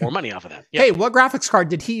more money off of that. Hey, what graphics card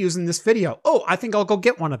did he use in this video? Oh, I think I'll go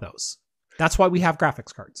get one of those. That's why we have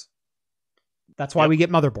graphics cards. That's why we get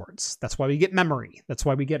motherboards. That's why we get memory. That's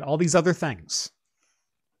why we get all these other things.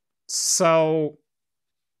 So,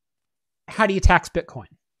 how do you tax Bitcoin?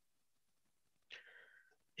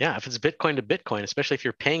 Yeah, if it's Bitcoin to Bitcoin, especially if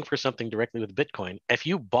you're paying for something directly with Bitcoin, if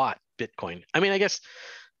you bought Bitcoin, I mean, I guess,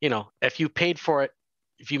 if you paid for it,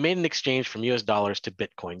 if you made an exchange from US dollars to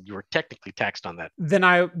Bitcoin, you were technically taxed on that.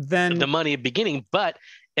 Then the money beginning, but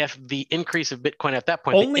if the increase of Bitcoin at that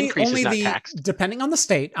point, the increase is not taxed. Depending on the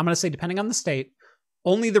state, I'm going to say depending on the state,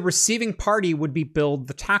 only the receiving party would be billed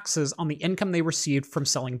the taxes on the income they received from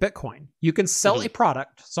selling Bitcoin. You can sell a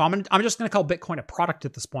product. So I'm just going to call Bitcoin a product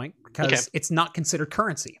at this point because it's not considered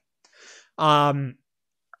currency. The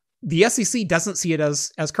SEC doesn't see it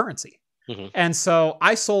as currency. And so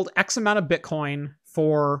I sold X amount of Bitcoin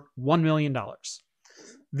for $1 million.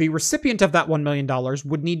 The recipient of that $1 million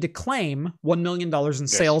would need to claim $1 million in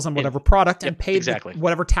sales on whatever product and pay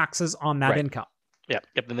whatever taxes on that income. Yep.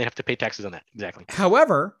 Then they have to pay taxes on that. Exactly.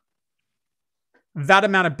 However, that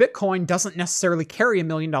amount of Bitcoin doesn't necessarily carry $1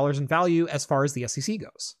 million in value as far as the SEC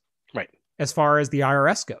goes. Right. As far as the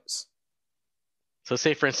IRS goes. So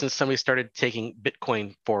say, for instance, somebody started taking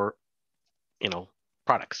Bitcoin for,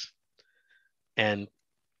 products. And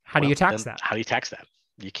how do you tax that? How do you tax that?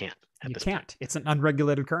 You can't. You can't. It's an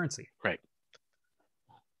unregulated currency. Right.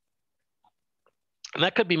 And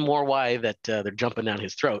that could be more why that they're jumping down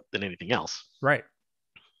his throat than anything else. Right.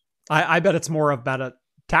 I bet it's more about a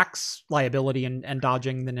tax liability and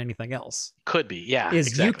dodging than anything else. Could be, yeah.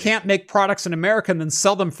 You can't make products in America and then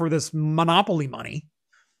sell them for this monopoly money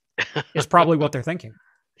is probably what they're thinking.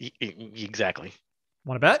 Exactly.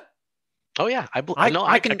 Want to bet? Oh, yeah.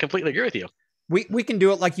 I completely agree with you. We can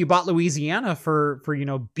do it like you bought Louisiana for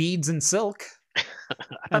beads and silk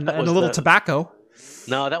and a little tobacco.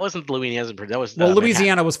 No, that wasn't Louisiana. That was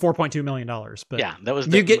Louisiana was $4.2 million. But yeah, that was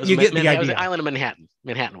you get the idea. It was the island of Manhattan.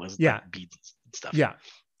 Manhattan was beads and stuff. Yeah.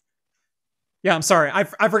 Yeah, I'm sorry.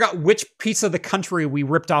 I forgot which piece of the country we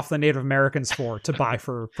ripped off the Native Americans to buy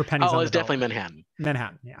for pennies. Oh, it was definitely Manhattan.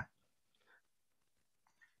 Manhattan, yeah.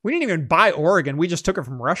 We didn't even buy Oregon. We just took it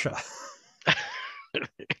from Russia.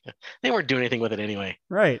 They weren't doing anything with it anyway.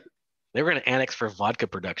 Right. They were going to annex for vodka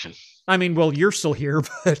production. I mean, well, you're still here,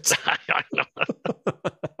 but... I know.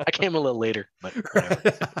 I came a little later, but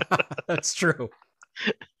That's true.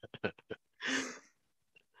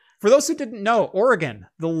 For those who didn't know, Oregon,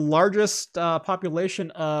 the largest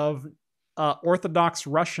population of Orthodox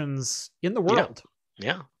Russians in the world.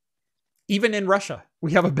 Yeah. Even in Russia,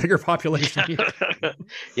 we have a bigger population here.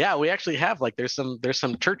 Yeah, we actually have there's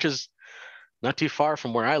some churches not too far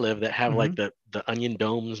from where I live that have the onion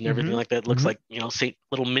domes and everything like that. It looks like,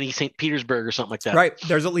 little mini St. Petersburg or something like that. Right.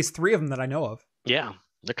 There's at least 3 of them that I know of. Yeah.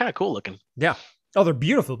 They're kind of cool looking. Yeah. Oh, they're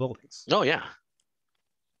beautiful buildings. Oh, yeah.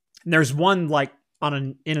 And there's one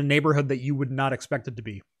in a neighborhood that you would not expect it to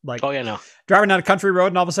be. Oh, yeah, no. Driving down a country road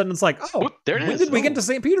and all of a sudden it's like, oh, there it is. When did we get to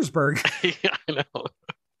St. Petersburg? Yeah, I know.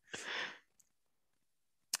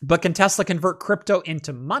 But can Tesla convert crypto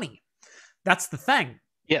into money? That's the thing.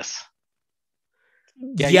 Yes.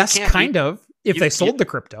 Yeah, yes, kind of. If they sold the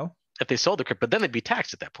crypto. if they sold the crypto, then they'd be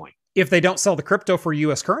taxed at that point. If they don't sell the crypto for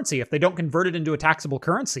US currency, if they don't convert it into a taxable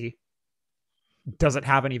currency, does it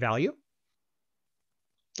have any value?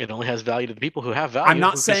 It only has value to the people who have value. I'm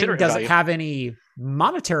not saying does it have any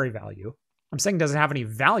monetary value. I'm saying does it have any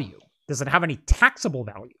value? Does it have any taxable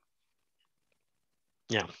value?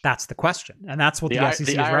 Yeah. That's the question. And that's what the SEC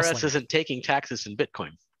is IRS wrestling. isn't taking taxes in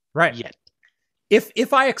Bitcoin. Right. Yet.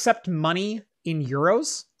 If I accept money in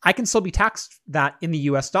euros, I can still be taxed that in the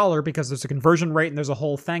US dollar because there's a conversion rate and there's a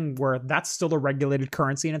whole thing where that's still a regulated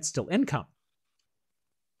currency and it's still income.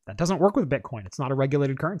 That doesn't work with Bitcoin. It's not a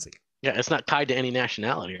regulated currency. Yeah, it's not tied to any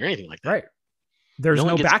nationality or anything like that. Right. There's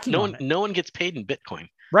no backing on it. No one gets paid in Bitcoin.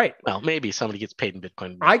 Right. Well, maybe somebody gets paid in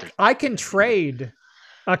Bitcoin. I can trade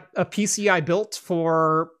a PCI built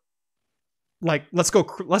for, like, let's go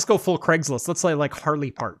full Craigslist. Let's say like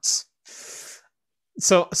Harley parts.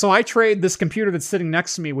 So I trade this computer that's sitting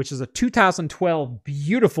next to me, which is a 2012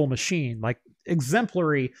 beautiful machine, like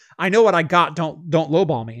exemplary. I know what I got. Don't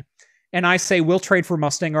lowball me. And I say we'll trade for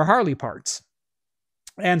Mustang or Harley parts.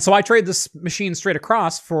 And so I trade this machine straight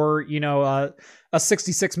across for, a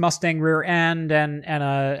 66 Mustang rear end and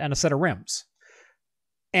a set of rims.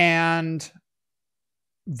 And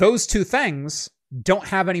those two things don't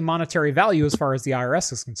have any monetary value as far as the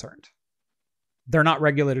IRS is concerned. They're not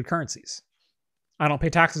regulated currencies. I don't pay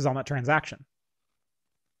taxes on that transaction.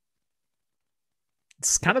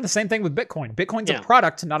 It's kind of the same thing with Bitcoin. Bitcoin's a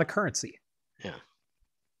product, not a currency. Yeah.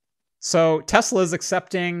 So Tesla is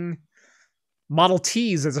accepting Model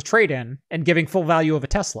Ts as a trade-in and giving full value of a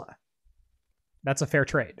Tesla. That's a fair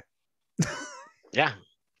trade. Yeah.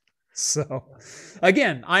 So,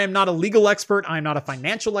 again, I am not a legal expert. I am not a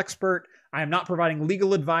financial expert. I am not providing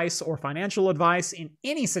legal advice or financial advice in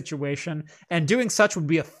any situation, and doing such would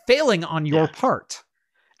be a failing on your part.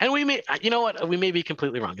 And we may, we may be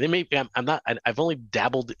completely wrong. I've only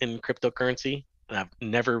dabbled in cryptocurrency, and I've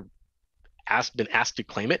never been asked to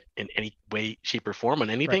claim it in any way, shape, or form on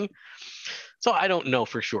anything. Right. So I don't know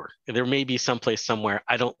for sure. There may be someplace somewhere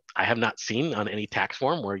I have not seen on any tax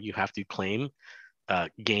form where you have to claim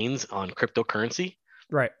gains on cryptocurrency.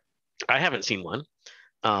 Right. I haven't seen one.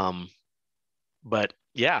 But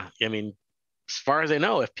yeah, I mean, as far as I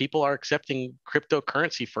know, if people are accepting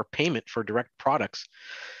cryptocurrency for payment for direct products,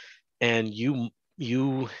 and you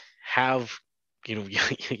have,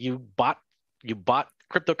 you bought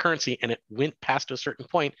cryptocurrency and it went past a certain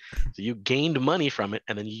point, so you gained money from it,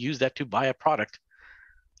 and then you use that to buy a product.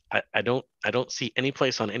 I don't see any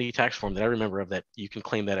place on any tax form that I remember of that you can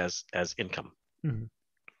claim that as income. Mm-hmm.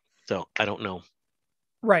 So I don't know.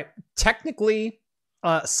 Right. Technically,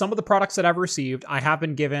 some of the products that I've received, I have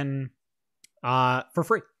been given for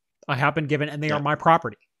free. I have been given, and they are my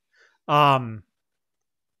property. Now,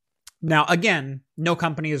 again, no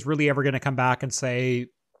company is really ever going to come back and say,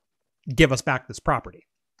 give us back this property.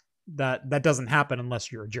 That doesn't happen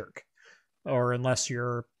unless you're a jerk, or unless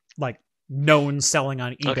you're like known selling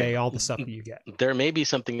on eBay all the stuff that you get. There may be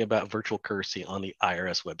something about virtual currency on the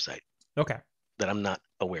IRS website. Okay. That I'm not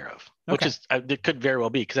aware of, which is it could very well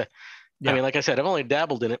be, because I mean, like I said, I've only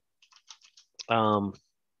dabbled in it. And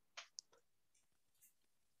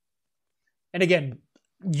again,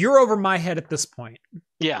 you're over my head at this point.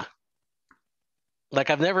 Yeah. Like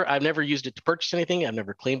I've never used it to purchase anything. I've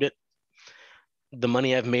never claimed it. The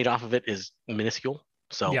money I've made off of it is minuscule.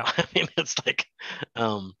 So I mean, it's like,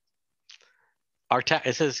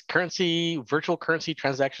 it says virtual currency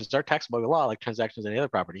transactions are taxable by law like transactions in any other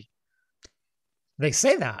property. They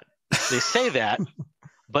say that. They say that,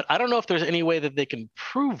 but I don't know if there's any way that they can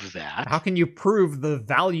prove that. How can you prove the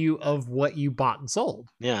value of what you bought and sold?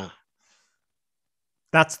 Yeah.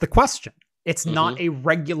 That's the question. It's not a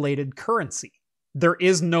regulated currency. There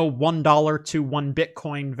is no $1 to 1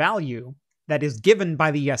 Bitcoin value that is given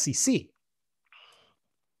by the SEC.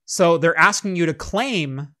 So they're asking you to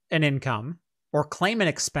claim an income or claim an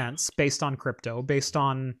expense based on crypto, based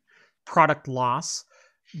on product loss.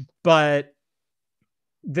 But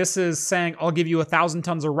this is saying, I'll give you 1,000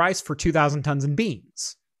 tons of rice for 2,000 tons of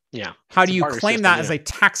beans. Yeah. How do you claim that as a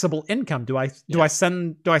taxable income? Do I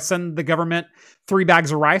send the government 3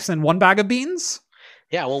 bags of rice and 1 bag of beans?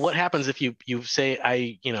 Yeah. Well, what happens if you say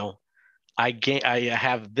I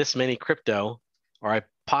have this many crypto, or I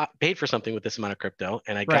paid for something with this amount of crypto,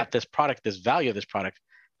 and I got this product, this value of this product,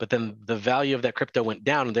 but then the value of that crypto went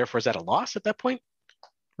down, and therefore is that a loss at that point?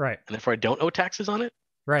 Right. And therefore I don't owe taxes on it?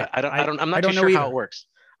 Right. I'm not too sure how it works.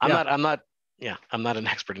 I'm not an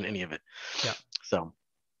expert in any of it. Yeah.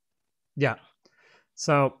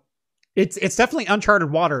 So it's definitely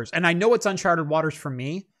uncharted waters. And I know it's uncharted waters for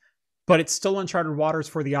me, but it's still uncharted waters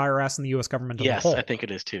for the IRS and the US government as a whole. Yes, I think it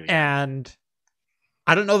is too. Yeah. And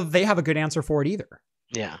I don't know that they have a good answer for it either.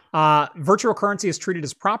 Yeah. Virtual currency is treated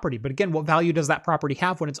as property, but again, what value does that property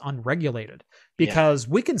have when it's unregulated? Because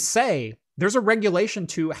we can say there's a regulation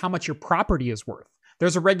to how much your property is worth.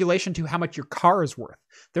 There's a regulation to how much your car is worth.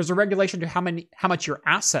 There's a regulation to how much your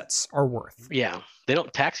assets are worth. Yeah. They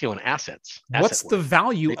don't tax you on assets. What's the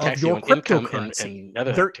value of your cryptocurrency?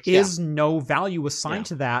 There is no value assigned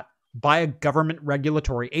to that by a government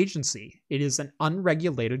regulatory agency. It is an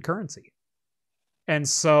unregulated currency. And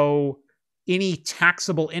so any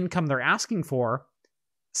taxable income they're asking for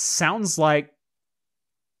sounds like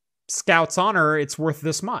Scout's honor, it's worth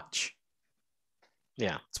this much.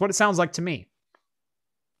 Yeah. That's what it sounds like to me.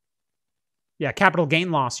 Yeah, capital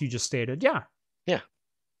gain loss you just stated. Yeah. Yeah.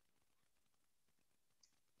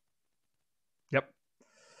 Yep.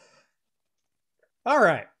 All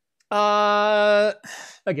right.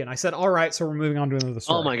 Again, I said all right, so we're moving on to another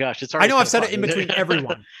story. Oh my gosh, it's I know I've said it in between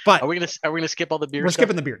everyone, but are we gonna skip all the beer? We're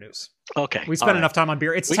skipping the beer news. Okay, we spent enough time on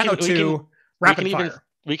beer. It's 10:02. Rapid fire.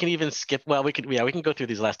 We can even skip. Well, we can go through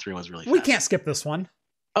these last three ones really fast. We can't skip this one.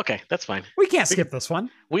 Okay, that's fine. We can't skip this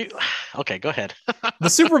one. Okay, go ahead. The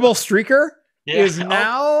Super Bowl streaker is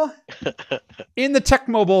now in the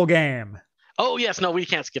Tecmo Bowl game. Oh yes, no, we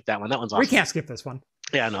can't skip that one. That one's awesome. We can't skip this one.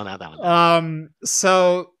 Yeah, no, not that one.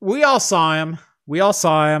 So we all saw him.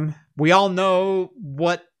 We all know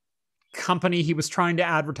what company he was trying to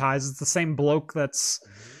advertise. It's the same bloke that's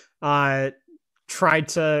tried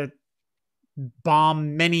to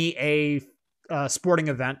bomb many a sporting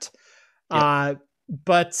event. Yep.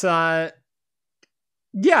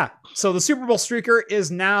 Yeah. So the Super Bowl streaker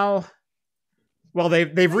is now, well, they've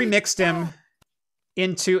remixed him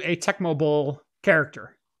into a Tecmo Bowl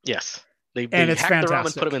character. Yes. They and it's hacked fantastic. the ROM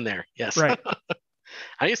and put him in there. Yes. Right.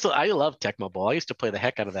 I love Tecmo Bowl. I used to play the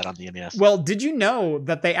heck out of that on the NES. Well, did you know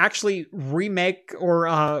that they actually remake or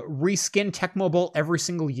reskin Tecmo Bowl every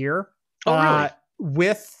single year? Oh, really?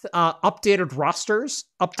 With updated rosters,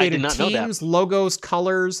 updated teams, logos,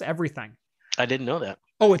 colors, everything. I didn't know that.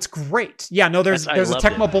 Oh, it's great. Yeah, no, there's a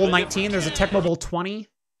Tecmo Bowl 19, there's a Tecmo Bowl 20.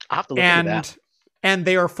 I'll have to look into that. And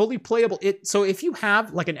they are fully playable. So if you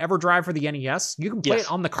have like an EverDrive for the NES, you can play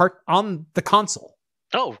it on the console.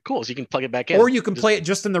 Oh, cool. So you can plug it back in. Or you can play it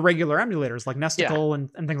just in the regular emulators like Nesticle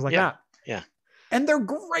and things like that. Yeah. And they're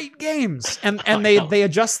great games. And they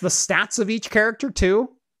adjust the stats of each character too.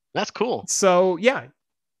 That's cool. So yeah.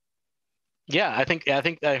 Yeah, I think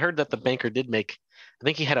I heard that the banker did make, I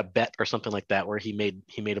think he had a bet or something like that where he made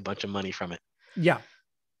a bunch of money from it. Yeah.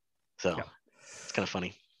 So it's kind of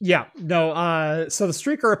funny. Yeah, no. So the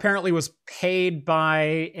streaker apparently was paid by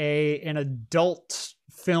an adult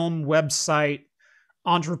film website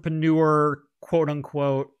entrepreneur, quote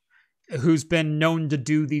unquote, who's been known to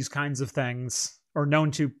do these kinds of things or known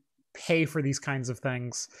to pay for these kinds of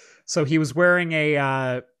things. So he was wearing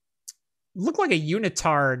looked like a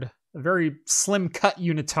unitard, a very slim cut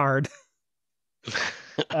unitard. Looks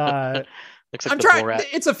like I'm trying.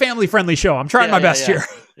 It's a family friendly show. I'm trying my best here.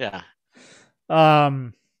 Yeah.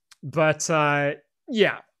 But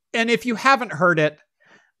yeah. And if you haven't heard it,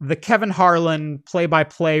 the Kevin Harlan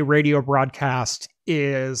play-by-play radio broadcast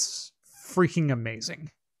is freaking amazing.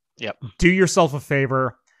 Yep. Do yourself a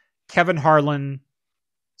favor. Kevin Harlan,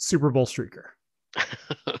 Super Bowl streaker.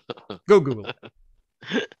 Go Google it.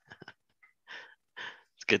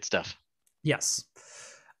 It's good stuff. Yes.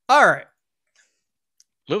 All right.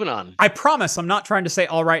 Moving on. I promise I'm not trying to say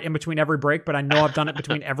all right in between every break, but I know I've done it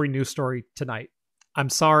between every news story tonight. I'm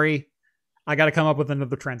sorry. I got to come up with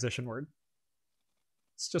another transition word.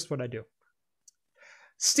 It's just what I do.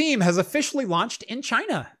 Steam has officially launched in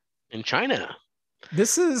China. In China.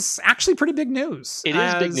 This is actually pretty big news. It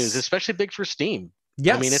is big news, especially big for Steam.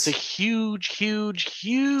 Yes. I mean, it's a huge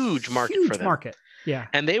market for them. Market. Yeah.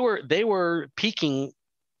 And they were peaking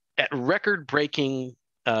at record-breaking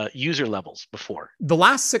user levels before. The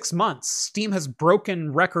last 6 months, Steam has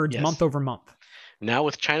broken records month over month. Now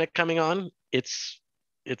with China coming on, it's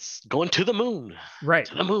going to the moon. Right.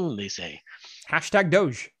 To the moon, they say. Hashtag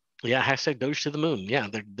Doge. Yeah, hashtag Doge to the moon. Yeah,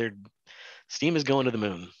 they're Steam is going to the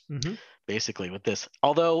moon, basically, with this.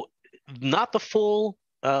 Although not the full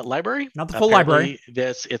library. Not the full library.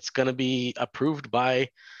 It's going to be approved by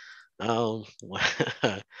what's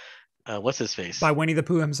his face? By Winnie the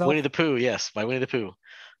Pooh himself. Winnie the Pooh, yes, by Winnie the Pooh.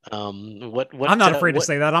 What? I'm not afraid to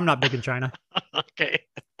say that. I'm not big in China. Okay.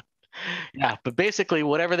 Yeah, but basically,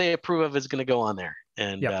 whatever they approve of is going to go on there,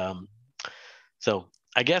 and so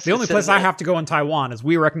I guess the only place I have to go in Taiwan is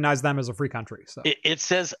we recognize them as a free country. So it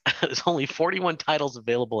says there's only 41 titles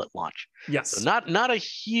available at launch. Yes, so not a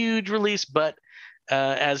huge release, but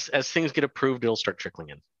as things get approved, it'll start trickling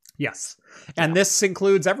in. Yes. And this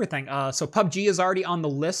includes everything. So PUBG is already on the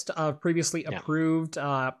list of previously approved.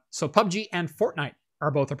 So PUBG and Fortnite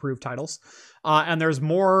are both approved titles. And there's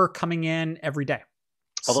more coming in every day.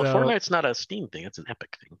 Although Fortnite's not a Steam thing, it's an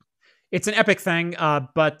Epic thing. It's an Epic thing,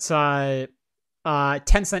 but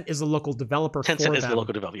Tencent is a local developer. Tencent is the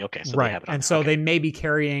local developer. Okay, so right. They have it on and so they may be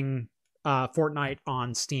carrying Fortnite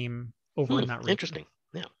on Steam over in that region. Interesting.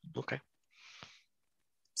 Yeah. Okay.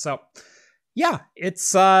 So, yeah,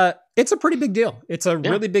 it's a pretty big deal. It's a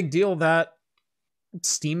really big deal that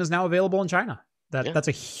Steam is now available in China. That's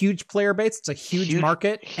a huge player base. It's a huge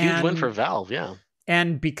market. Huge win for Valve. Yeah.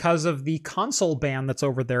 And because of the console ban that's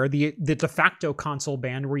over there, the de facto console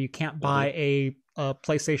ban where you can't buy a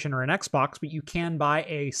PlayStation or an Xbox, but you can buy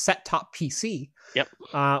a set-top PC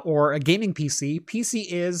or a gaming PC. PC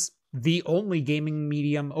is the only gaming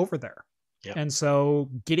medium over there. Yep. And so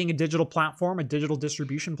getting a digital platform, a digital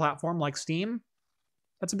distribution platform like Steam,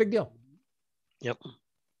 that's a big deal. Yep.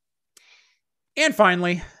 And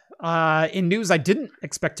finally, in news I didn't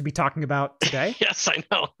expect to be talking about today. Yes, I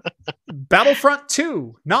know. Battlefront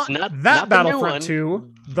 2. Not that Battlefront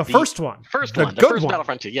 2. The first one. The first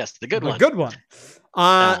Battlefront 2. Yes, the good one. The good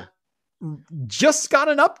one. Just got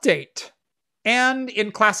an update. And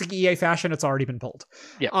in classic EA fashion, it's already been pulled.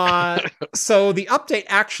 Yeah. So the update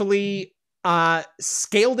actually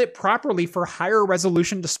scaled it properly for higher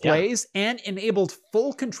resolution displays and enabled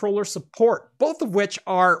full controller support, both of which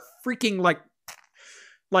are freaking like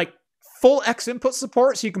full X input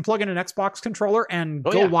support, so you can plug in an Xbox controller and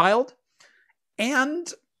go wild. And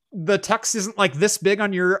the text isn't like this big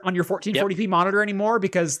on your 1440p monitor anymore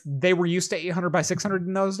because they were used to 800 by 600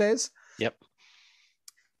 in those days. Yep.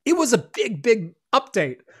 It was a big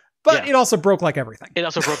update, but it also broke like everything. It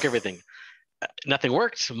also broke everything. Nothing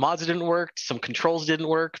worked. Mods didn't work. Some controls didn't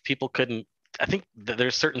work. People couldn't. I think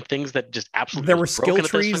there's certain things that just absolutely. There were skill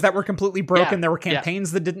trees that were completely broken. There were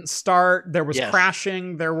campaigns that didn't start. There was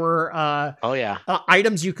crashing. There were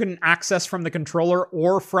items you couldn't access from the controller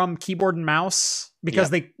or from keyboard and mouse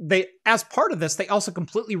because they as part of this they also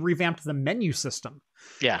completely revamped the menu system.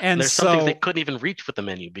 Yeah, and there's some things they couldn't even reach with the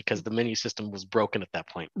menu because the menu system was broken at that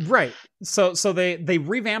point. Right. So they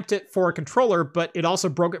revamped it for a controller, but it also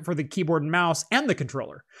broke it for the keyboard and mouse and the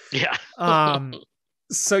controller. Yeah.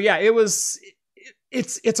 So yeah,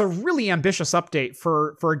 it's a really ambitious update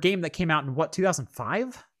for a game that came out in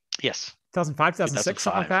 2005? Yes. 2005, 2006,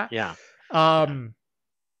 something like that. Yeah.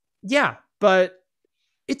 Yeah, but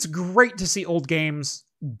it's great to see old games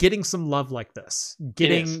getting some love like this,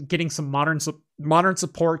 getting some modern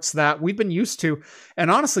supports that we've been used to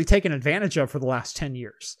and honestly taken advantage of for the last 10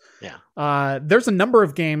 years. Yeah. There's a number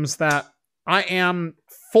of games that I am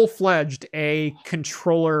full-fledged a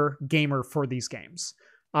controller gamer for these games.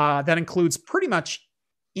 That includes pretty much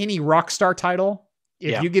any Rockstar title.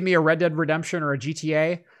 If you give me a Red Dead Redemption or a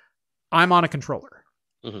GTA, I'm on a controller.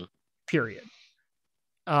 Mm-hmm. Period.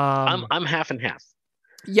 I'm half and half.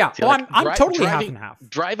 Yeah, See, I'm totally half and half.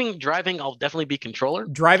 Driving, I'll definitely be controller.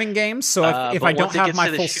 Driving games. So if I don't have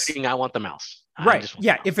my full shooting, I want the mouse. Right.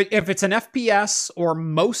 Yeah. If it's an FPS or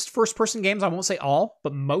most first-person games, I won't say all,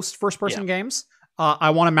 but most first-person games,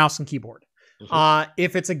 I want a mouse and keyboard. Mm-hmm.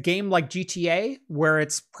 If it's a game like GTA where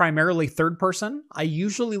it's primarily third person, I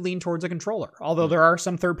usually lean towards a controller. Although there are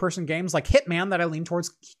some third person games like Hitman that I lean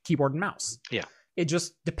towards keyboard and mouse. Yeah. It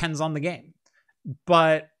just depends on the game.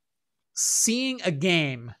 But seeing a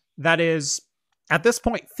game that is at this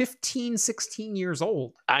point 15, 16 years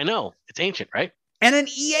old. I know. It's ancient, right? And an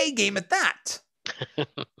EA game at that.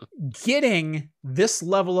 Getting this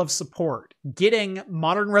level of support, getting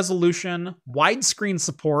modern resolution, widescreen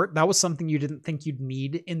support, that was something you didn't think you'd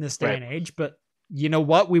need in this day and age, but you know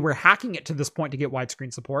what? We were hacking it to this point to get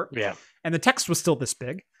widescreen support. Yeah. And the text was still this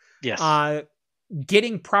big. Yes.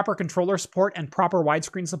 Getting proper controller support and proper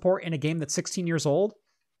widescreen support in a game that's 16 years old,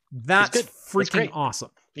 that's freaking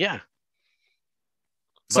awesome. Yeah.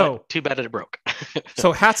 So but too bad it broke.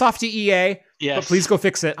 So hats off to EA. Yes. But please go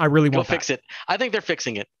fix it. I really want to fix it. I think they're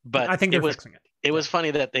fixing it, but I think they're fixing it. It was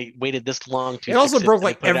funny that they waited this long to. It also broke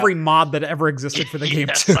like every mod that ever existed for the game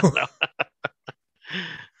too.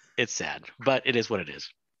 It's sad, but it is what it is.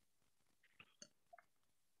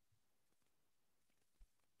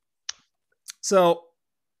 So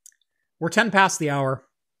we're 10 past the hour.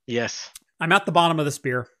 Yes. I'm at the bottom of this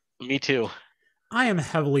beer. Me too. I am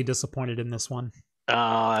heavily disappointed in this one.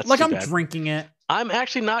 That's like I'm drinking it. I'm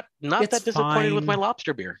actually not that disappointed with my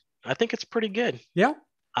lobster beer. I think it's pretty good. Yeah.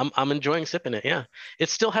 I'm enjoying sipping it. Yeah. It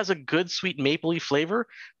still has a good sweet mapley flavor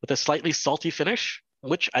with a slightly salty finish,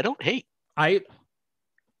 which I don't hate.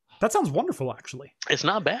 That sounds wonderful, actually. It's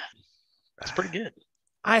not bad. It's pretty good.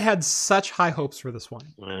 I had such high hopes for this one.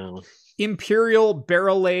 Well, Imperial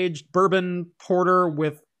barrel-aged bourbon porter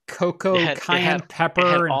with cocoa, cayenne pepper. It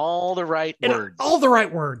had and all the right words. all the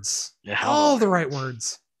right words. All the right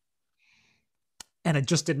words. And it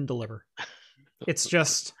just didn't deliver. It's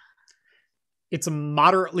a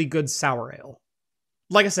moderately good sour ale.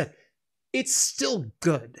 Like I said, it's still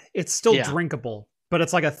good. It's still drinkable, but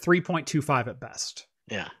it's like a 3.25 at best.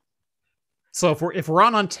 Yeah. So if we're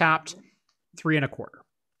on Untapped, 3.25.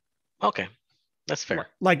 Okay. That's fair.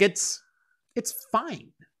 Like it's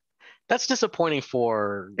fine. That's disappointing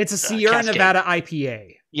for it's a Sierra Nevada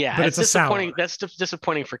IPA. Yeah, but it's disappointing. A sour. That's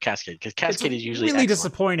disappointing for Cascade because Cascade is usually really excellent.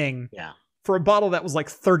 Disappointing. Yeah. For a bottle that was like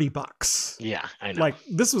 $30. Yeah, I know. Like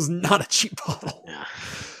this was not a cheap bottle.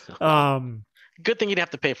 Yeah. Good thing you'd have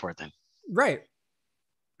to pay for it then. Right.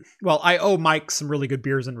 Well, I owe Mike some really good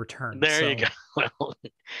beers in return. There you go. Well,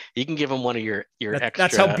 you can give him one of your extra.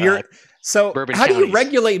 That's how beer. So bourbon how do you counties.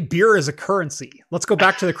 regulate beer as a currency? Let's go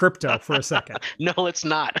back to the crypto for a second. No, it's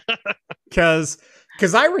not. Because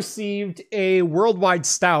I received a worldwide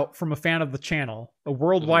stout from a fan of the channel, a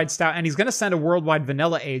worldwide stout, and he's going to send a worldwide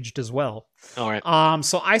vanilla aged as well. All right.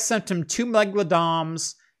 So I sent him 2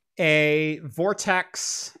 Megladoms, a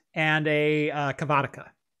Vortex, and a Kavatka.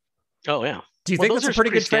 Oh yeah. Do you think that's a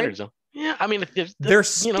pretty good trade? Though. Yeah, I mean, they're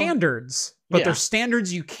standards, but they're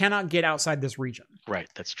standards you cannot get outside this region. Right,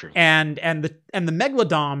 that's true. And the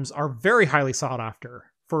Megladoms are very highly sought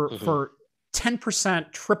after for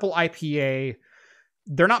 10% triple IPA.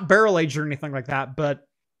 They're not barrel aged or anything like that, but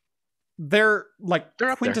they're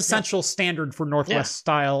quintessential standard for Northwest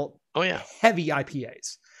style. Oh yeah, heavy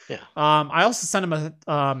IPAs. Yeah. I also sent him a.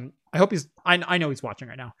 I hope he's. I know he's watching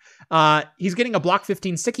right now. He's getting a Block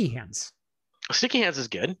 15 Sticky Hands. Sticky Hands is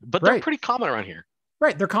good, but they're pretty common around here.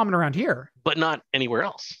 Right, they're common around here, but not anywhere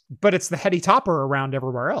else. But it's the heady topper around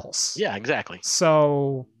everywhere else. Yeah, exactly.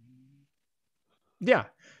 So, yeah,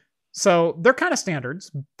 so they're kind of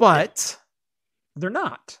standards, but they're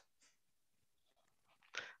not.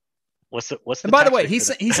 What's the? And by the way, he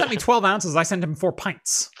sent me 12 ounces. I sent him 4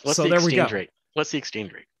 pints. So there we go. Rate? What's the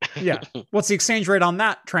exchange rate? Yeah. What's the exchange rate on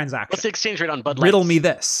that transaction? What's the exchange rate on Bud Light? Riddle me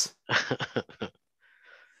this.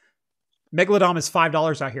 Megalodon is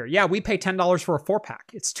 $5 out here. Yeah, we pay $10 for a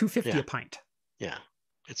 4-pack. It's $2.50 a pint. Yeah,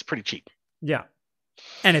 it's pretty cheap. Yeah,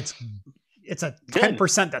 and it's a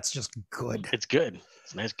 10% that's just good. It's good.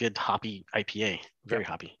 It's a nice, good hoppy IPA. Very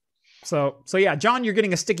hoppy. So yeah, John, you're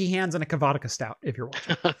getting a Sticky Hands and a Kavatka Stout if you're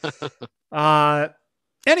watching.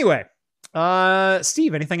 Anyway,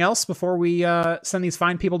 Steve, anything else before we send these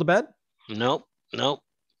fine people to bed? Nope.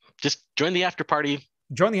 Just join the after party.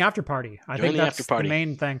 Join the after party. I think that's the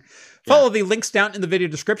main thing. Follow the links down in the video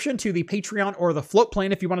description to the Patreon or the Float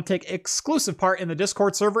Plane if you want to take exclusive part in the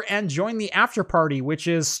Discord server and join the after party, which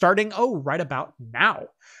is starting, right about now.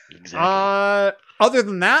 Exactly. Other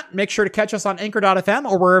than that, make sure to catch us on Anchor.fm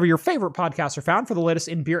or wherever your favorite podcasts are found for the latest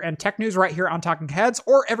in beer and tech news right here on Talking Heads,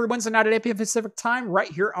 or every Wednesday night at 8 p.m. Pacific time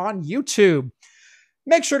right here on YouTube.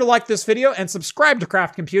 Make sure to like this video and subscribe to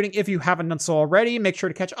Craft Computing if you haven't done so already. Make sure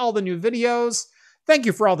to catch all the new videos. Thank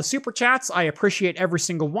you for all the super chats. I appreciate every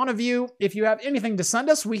single one of you. If you have anything to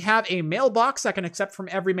send us, we have a mailbox that can accept from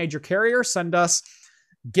every major carrier. Send us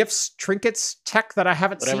gifts, trinkets, tech that I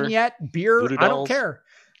haven't seen yet, beer, I don't care.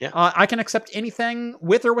 Yeah. I can accept anything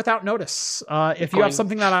with or without notice. If you have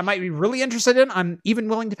something that I might be really interested in, I'm even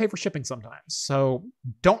willing to pay for shipping sometimes. So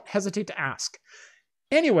don't hesitate to ask.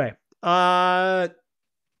 Anyway,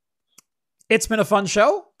 it's been a fun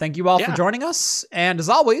show. Thank you all for joining us. And as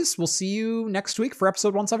always, we'll see you next week for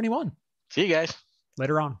episode 171. See you guys.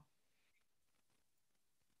 Later on.